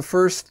think it was the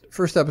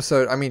first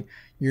episode. I mean,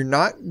 you're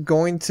not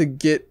going to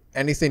get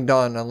anything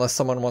done unless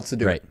someone wants to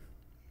do it.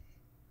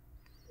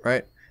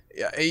 Right?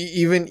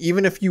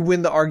 Even if you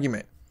win the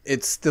argument,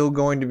 it's still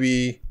going to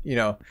be,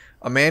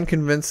 a man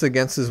convinced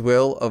against his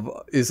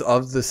will is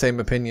of the same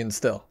opinion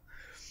still.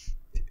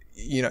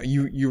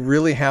 You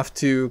really have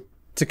to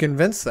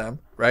convince them,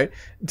 right,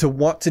 to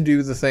want to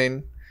do the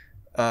thing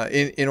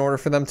in order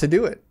for them to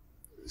do it.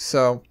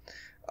 So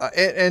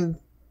and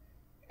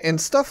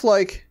stuff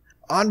like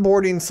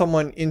onboarding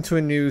someone into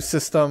a new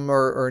system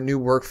or a new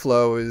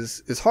workflow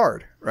is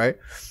hard, right?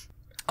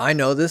 I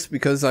know this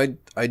because I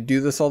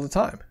do this all the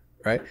time,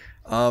 right?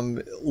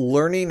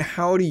 Learning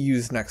how to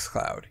use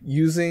Nextcloud,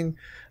 using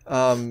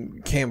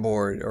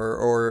Camboard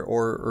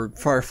or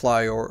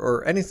Firefly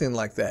or anything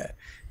like that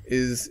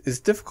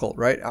is difficult,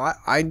 right?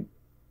 I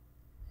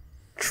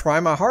try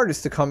my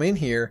hardest to come in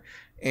here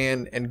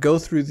and go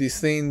through these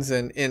things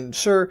and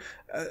sure,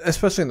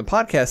 especially in the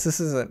podcast, this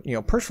isn't,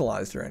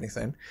 personalized or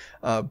anything.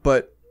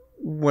 But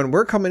when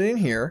we're coming in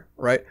here,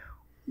 right,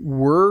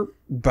 we're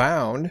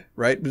bound,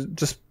 right,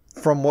 just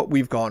from what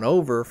we've gone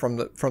over, from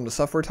the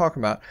stuff we're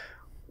talking about,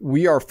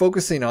 we are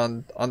focusing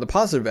on the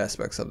positive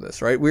aspects of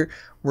this, right?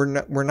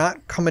 We're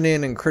not coming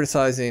in and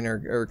criticizing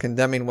or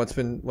condemning what's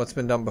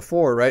been done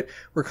before, right?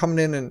 We're coming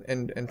in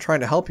and trying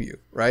to help you,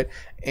 right?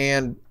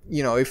 And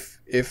if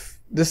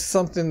this is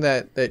something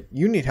that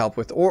you need help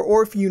with,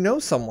 or if you know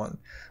someone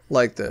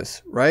like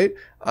this, right?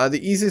 The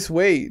easiest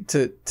way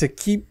to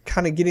keep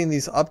kind of getting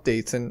these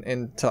updates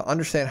and to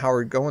understand how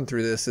we're going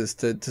through this is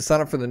to sign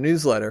up for the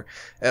newsletter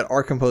at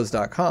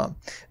OurCompose.com.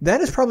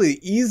 That is probably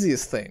the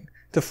easiest thing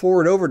to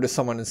forward over to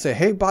someone and say,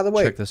 hey, by the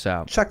way, check this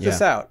out.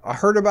 This out. I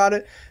heard about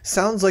it.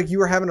 Sounds like you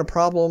were having a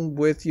problem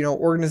with,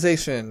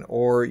 organization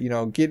or,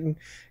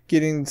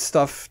 getting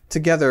stuff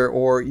together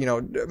or,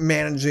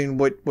 managing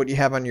what you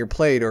have on your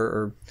plate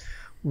or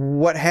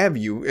what have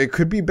you. It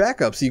could be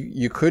backups.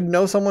 You could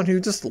know someone who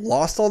just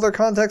lost all their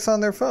contacts on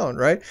their phone,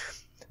 right?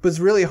 But it's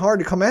really hard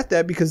to come at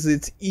that because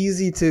it's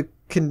easy to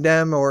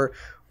condemn or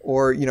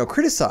or,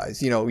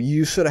 criticize,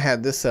 you should have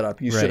had this set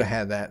up. You should have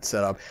had that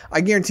set up.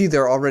 I guarantee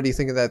they're already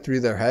thinking that through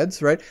their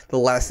heads, right? The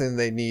last thing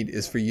they need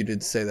is for you to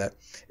say that.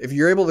 If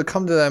you're able to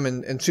come to them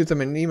and shoot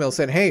them an email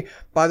saying, hey,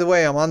 by the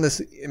way, I'm on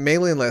this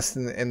mailing list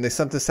and they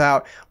sent this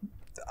out.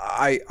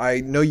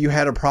 I know you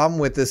had a problem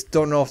with this.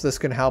 Don't know if this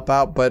can help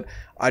out, but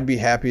I'd be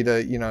happy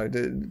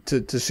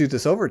to shoot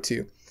this over to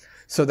you.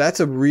 So that's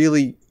a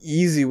really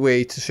easy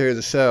way to share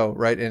the show,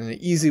 right? And an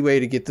easy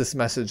way to get this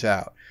message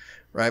out,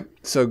 right?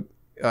 So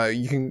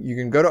you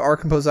can go to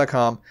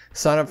OurCompose.com,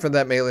 sign up for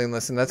that mailing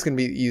list, and that's going to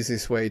be the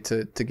easiest way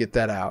to get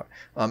that out.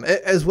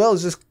 As well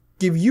as just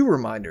give you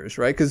reminders,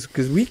 right? Because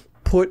we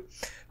put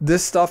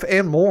this stuff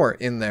and more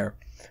in there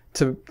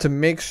to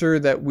make sure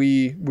that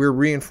we're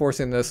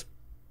reinforcing this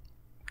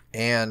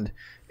and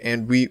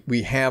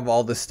we have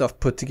all this stuff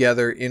put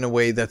together in a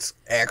way that's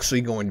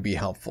actually going to be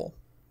helpful.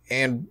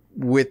 And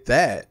with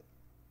that,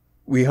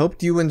 we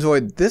hope you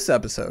enjoyed this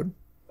episode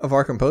of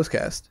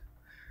OurComposeCast.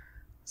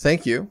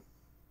 Thank you.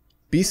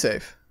 Be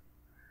safe.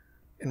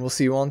 And we'll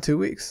see you all in 2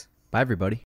 weeks. Bye, everybody.